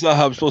 Jeff. Oh, that's not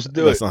how I'm supposed to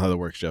do That's it. not how that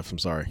works, Jeff. I'm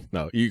sorry.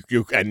 No, you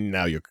and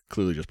now you're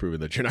clearly just proving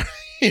that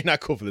you're not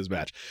cool for this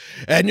match.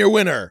 And your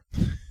winner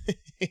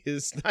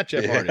is not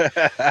Jeff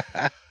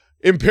Hardy.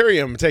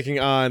 Imperium taking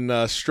on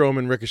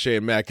Strowman, Ricochet,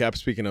 and Madcap.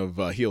 Speaking of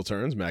heel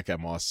turns, Madcap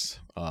Moss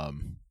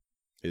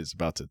is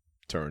about to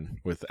turn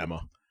with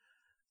Emma.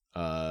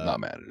 Not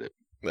mad at it.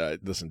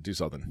 Listen, do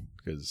something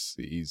because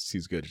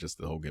he's good. It's just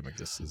the whole gimmick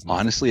just is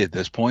Honestly, at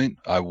this point,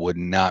 I would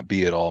not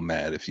be at all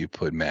mad if you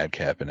put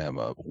Madcap and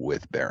Emma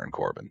with Baron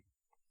Corbin.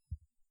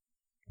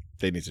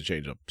 They need to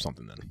change up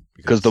something then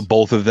Because the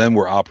both of them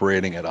were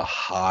operating at a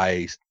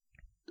high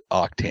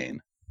octane.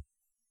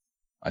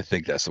 I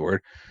think that's the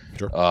word.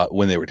 Sure.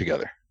 When they were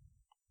together.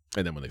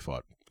 and then when they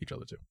fought each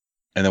other too.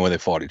 And then when they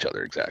fought each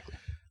other, exactly.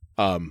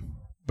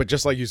 But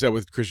just like you said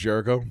with Chris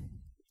Jericho,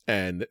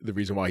 and the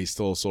reason why he's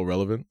still so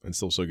relevant and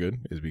still so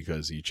good is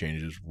because he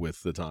changes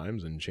with the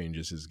times and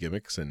changes his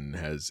gimmicks and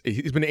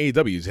he's been in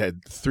AEW. He's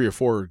had 3 or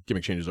 4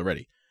 gimmick changes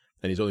already,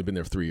 and he's only been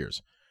there for 3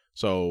 years.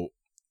 So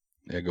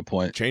Yeah, good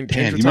point. change.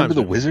 Damn, Change you remember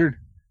the Wizard?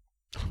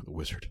 The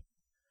Wizard,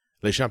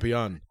 Le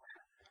Champion.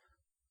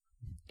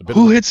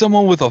 Who hit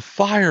someone with a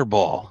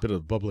fireball? Bit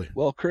of bubbly.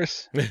 Well,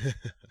 Chris,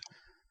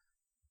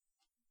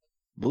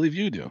 believe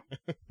you do.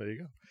 There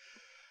you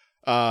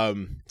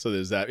go. So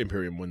there's that.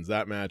 Imperium wins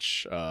that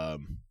match. Of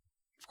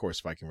course,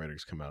 Viking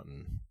Raiders come out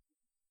and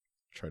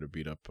try to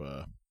beat up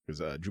because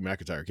Drew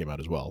McIntyre came out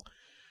as well.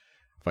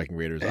 Viking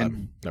Raiders. And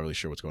I'm not really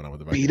sure what's going on with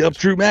the Viking Beat up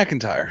Raiders. Drew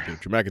McIntyre.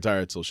 Drew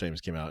McIntyre until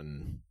Sheamus came out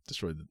and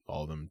destroyed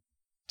all of them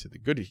to the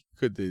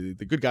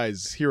good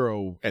guys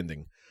hero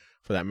ending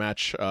for that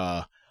match.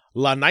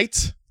 La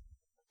Knight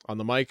on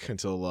the mic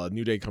until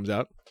New Day comes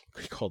out.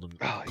 He called him.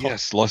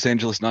 Yes, Los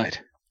Angeles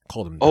Night.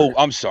 Called him. Oh, nerd.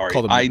 I'm sorry.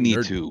 Called him I need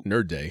nerd, to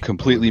Nerd Day.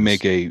 completely It was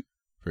make a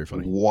very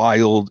funny.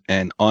 wild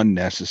and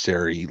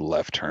unnecessary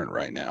left turn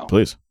right now.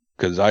 Please.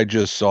 Because I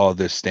just saw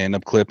this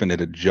stand-up clip and it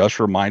had just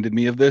reminded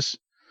me of this.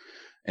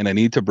 And I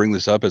need to bring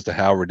this up as to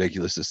how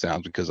ridiculous this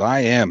sounds because I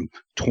am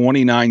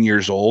 29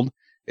 years old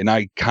and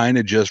I kind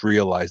of just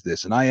realized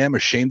this. And I am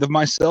ashamed of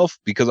myself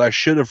because I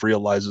should have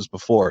realized this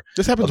before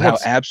This happens of how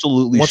once.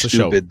 absolutely once a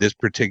show. stupid this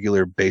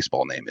particular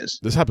baseball name is.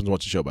 This happens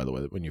once a show, by the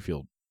way, when you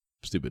feel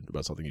stupid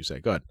about something you say.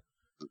 Go ahead.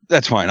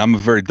 That's fine. I'm a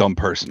very dumb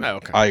person. Oh,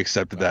 okay. I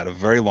accepted that a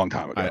very long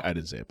time ago. I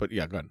didn't say it, but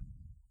yeah, go ahead.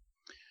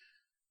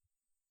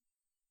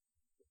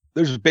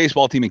 There's a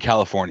baseball team in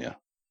California,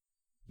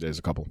 There's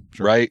a couple.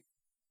 Sure. right?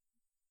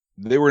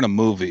 They were in a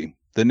movie.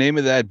 The name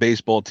of that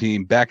baseball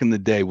team back in the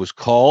day was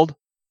called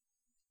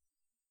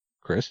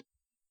Chris?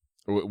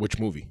 Which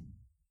movie?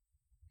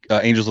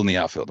 Angels in the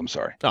Outfield. I'm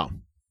sorry. Oh.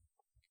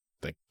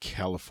 The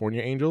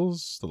California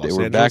Angels? The Los They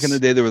were Angeles? back in the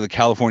day. They were the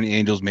California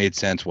Angels. Made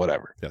sense.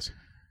 Whatever. Yes.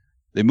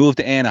 They moved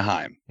to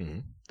Anaheim.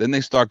 Mhm. Then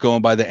they start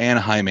going by the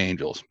Anaheim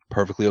Angels.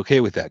 Perfectly okay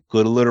with that.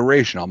 Good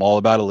alliteration. I'm all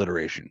about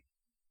alliteration.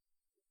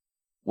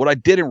 What I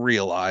didn't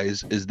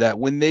realize is that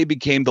when they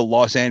became the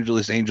Los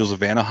Angeles Angels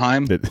of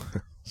Anaheim,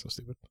 So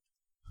stupid.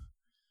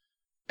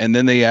 and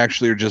then they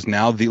actually are just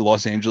now the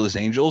Los Angeles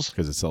Angels,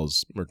 Because it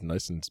sells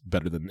merchandise and it's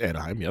better than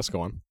Anaheim. Yes,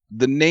 go on.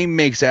 the name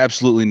makes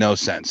absolutely no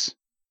sense.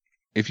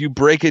 If you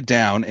break it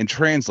down and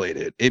translate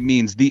it, it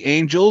means the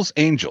Angels.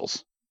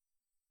 The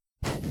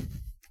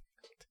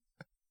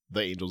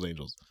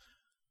Angels.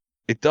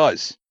 It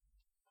does.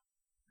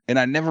 And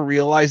I never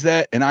realized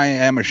that, and I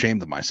am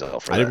ashamed of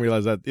myself for I that. didn't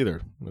realize that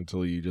either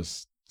until you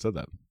just said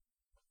that.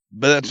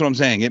 But that's what I'm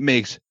saying. It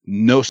makes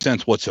no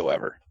sense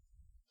whatsoever.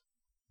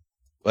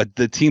 But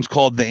the team's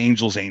called the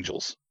Angels.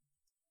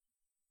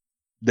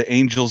 The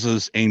Angels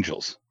is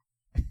Angels.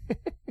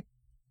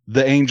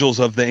 The Angels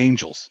of the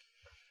Angels.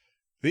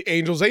 The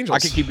Angels. I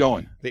can keep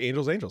going. The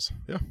Angels.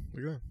 Yeah,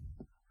 look at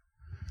that.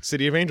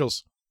 City of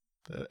Angels.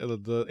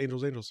 The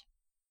Angels.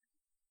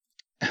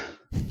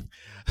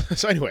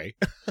 So anyway,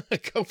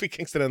 Kofi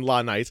Kingston and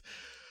LA Knight,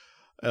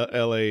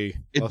 L.A.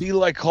 It'd be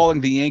like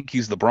calling the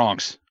Yankees the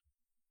Bronx.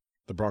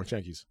 The Bronx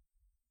Yankees.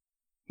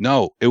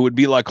 No, it would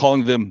be like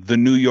calling them the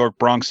New York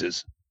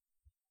Bronxes.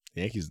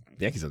 Yankees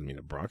doesn't mean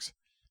the Bronx.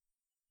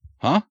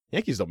 Huh?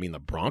 Yankees don't mean the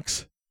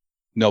Bronx.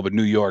 No, but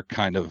New York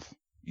kind of,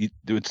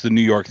 it's the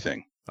New York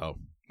thing. Oh.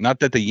 Not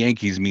that the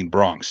Yankees mean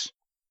Bronx.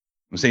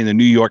 I'm saying the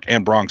New York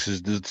and Bronx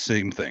is the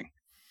same thing.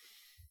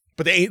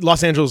 But the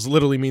Los Angeles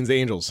literally means the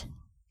Angels.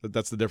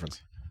 That's the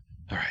difference.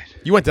 All right.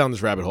 You went down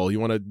this rabbit hole.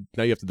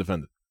 Now you have to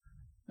defend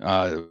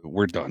it.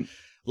 We're done.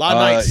 LA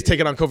Knight's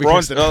taking on Kofi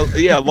Kingston.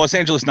 Yeah, Los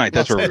Angeles Knight.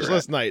 That's where we're at. Los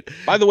Angeles Knight.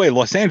 By the way,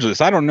 Los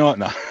Angeles, I don't know.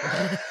 No.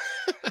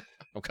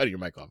 I'm cutting your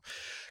mic off.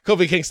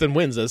 Kofi Kingston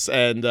wins this,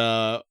 and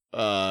I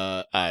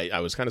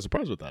was kind of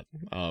surprised with that.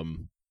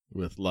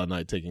 With LA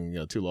Knight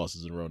taking 2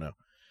 losses in a row now.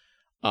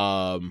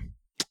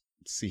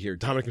 Let's see here.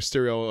 Dominic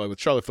Mysterio with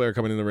Charlotte Flair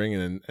coming in the ring,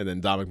 and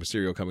then Dominic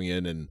Mysterio coming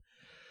in and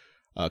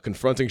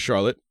confronting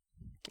Charlotte.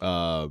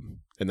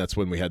 And that's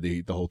when we had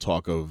the whole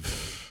talk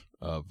of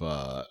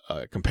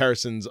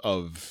comparisons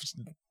of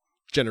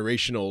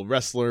generational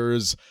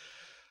wrestlers.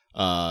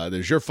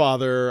 There's your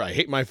father. I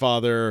hate my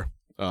father.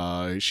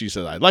 She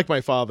said I like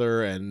my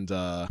father, and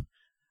I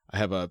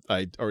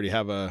already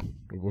have a.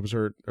 What was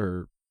her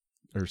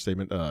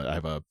statement? I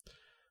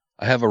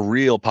have a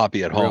real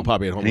poppy at home. Real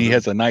poppy at home. And he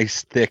has a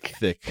nice thick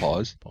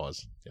pause.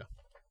 Yeah.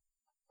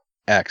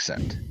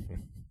 Accent.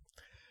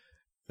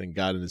 Then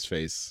got in his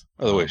face.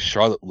 By the way,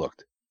 Charlotte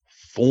looked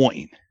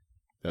fine.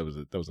 That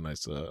was a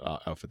nice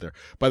outfit there.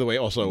 By the way,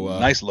 also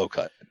nice low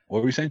cut.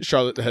 What were you saying?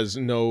 Charlotte has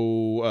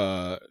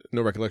no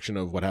recollection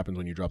of what happens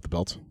when you drop the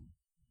belt.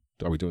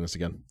 Are we doing this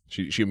again?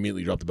 She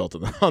immediately dropped the belt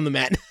on the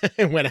mat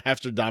and went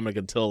after Dominic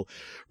until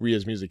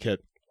Rhea's music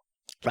hit.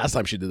 Last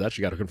time she did that,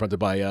 she got confronted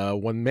by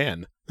one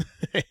man,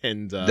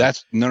 and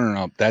that's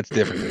no. That's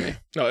different to me.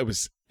 No, it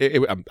was.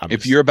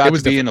 If you're about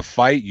to be in a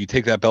fight, you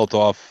take that belt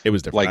off. It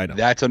was different. Like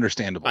that's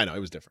understandable. I know it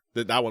was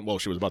different. That one. Well,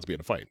 she was about to be in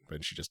a fight,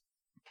 and she just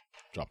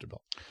dropped her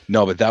belt.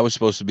 No, but that was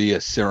supposed to be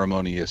a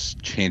ceremonious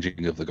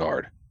changing of the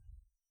guard,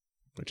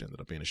 which ended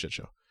up being a shit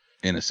show.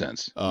 In a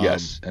sense,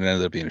 yes, and it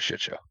ended up being a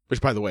shit show. Which,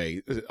 by the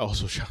way,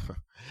 also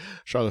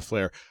Charlotte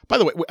Flair. By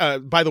the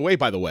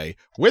way,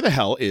 where the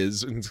hell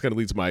is? And it's going to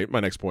lead to my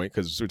next point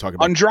because we're talking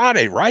about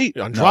Andrade, right?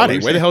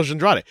 Andrade. Where the hell is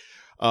Andrade?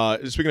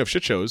 Speaking of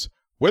shit shows,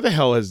 where the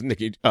hell has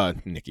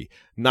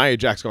Nia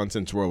Jax gone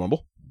since Royal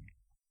Rumble?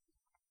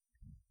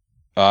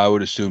 I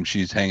would assume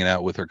she's hanging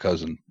out with her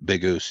cousin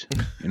Big Oos.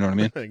 You know what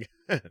I mean?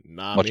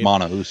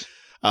 Mana Oos.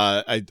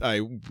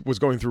 I was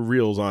going through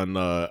reels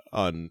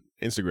on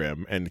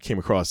Instagram and came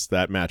across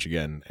that match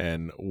again,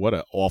 and what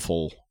an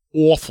awful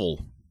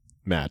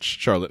match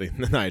Charlotte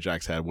and Nia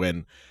Jax had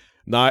when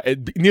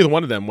neither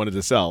one of them wanted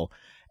to sell,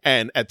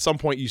 and at some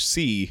point you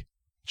see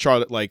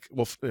Charlotte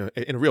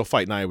in a real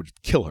fight Nia would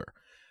kill her.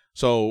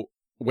 So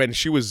when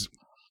she was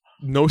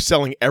no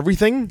selling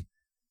everything,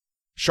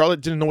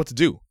 Charlotte didn't know what to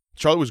do.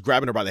 Charlotte was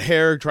grabbing her by the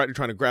hair, trying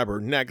to grab her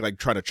neck, like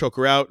trying to choke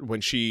her out.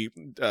 When she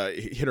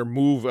hit her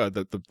move,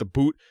 the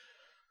boot,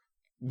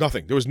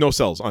 nothing. There was no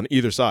sells on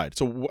either side.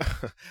 So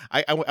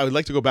I would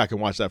like to go back and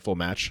watch that full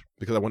match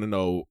because I want to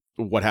know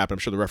what happened. I'm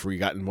sure the referee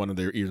got in one of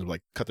their ears and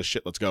like, cut the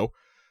shit, let's go.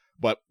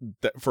 But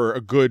for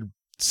a good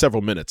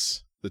several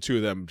minutes, the two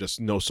of them just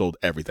no-sold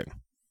everything.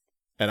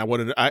 And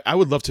I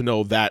would love to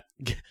know that.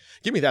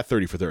 Give me that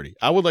 30 for 30.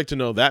 I would like to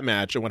know that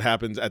match and what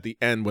happens at the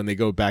end when they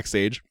go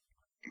backstage.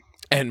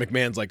 And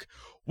McMahon's like,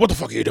 what the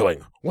fuck are you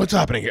doing? What's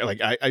happening here? Like,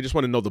 I just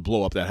want to know the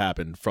blow up that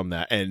happened from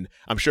that. And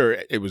I'm sure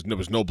there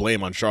was no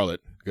blame on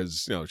Charlotte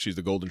because, she's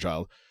the golden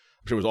child.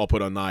 I'm sure it was all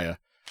put on Nia.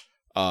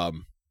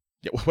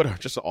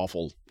 Just an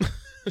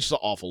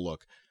awful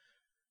look.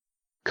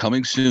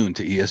 Coming soon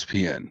to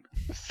ESPN,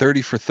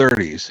 30 for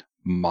 30s,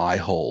 my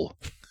hole.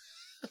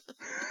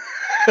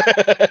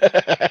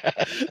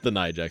 The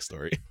Nia Jax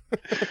story.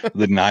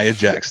 The Nia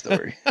Jax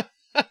story.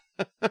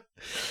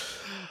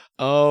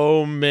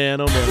 Oh man.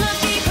 Oh,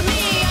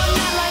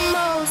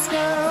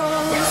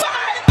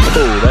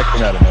 that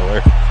came out of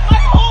nowhere.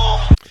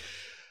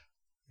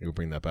 You'll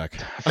bring that back.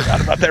 I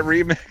forgot about that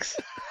remix.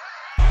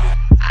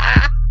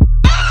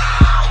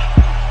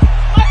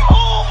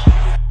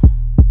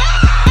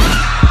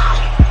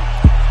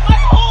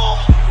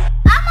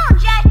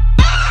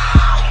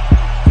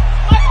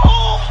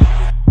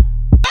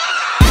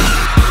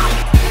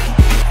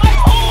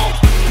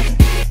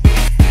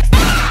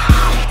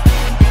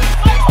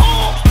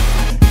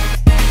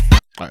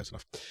 All right, that's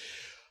enough.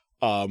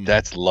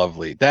 That's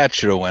lovely. That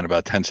should have went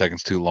about 10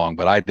 seconds too long,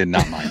 but I did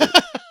not mind it.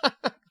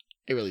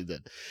 It really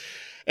did.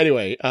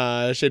 Anyway,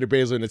 Shayna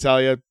Baszler and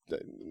Natalya.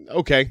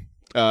 Okay.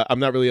 I'm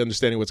not really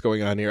understanding what's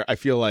going on here. I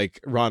feel like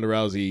Ronda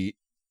Rousey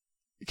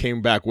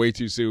came back way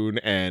too soon,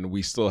 and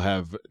we still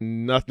have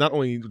not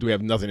only do we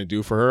have nothing to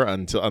do for her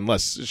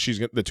unless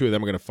the two of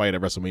them are going to fight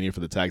at WrestleMania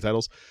for the tag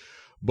titles,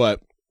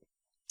 but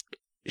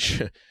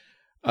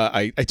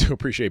I do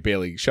appreciate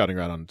Bayley shouting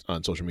her out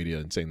on social media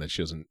and saying that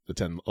she doesn't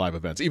attend live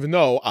events, even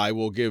though I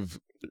will give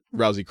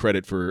Rousey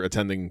credit for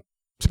attending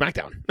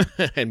SmackDown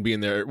and being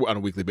there on a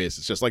weekly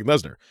basis, just like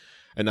Lesnar,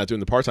 and not doing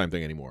the part-time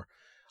thing anymore.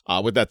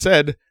 With that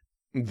said,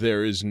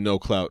 there is no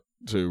clout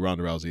to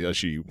Ronda Rousey as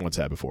she once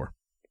had before.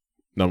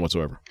 None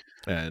whatsoever.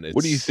 And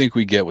what do you think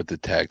we get with the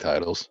tag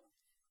titles?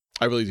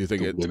 I really do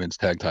think women's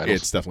tag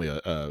titles. It's definitely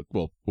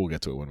well, we'll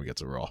get to it when we get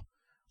to Raw.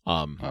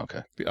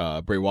 Okay.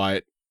 Bray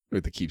Wyatt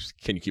with the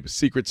Can You Keep a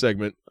Secret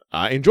segment.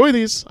 I enjoy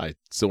these. I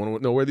still want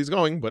to know where these are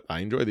going, but I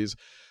enjoy these.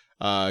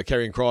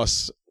 Karrion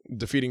Kross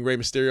defeating Rey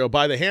Mysterio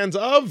by the hands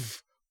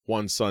of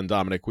one son,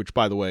 Dominic, which,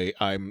 by the way,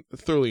 I'm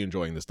thoroughly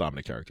enjoying this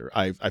Dominic character.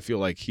 I feel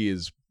like he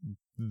is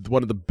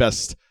one of the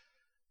best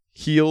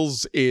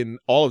heels in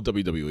all of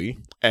WWE,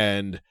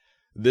 and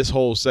this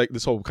whole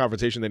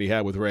confrontation that he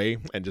had with Rey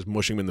and just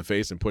mushing him in the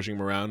face and pushing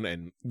him around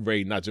and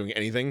Rey not doing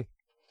anything,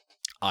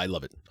 I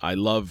love it. I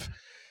love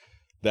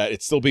that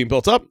it's still being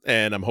built up,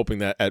 and I'm hoping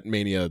that at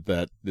Mania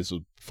that this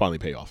will finally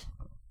pay off.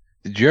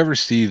 Did you ever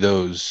see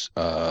those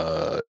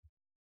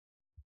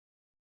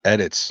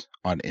edits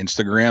on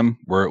Instagram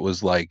where it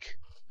was like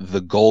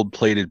the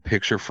gold-plated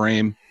picture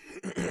frame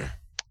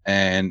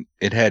and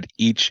it had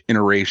each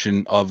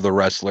iteration of the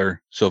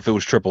wrestler? So if it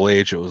was Triple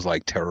H, it was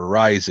like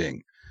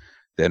Terrorizing,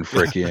 then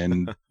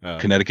freaking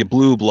Connecticut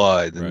Blue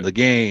Blood, and right. The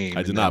Game.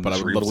 I did not, but I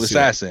would love Cerebral to see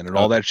Assassin and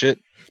all that shit.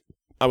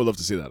 I would love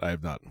to see that. I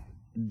have not.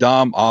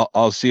 Dom,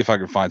 I'll see if I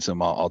can find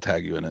some. I'll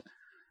tag you in it.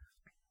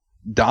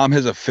 Dom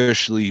has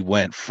officially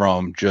went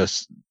from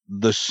just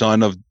the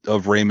son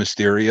of Rey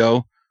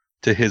Mysterio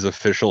to his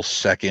official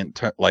second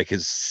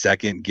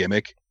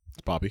gimmick.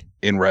 It's Bobby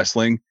in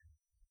wrestling,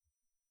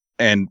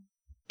 and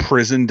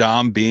Prison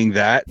Dom being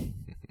that.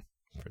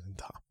 Prison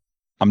Dom.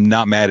 I'm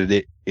not mad at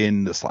it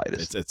in the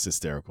slightest. It's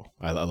hysterical.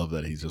 I love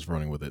that he's just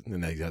running with it,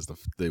 and he has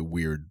the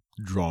weird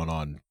drawn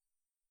on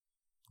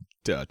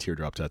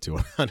teardrop tattoo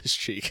on his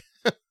cheek.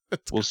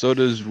 Well, so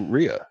does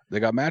Rhea. They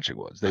got matching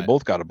ones. They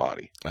both got a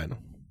body. I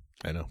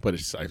know, but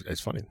it's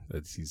funny.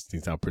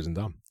 He's now Prison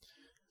Dom.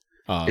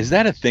 Is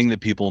that a thing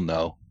that people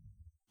know?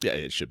 Yeah,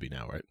 it should be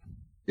now, right?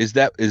 Is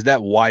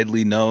that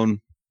widely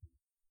known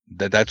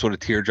that that's what a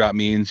teardrop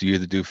means? You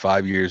either do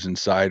 5 years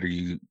inside or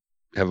you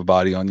have a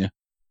body on you.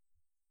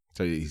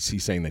 So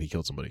he's saying that he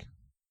killed somebody.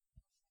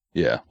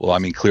 Yeah. Well, I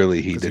mean,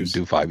 clearly he didn't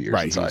do 5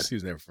 years inside. He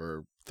was there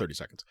for 30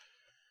 seconds.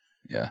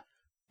 Yeah.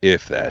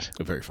 If that.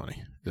 Very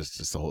funny.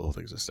 Just the whole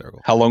thing's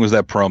hysterical. How long was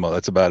that promo?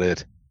 That's about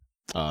it.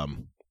 What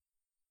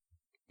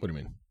do you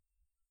mean?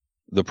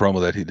 The promo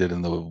that he did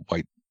in the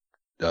white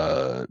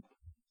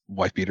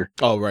wife beater.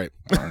 Oh, right.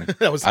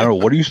 That was. I don't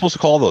know. What are you supposed to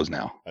call those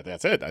now?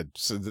 That's it.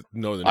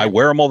 I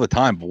wear them all the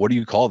time, but what do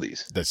you call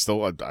these? That's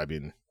still. I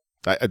mean,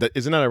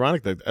 isn't that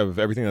ironic that of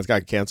everything that's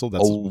got canceled?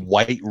 That's a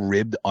white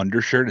ribbed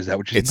undershirt. Is that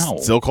what you? It's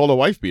still called a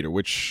wife beater,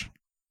 which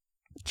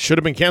should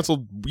have been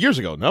canceled years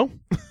ago. No.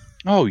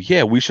 Oh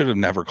yeah, we should have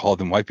never called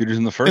them white beaters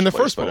in the first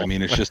place. But I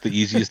mean, it's just the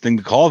easiest thing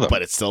to call them.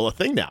 But it's still a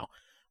thing now.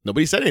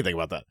 Nobody said anything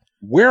about that.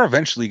 We're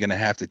eventually going to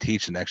have to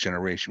teach the next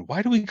generation.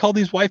 Why do we call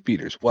these wife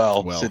beaters?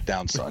 Well, sit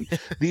down, son.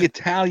 The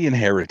Italian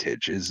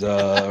heritage is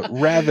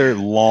rather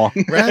long.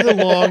 Rather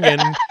long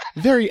and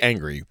very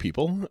angry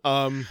people.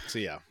 So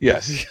yeah.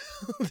 Yes.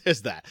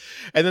 There's that.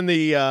 And then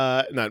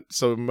the not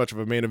so much of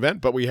a main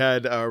event, but we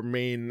had our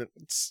main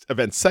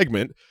event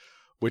segment,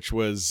 which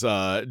was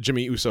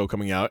Jimmy Uso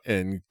coming out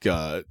and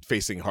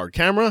facing hard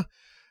camera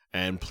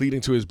and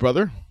pleading to his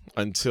brother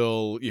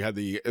until you had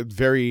the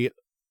very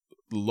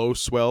low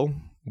swell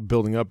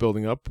building up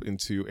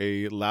into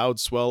a loud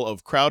swell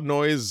of crowd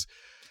noise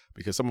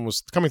because someone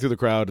was coming through the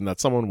crowd, and that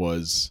someone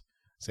was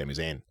Sami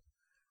Zayn.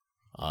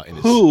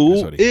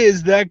 Who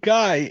is that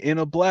guy in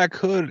a black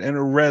hood and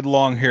a red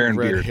long hair and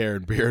beard? Red hair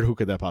and beard. Who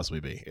could that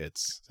possibly be?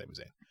 It's Sami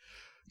Zayn.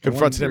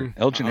 Confronted him.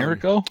 El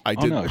Generico?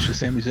 No, it's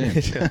just Sami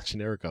Zayn. El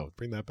Generico.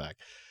 Bring that back.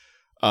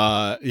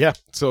 Yeah.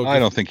 So I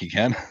don't think he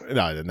can.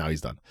 No,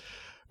 he's done.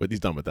 But he's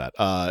done with that.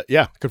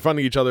 Yeah,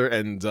 confronting each other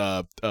and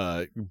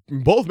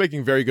both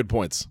making very good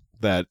points.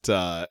 That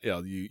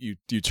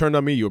you turned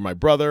on me. You were my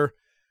brother.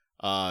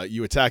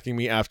 You attacking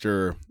me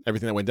after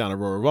everything that went down at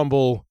Royal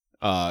Rumble.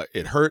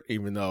 It hurt,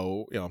 even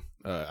though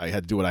I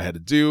had to do what I had to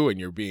do, and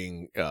you're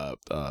being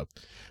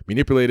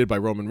manipulated by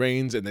Roman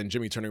Reigns. And then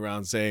Jimmy turning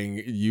around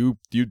saying, "You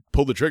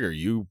pulled the trigger.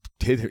 You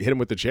hit him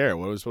with the chair.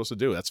 What was I supposed to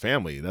do? That's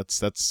family.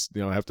 That's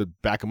I have to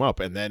back him up."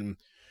 And then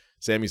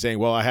Sammy saying,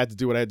 "Well, I had to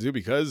do what I had to do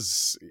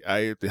because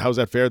how's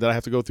that fair that I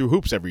have to go through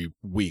hoops every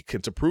week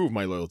and to prove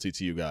my loyalty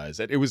to you guys?"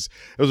 It was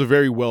a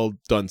very well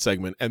done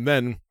segment. And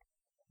then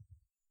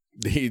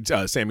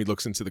Sammy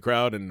looks into the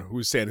crowd, and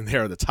who's standing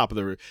there at the top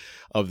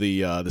of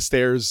the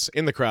stairs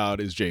in the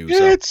crowd is Jey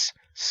Uso. It's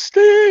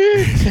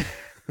Sting.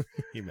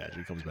 You imagine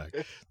he comes back.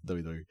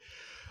 WWE.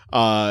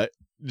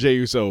 Jey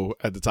Uso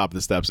at the top of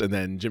the steps, and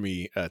then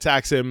Jimmy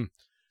attacks Sammy.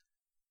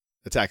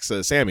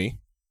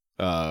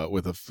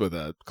 With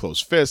a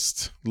closed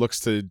fist, looks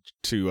to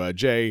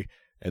Jay,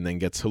 and then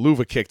gets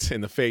Haluva kicked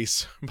in the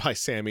face by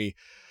Sammy.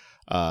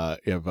 You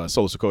have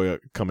Solo Sikoa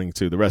coming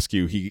to the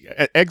rescue. He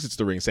exits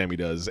the ring, Sammy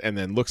does, and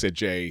then looks at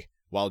Jay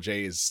while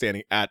Jay is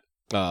standing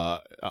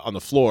on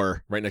the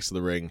floor right next to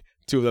the ring.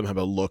 Two of them have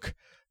a look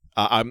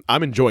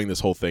I'm enjoying this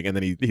whole thing, and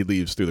then he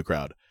leaves through the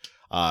crowd.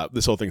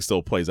 This whole thing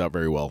still plays out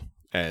very well,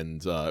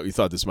 and we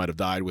thought this might have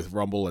died with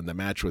Rumble and the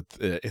match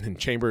with in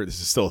Chamber. This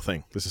is still a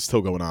thing. This is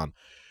still going on.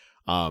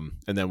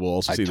 And then we'll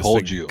also see this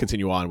thing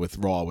continue on with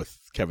Raw with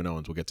Kevin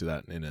Owens. We'll get to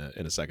that in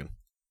a second.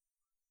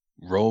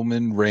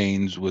 Roman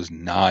Reigns was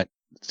not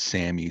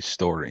Sammy's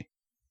story.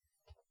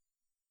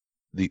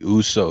 The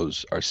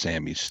Usos are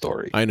Sammy's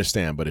story. I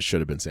understand, but it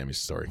should have been Sammy's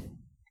story.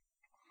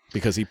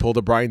 Because he pulled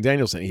a Bryan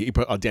Danielson. He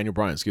put Daniel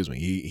Bryan, excuse me.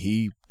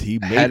 He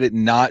made, had it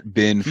not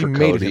been for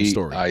Cody,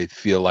 story. I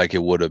feel like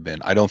it would have been.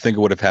 I don't think it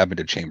would have happened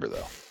to Chamber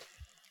though.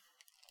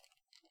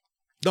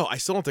 No, I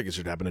still don't think it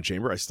should happen in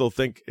Chamber. I still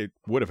think it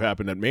would have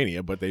happened at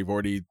Mania, but they've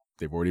already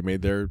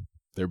made their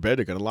bed.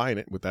 They're going to lie in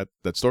it with that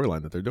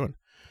storyline that they're doing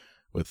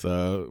with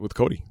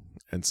Cody,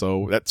 and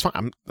so that's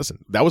fine.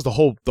 Listen, that was the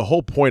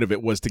whole point of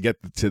it was to get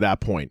to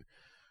that point,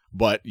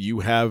 but you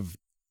have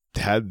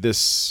had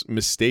this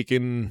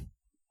mistaken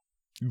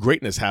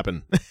greatness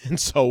happen, and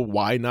so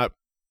why not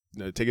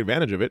take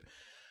advantage of it?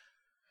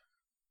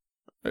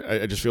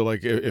 I just feel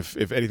like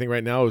if anything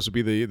right now, this would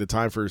be the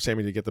time for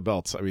Sammy to get the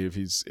belt. I mean,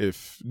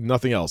 if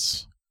nothing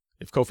else,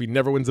 if Kofi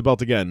never wins the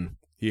belt again,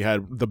 he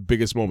had the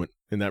biggest moment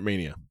in that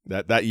Mania.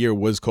 That year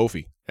was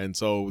Kofi, and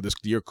so this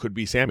year could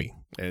be Sammy,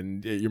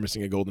 and you're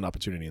missing a golden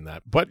opportunity in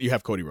that. But you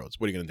have Cody Rhodes.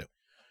 What are you going to do?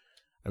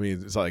 I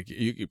mean, it's like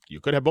you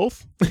could have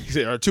both.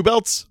 There are two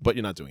belts, but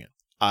you're not doing it.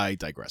 I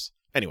digress.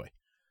 Anyway,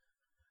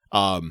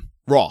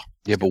 Raw.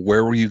 Yeah, but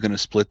where were you going to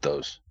split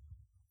those?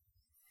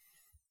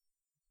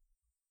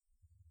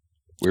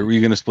 Where were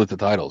you going to split the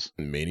titles?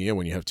 Mania,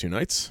 when you have two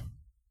nights.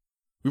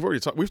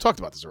 We've talked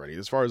about this already.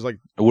 As far as like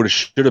what it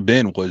should have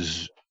been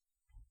was,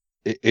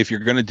 if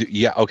you're going to do,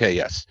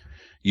 yes,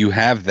 you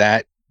have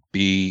that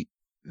be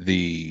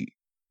the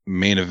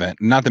main event,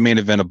 not the main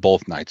event of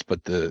both nights,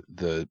 but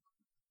the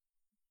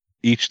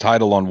each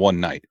title on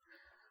one night.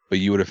 But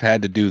you would have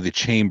had to do the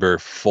Chamber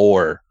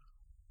for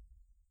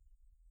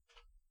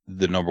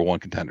the number one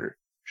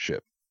contendership.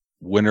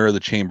 Winner of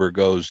the Chamber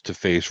goes to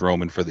face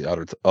Roman for the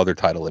other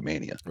title at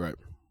Mania. Right.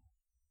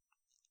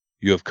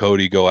 You have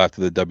Cody go after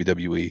the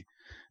WWE,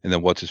 and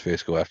then what's his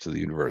face go after the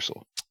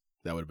Universal.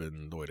 That would have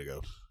been the way to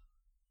go.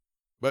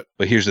 But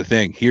here's the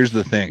thing.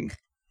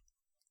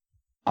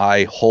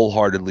 I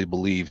wholeheartedly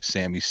believe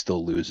Sammy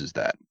still loses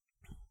that.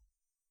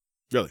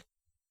 Really?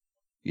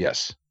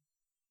 Yes.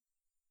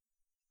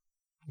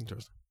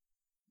 Interesting.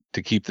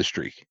 To keep the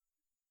streak.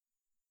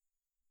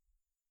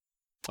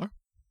 All right.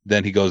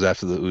 Then he goes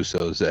after the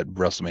Usos at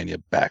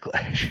WrestleMania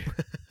Backlash.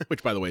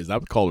 Which, by the way, is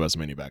not called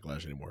WrestleMania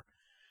Backlash anymore.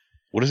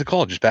 What is it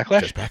called? Just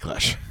Backlash? Just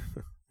Backlash.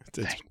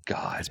 Thank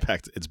God.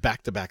 It's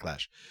back to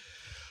Backlash.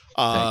 Thank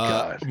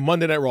God.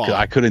 Monday Night Raw.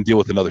 I couldn't deal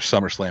with another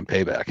SummerSlam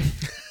payback.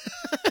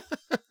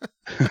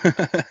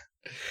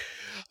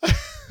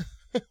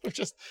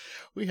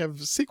 We have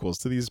sequels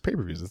to these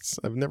pay-per-views.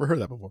 I've never heard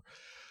that before.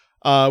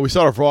 We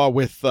start off Raw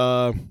with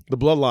the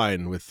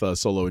Bloodline with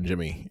Solo and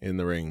Jimmy in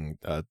the ring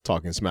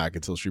talking smack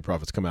until Street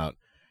Profits come out,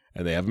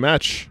 and they have a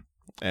match,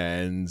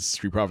 and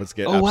Street Profits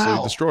get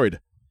absolutely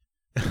destroyed.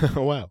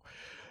 Oh, wow.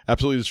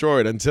 Absolutely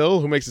destroyed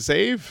until who makes a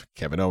save?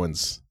 Kevin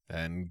Owens.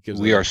 And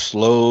we are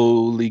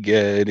slowly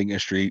getting a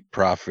Street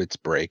Profits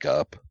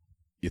breakup.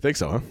 You think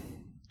so, huh?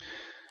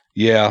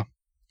 Yeah.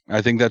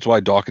 I think that's why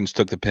Dawkins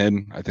took the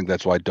pin. I think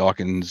that's why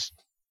Dawkins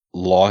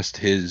lost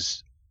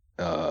his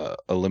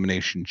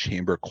Elimination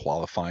Chamber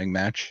qualifying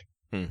match.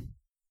 Okay.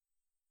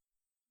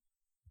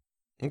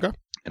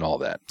 And all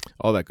that.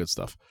 All that good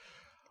stuff.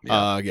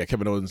 Yeah,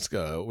 Kevin Owens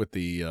with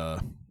the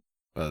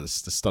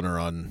stunner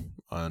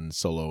on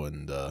Solo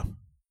and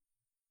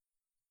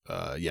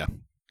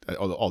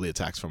all the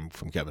attacks from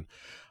Kevin.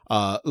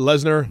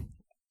 Lesnar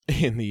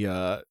in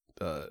the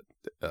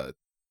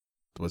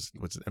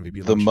what's it, MVP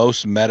launch? The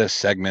most meta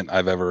segment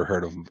I've ever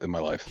heard of in my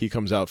life. He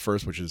comes out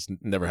first, which has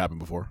never happened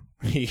before.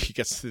 He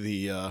gets to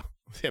the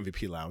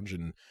MVP lounge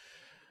and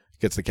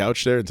gets the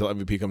couch there until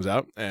MVP comes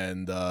out,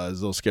 and is a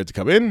little scared to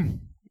come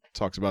in.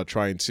 Talks about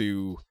trying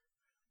to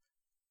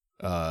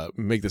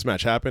make this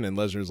match happen, and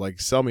Lesnar's like,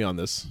 "Sell me on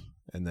this,"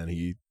 and then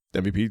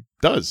MVP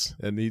does,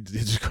 and he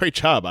did a great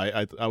job.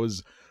 I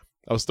was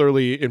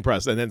thoroughly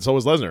impressed, and then so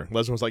was Lesnar.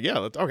 Lesnar was like, "Yeah,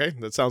 okay,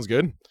 that sounds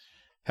good."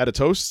 Had a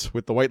toast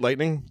with the white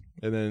lightning,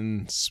 and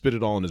then spit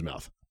it all in his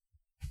mouth.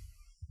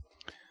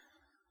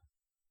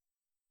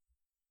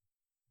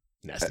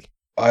 Nasty.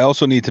 I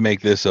also need to make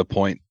this a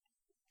point.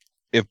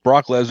 If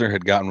Brock Lesnar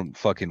had gotten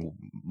fucking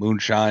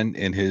moonshine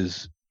in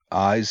his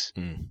eyes,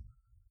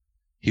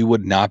 he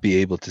would not be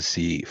able to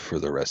see for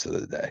the rest of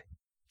the day.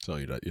 So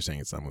you're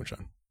saying it's not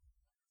moonshine?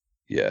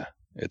 Yeah,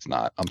 it's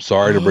not. I'm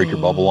sorry to break your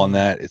bubble on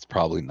that. It's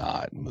probably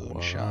not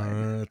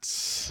moonshine. What?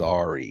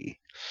 Sorry.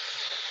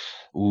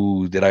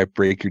 Ooh, did I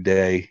break your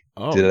day?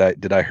 Oh.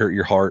 Did I hurt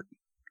your heart?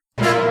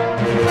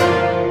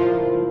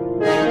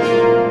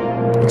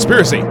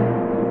 Conspiracy.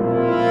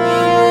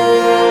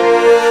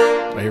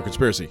 I hear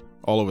conspiracy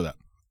all over that.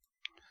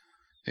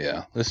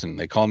 Yeah, listen,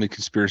 they call me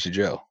Conspiracy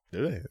Joe.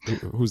 Do they?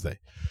 Who's they?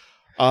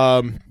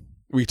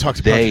 We talked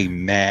about They,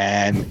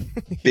 man.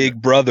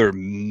 Big brother,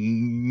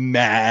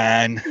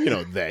 man. you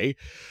know, they.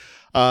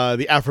 The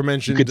You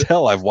aforementioned. could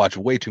tell I've watched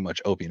way too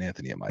much Opie and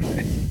Anthony in my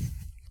day.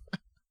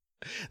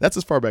 That's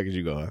as far back as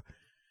you go, huh?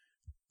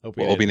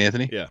 Opie and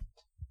Anthony? Yeah.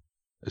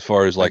 As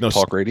far as like no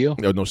talk radio?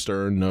 No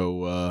Stern,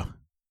 no.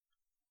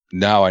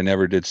 No, I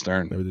never did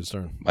Stern. Never did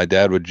Stern. My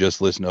dad would just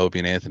listen to Opie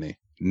and Anthony.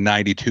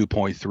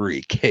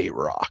 92.3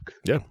 K-Rock.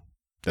 Yeah,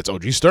 that's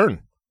OG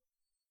Stern.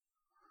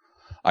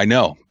 I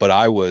know, but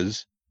I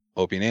was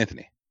Opie and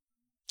Anthony.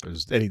 It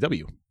was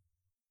NEW.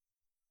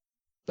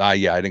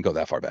 Yeah, I didn't go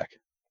that far back.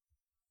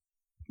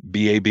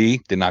 BAB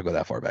did not go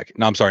that far back.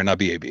 No, I'm sorry, not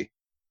BAB.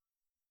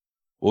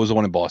 What was the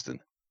one in Boston?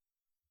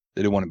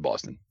 They did one in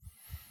Boston.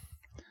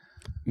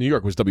 New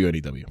York was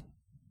WNEW.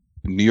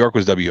 New York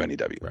was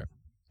WNEW. Right.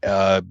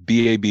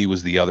 BAB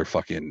was the other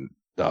fucking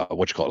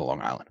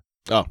Long Island.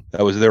 Oh,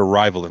 That was their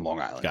rival in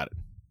Long Island. got it.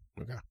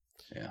 Okay.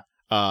 Yeah.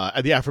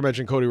 At the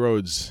aforementioned Cody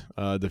Rhodes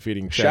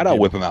defeating Chad Shout out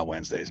Gable. Whip 'em Out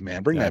Wednesdays,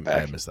 man. Bring that I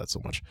back. missed that so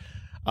much.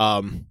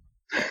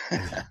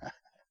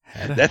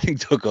 That thing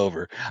took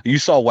over. You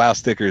saw WoW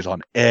stickers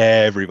on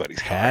everybody's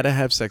car. Had to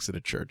have sex at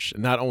a church,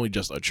 and not only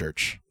just a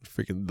church,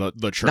 freaking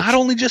the church. Not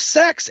only just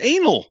sex,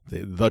 anal.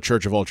 the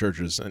church of all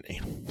churches, and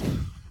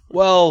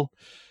Well,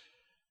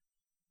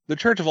 the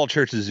Church of all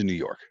churches in New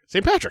York.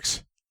 St.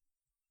 Patrick's.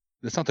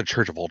 That's not the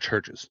Church of all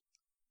churches.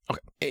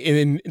 Okay,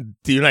 in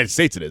the United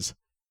States, it is.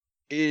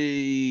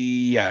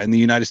 Yeah, in the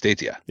United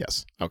States, yeah.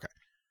 Yes. Okay.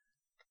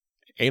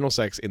 Anal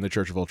sex in the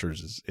church of all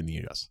churches in the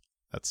U.S.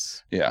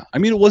 That's. Yeah. I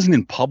mean, it wasn't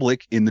in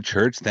public in the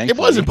church, thankfully.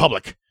 It was in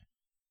public.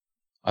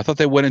 I thought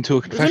they went into a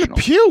It was in a confessional.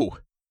 pew.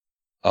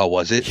 Oh,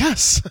 was it?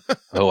 Yes.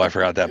 Oh, I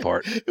forgot that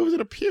part. It was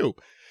in a pew.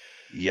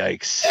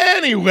 Yikes.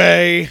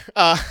 Anyway,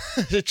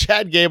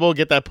 Chad Gable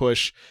get that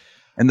push.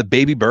 And the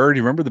baby bird.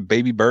 You remember the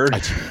baby bird?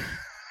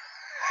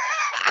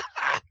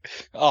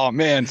 Oh,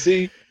 man.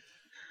 See?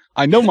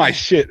 I know my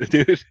shit,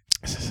 dude.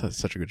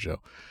 Such a good show.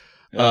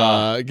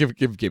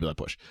 Give Gable that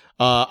push.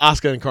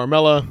 Asuka and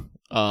Carmella.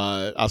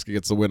 Asuka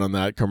gets the win on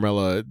that.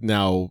 Carmella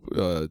now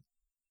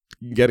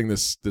getting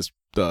this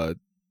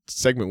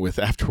segment with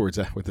afterwards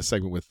with the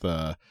segment with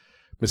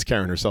Miss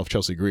Karen herself,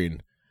 Chelsea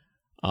Green.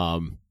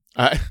 I'm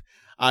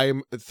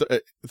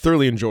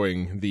thoroughly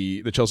enjoying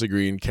the Chelsea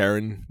Green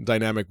Karen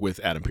dynamic with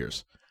Adam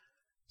Pearce.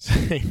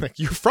 Saying like,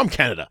 you're from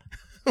Canada.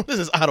 This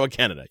is Ottawa,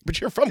 Canada, but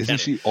you're from Isn't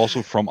Canada. she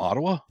also from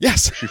Ottawa?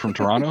 Yes. Is she from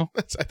Toronto?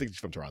 I think she's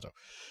from Toronto.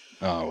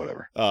 Oh,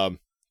 whatever.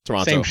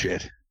 Toronto. Same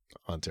shit.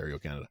 Ontario,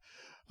 Canada.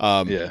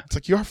 Yeah. It's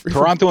like you're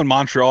Toronto and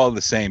Montreal are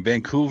the same.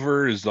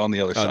 Vancouver is on the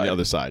other side. on the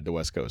other side, the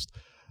West Coast.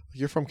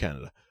 You're from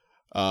Canada.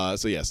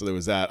 So there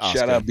was that.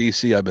 Shout out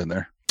BC. I've been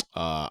there.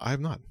 I have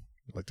not.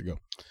 I'd like to go.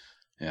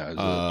 Yeah, as a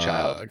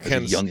child, as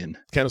a youngin'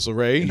 Candice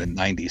LeRae. in the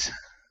 90s.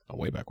 Oh,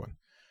 way back when.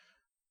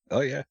 Oh,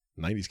 yeah.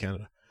 90s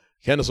Canada.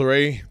 Candice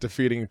LeRae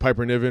defeating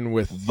Piper Niven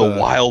with The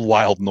wild,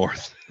 wild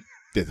north.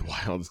 the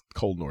wild,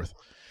 cold north.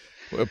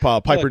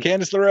 Piper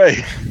Candice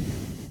LeRae.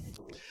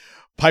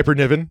 Piper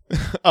Niven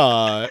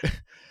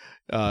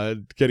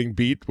getting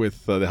beat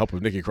with the help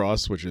of Nikki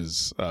Cross, which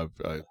is not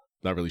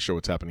really sure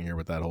what's happening here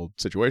with that whole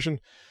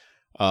situation.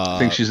 I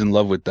think she's in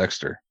love with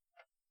Dexter.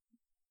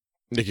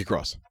 Nikki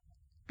Cross.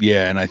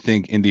 Yeah, and I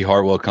think Indy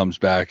Hartwell comes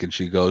back and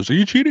she goes, "Are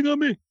you cheating on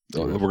me?"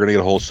 So we're going to get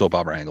a whole soap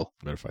opera angle.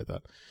 Better fight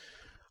that.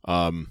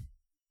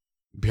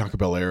 Bianca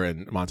Belair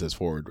and Montez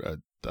Ford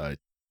with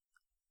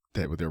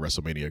their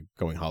WrestleMania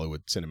going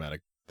Hollywood cinematic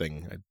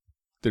thing. I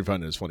didn't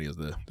find it as funny as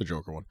the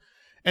Joker one.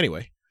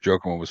 Anyway.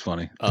 Joker one was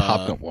funny.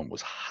 Top Gun one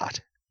was hot.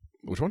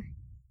 Which one?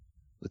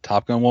 The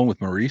Top Gun one with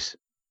Maurice.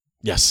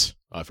 Yes.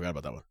 Oh, I forgot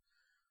about that one.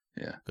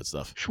 Yeah. Good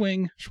stuff.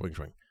 Swing. Swing.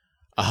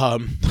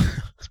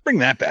 Let's bring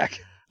that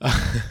back.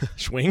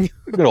 Swing.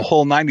 We got a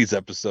whole 90s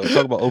episode.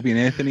 Talk about Opie and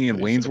Anthony and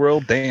Wayne's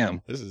World.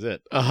 Damn. This is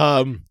it.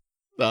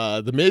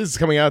 The Miz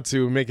coming out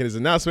to making his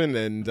announcement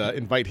and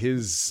invite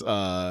his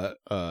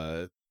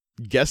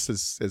guest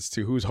as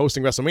to who's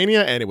hosting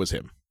WrestleMania, and it was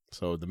him.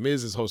 So the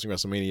Miz is hosting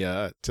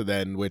WrestleMania to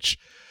then which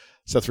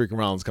Seth freaking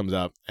Rollins comes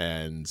out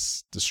and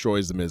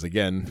destroys the Miz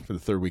again for the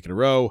third week in a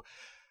row.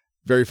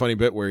 Very funny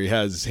bit where he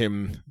has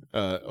him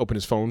open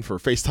his phone for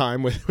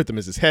FaceTime with the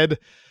Miz's head.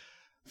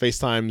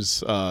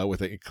 FaceTimes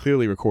with a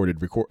clearly recorded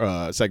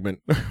segment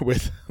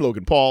with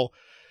Logan Paul,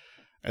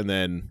 and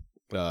then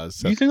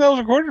Seth, You think that was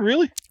recorded?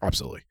 Really?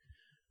 absolutely,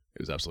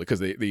 it was absolutely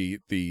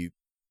because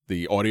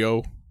the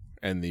audio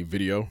and the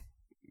video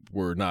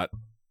were not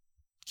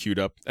queued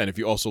up, and if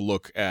you also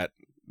look at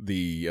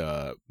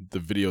the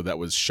video that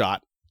was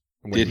shot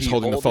when he was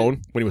holding the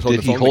phone,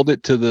 Did he hold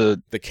it to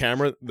the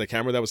camera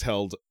that was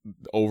held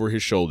over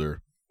his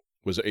shoulder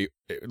it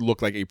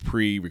looked like a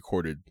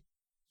pre-recorded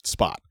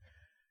spot.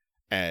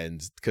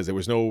 And because there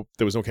was no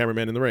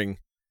cameraman in the ring,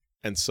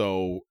 and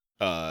so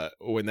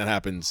when that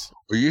happens,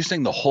 Are you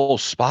saying the whole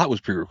spot was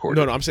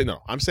pre-recorded? I'm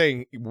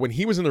saying when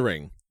he was in the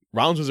ring,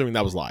 Rollins was in the ring,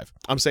 that was live.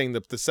 I'm saying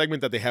the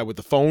segment that they had with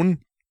the phone,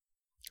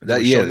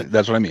 That's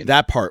what I mean.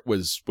 that part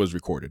was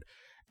recorded,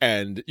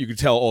 and you could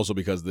tell also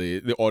because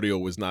the audio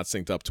was not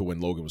synced up to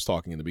when Logan was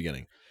talking in the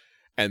beginning,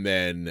 and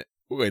then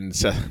when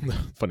Seth, the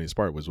funniest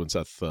part was when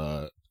Seth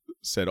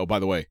said, "Oh, by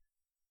the way,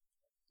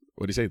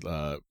 what did he say?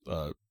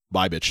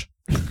 Bye, bitch."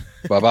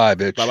 Bye-bye,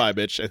 bitch. Bye-bye,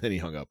 bitch. And then he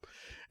hung up,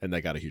 and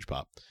that got a huge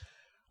pop.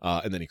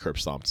 And then he curb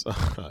stomped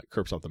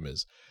the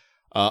Miz.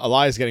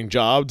 Elias getting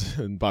jobbed,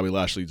 and Bobby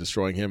Lashley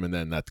destroying him, and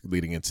then that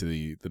leading into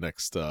the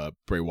next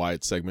Bray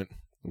Wyatt segment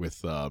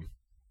with the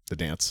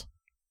dance.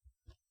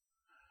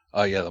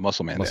 Oh, yeah, the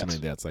Muscle Man Muscle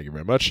dance. Man dance. Thank you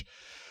very much.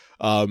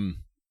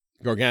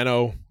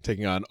 Gargano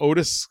taking on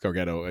Otis.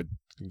 Gargano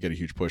get a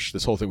huge push.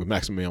 This whole thing with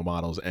Maximum Male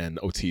Models and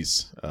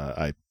Otis,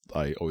 I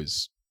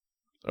always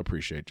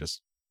appreciate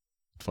just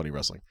funny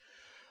wrestling.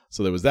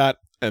 So there was that,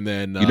 and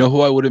then You know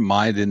who I wouldn't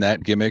mind in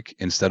that gimmick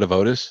instead of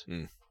Otis?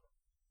 Mm.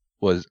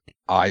 Was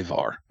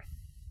Ivar.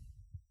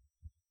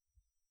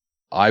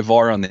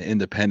 Ivar on the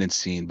independent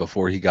scene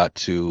before he got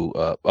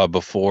to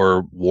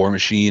before War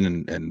Machine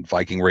and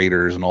Viking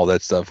Raiders and all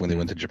that stuff when they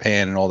went to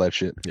Japan and all that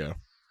shit. Yeah.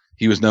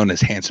 He was known as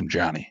Handsome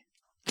Johnny.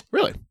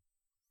 Really,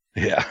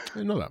 Yeah. I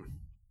didn't know that.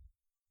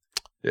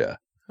 Yeah.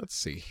 Let's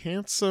see,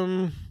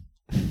 Handsome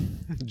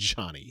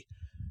Johnny.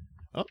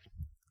 Oh,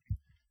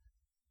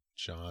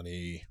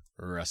 Johnny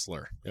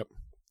Wrestler. Yep,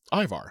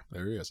 Ivar.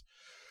 There he is.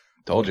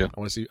 Told you. I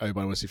want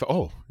to see.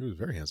 Oh, he was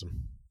very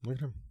handsome. Look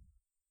at him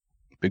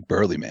Big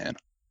burly man.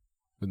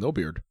 with no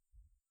beard.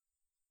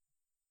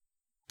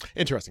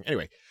 Interesting.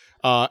 Anyway,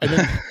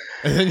 and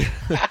then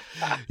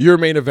your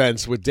main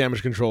events with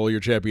Damage Control, your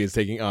champions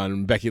taking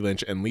on Becky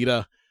Lynch and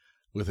Lita,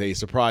 with a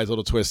surprise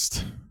little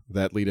twist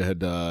that Lita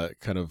had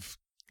kind of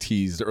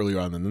teased earlier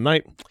on in the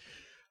night.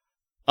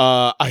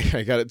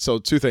 I got it. So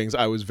two things.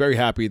 I was very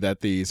happy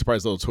that the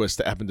surprise little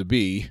twist happened to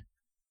be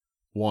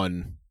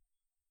one.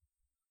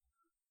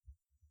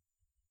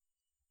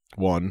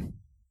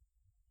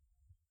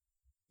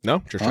 No,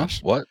 Trish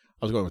Stratus. What?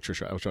 I was going with Trish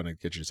Stratus. I was trying to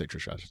get you to say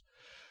Trish Stratus.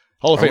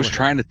 Hall of I Fame. was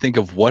trying to think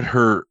of what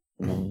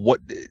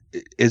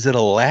is it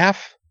a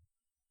laugh?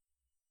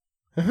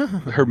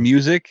 Her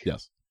music?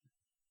 Yes.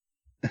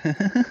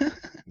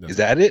 Is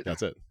that it?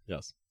 That's it.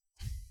 Yes.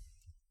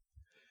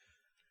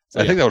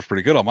 I think that was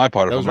pretty good on my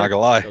part, if I'm not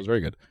gonna lie. That was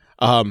very good.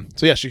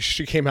 So yeah,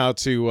 she came out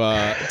to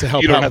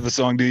help. You don't out. have the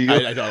song, do you? I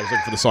was looking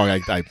for the song.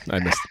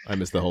 I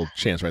missed the whole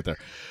chance right there.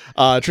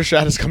 Trish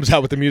Stratus comes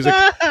out with the music.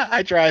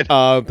 I tried.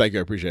 Thank you,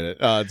 I appreciate it.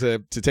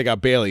 To take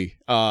out Bailey.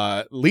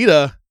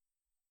 Lita.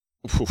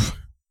 Oof.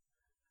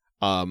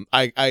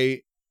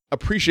 I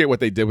appreciate what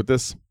they did with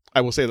this.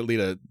 I will say that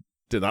Lita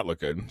did not look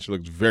good. She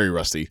looked very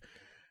rusty,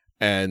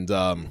 and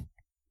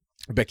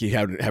Becky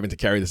having to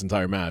carry this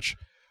entire match.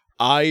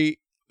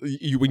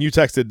 When you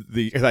texted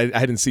I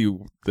didn't see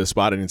the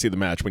spot, I didn't see the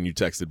match when you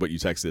texted, but you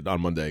texted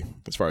on Monday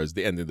as far as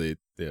the end of the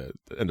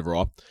end of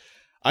Raw.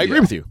 I agree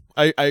with you.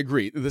 I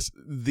agree. This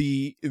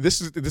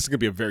is gonna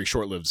be a very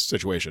short-lived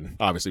situation,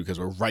 obviously, because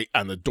we're right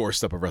on the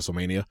doorstep of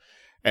WrestleMania,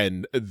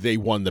 and they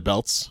won the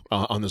belts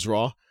on this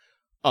Raw.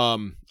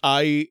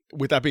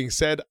 With that being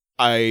said,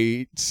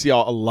 I see a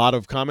lot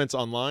of comments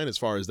online as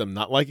far as them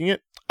not liking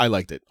it. I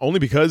liked it only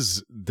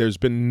because there's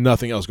been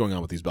nothing else going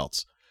on with these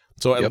belts.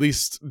 So at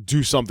least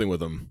do something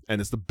with them.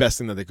 And it's the best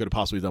thing that they could have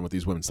possibly done with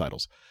these women's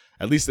titles.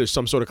 At least there's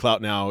some sort of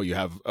clout now. You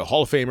have a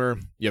Hall of Famer.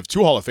 You have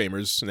two Hall of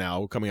Famers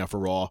now coming out for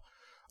Raw.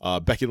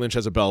 Becky Lynch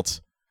has a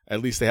belt.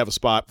 At least they have a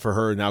spot for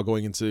her now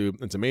going into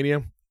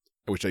Mania,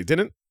 which they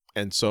didn't.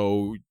 And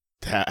so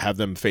have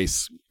them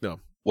face,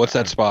 What's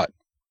that spot?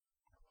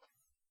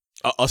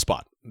 A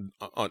spot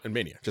in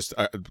Mania. Just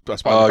a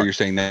spot. Oh, you're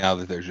saying now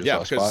that there's just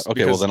a spot?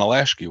 Okay, well then I'll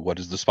ask you, what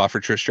is the spot for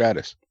Trish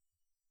Stratus?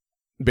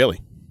 Bailey.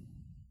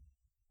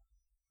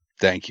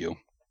 Thank you.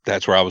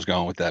 That's where I was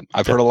going with that.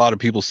 I've heard a lot of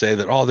people say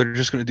that, they're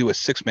just going to do a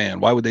 6-man.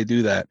 Why would they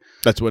do that?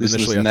 That's what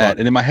initially I thought.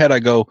 And in my head, I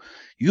go,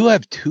 you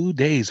have 2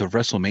 days of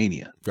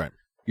WrestleMania. Right.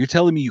 You're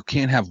telling me you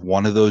can't have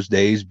one of those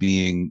days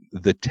being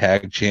the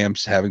tag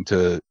champs having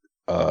to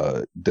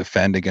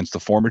defend against the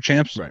former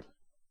champs? Right.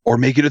 Or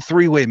make it a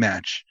 3-way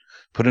match.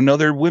 Put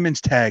another women's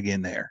tag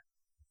in there.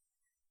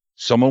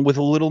 Someone with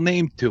a little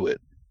name to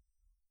it.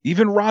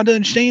 Even Ronda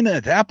and Shayna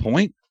at that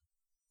point.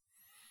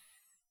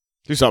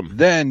 Do something.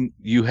 Then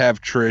you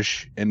have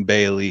Trish and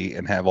Bailey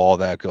and have all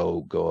that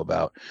go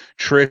about.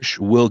 Trish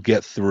will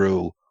get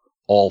through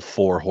all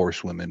 4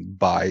 horsewomen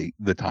by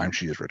the time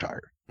she is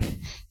retired.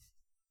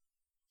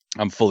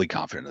 I'm fully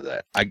confident of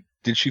that.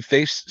 Did she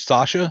face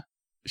Sasha?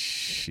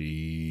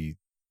 I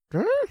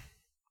don't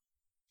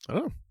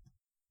know.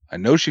 I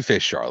know she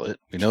faced Charlotte.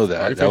 We know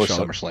that. That was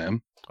Charlotte.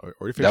 SummerSlam.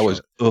 That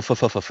was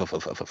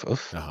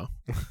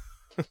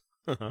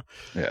Uh-huh.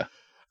 Yeah.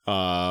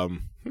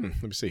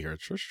 Let me see here.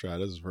 Trish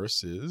Stratus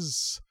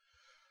versus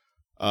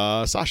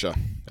Sasha.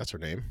 That's her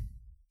name.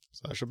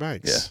 Sasha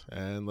Banks. Yeah.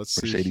 And let's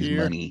see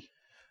here.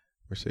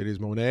 Mercedes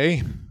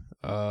Moné.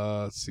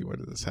 Let's see, when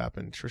did this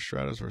happen? Trish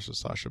Stratus versus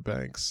Sasha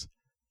Banks.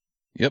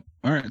 Yep.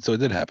 All right. So it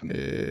did happen.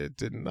 It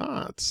did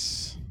not.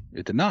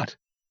 It did not.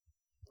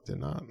 Did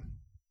not.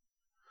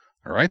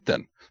 All right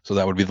then. So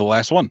that would be the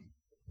last one.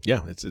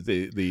 Yeah, it's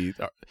the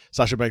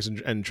Sasha Banks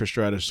and Trish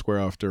Stratus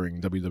square off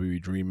during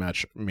WWE Dream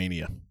Match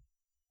Mania.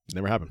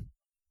 Never happened.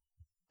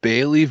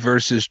 Bailey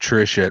versus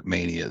Trish at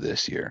Mania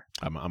this year.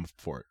 I'm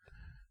for it.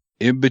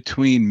 In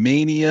between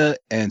Mania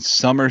and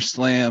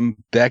SummerSlam,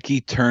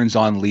 Becky turns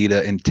on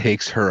Lita and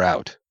takes her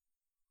out.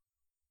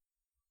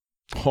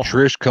 Oh,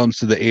 Trish comes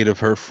to the aid of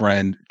her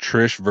friend.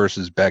 Trish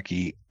versus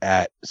Becky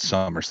at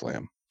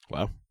SummerSlam.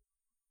 wow.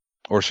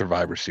 Or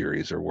Survivor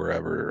Series or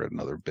wherever.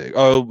 Another big.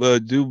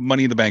 Do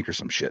Money in the Bank or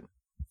some shit.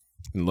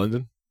 In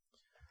London?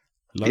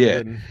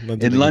 In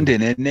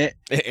London, isn't it?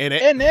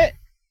 In it.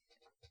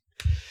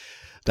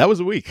 That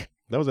was a week.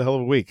 That was a hell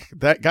of a week.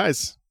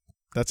 Guys,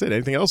 that's it.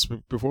 Anything else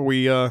before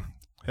we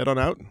head on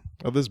out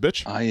of this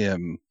bitch? I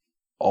am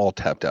all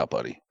tapped out,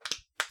 buddy.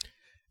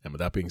 And with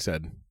that being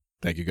said,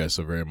 thank you guys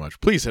so very much.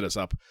 Please hit us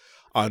up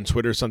on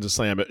Twitter, Sons of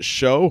Slam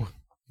Show.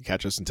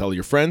 Catch us and tell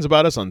your friends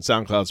about us on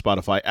SoundCloud,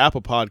 Spotify,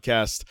 Apple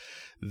Podcast.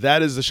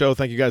 That is the show.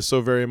 Thank you guys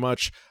so very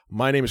much.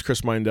 My name is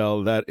Chris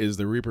Mindell. That is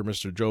the Reaper,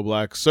 Mr. Joe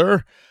Black.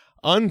 Sir,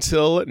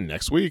 until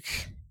next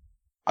week.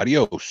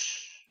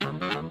 Adios.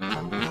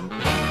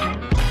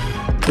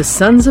 The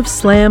Sons of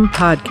Slam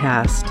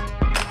podcast.